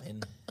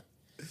 and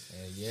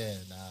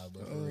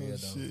but for real though,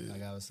 shit.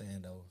 like I was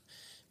saying though,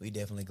 we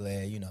definitely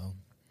glad, you know,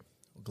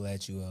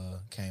 glad you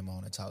came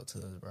on and talked to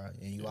us, bro.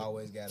 And you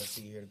always got to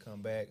see here to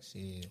come back.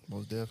 Shit.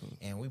 Most definitely.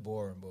 And we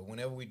boring, but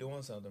whenever we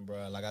doing something,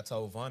 bro, like I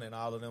told Vaughn and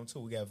all of them too,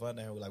 we got Vaughn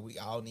there. Like we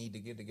all need to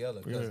get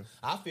together because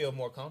I feel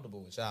more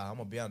comfortable with y'all. I'm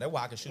gonna be honest. That's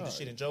why I can shoot the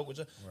shit and joke with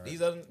y'all. Right.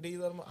 These other,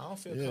 I don't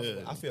feel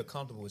comfortable. I feel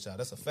comfortable with y'all.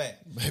 That's a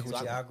fact. Back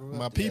with y'all grew up.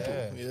 My people.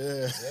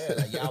 Yeah.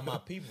 Like y'all my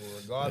people,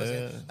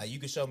 regardless. And, like you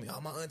can show me,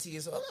 my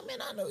aunties. Oh man,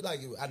 I know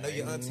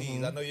your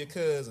aunties. I know your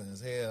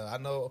cousins. Hell, I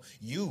know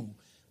you.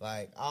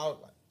 Like I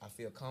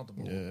feel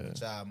comfortable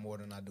with y'all more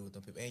than I do with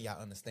them people. And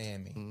y'all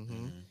understand me.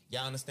 Mm-hmm.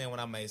 Y'all understand when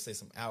I may say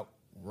some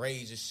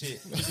outrageous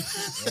shit.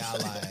 Y'all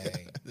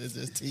like, this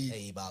is T. Hey,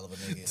 you ball of a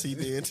nigga.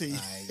 TBNT.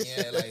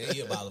 Like,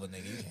 you a ball of a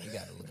nigga. You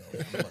got to look over.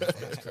 You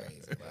motherfucker's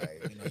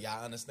crazy. Like,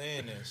 y'all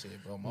understand that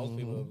shit, bro. Most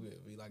people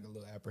be like a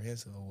little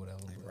apprehensive or whatever.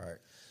 Right.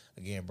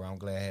 Again, bro, I'm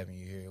glad having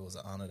you here. It was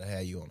an honor to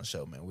have you on the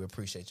show, man. We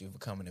appreciate you for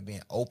coming and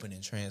being open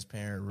and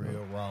transparent,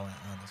 real, raw, and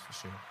honest for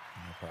sure.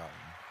 No problem.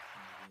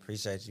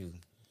 Appreciate you.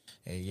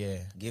 Hey, yeah.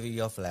 Give you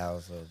your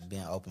flowers for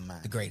being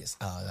open-minded. The greatest.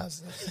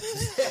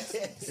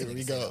 Here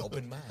we go.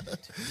 Open-minded.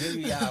 Give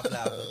you y'all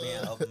flowers for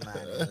being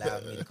open-minded. Allow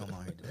me to come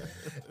on here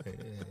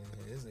today.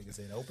 This nigga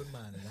said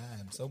open-minded. I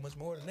am so much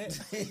more than that.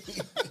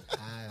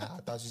 I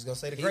thought you was going to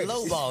say the He greatest.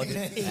 lowballed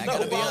it. I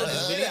gotta be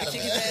honest. We need to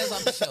kick his ass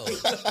off the show.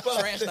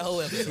 Trash the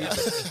whole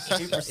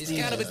episode. He's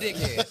kind of a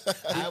dickhead.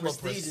 I'm a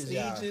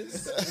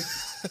prestigious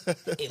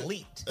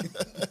elite.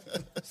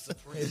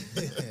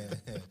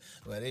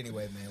 But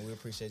anyway, man, we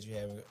appreciate you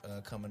having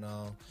coming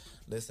on.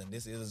 Listen,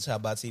 this is a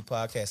Chop by T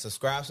podcast.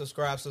 Subscribe.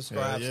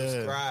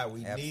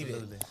 We need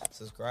it.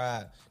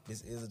 Subscribe.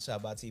 This is a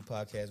Chop by T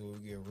podcast where we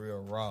get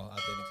real raw,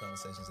 authentic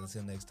conversations.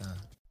 Until next time.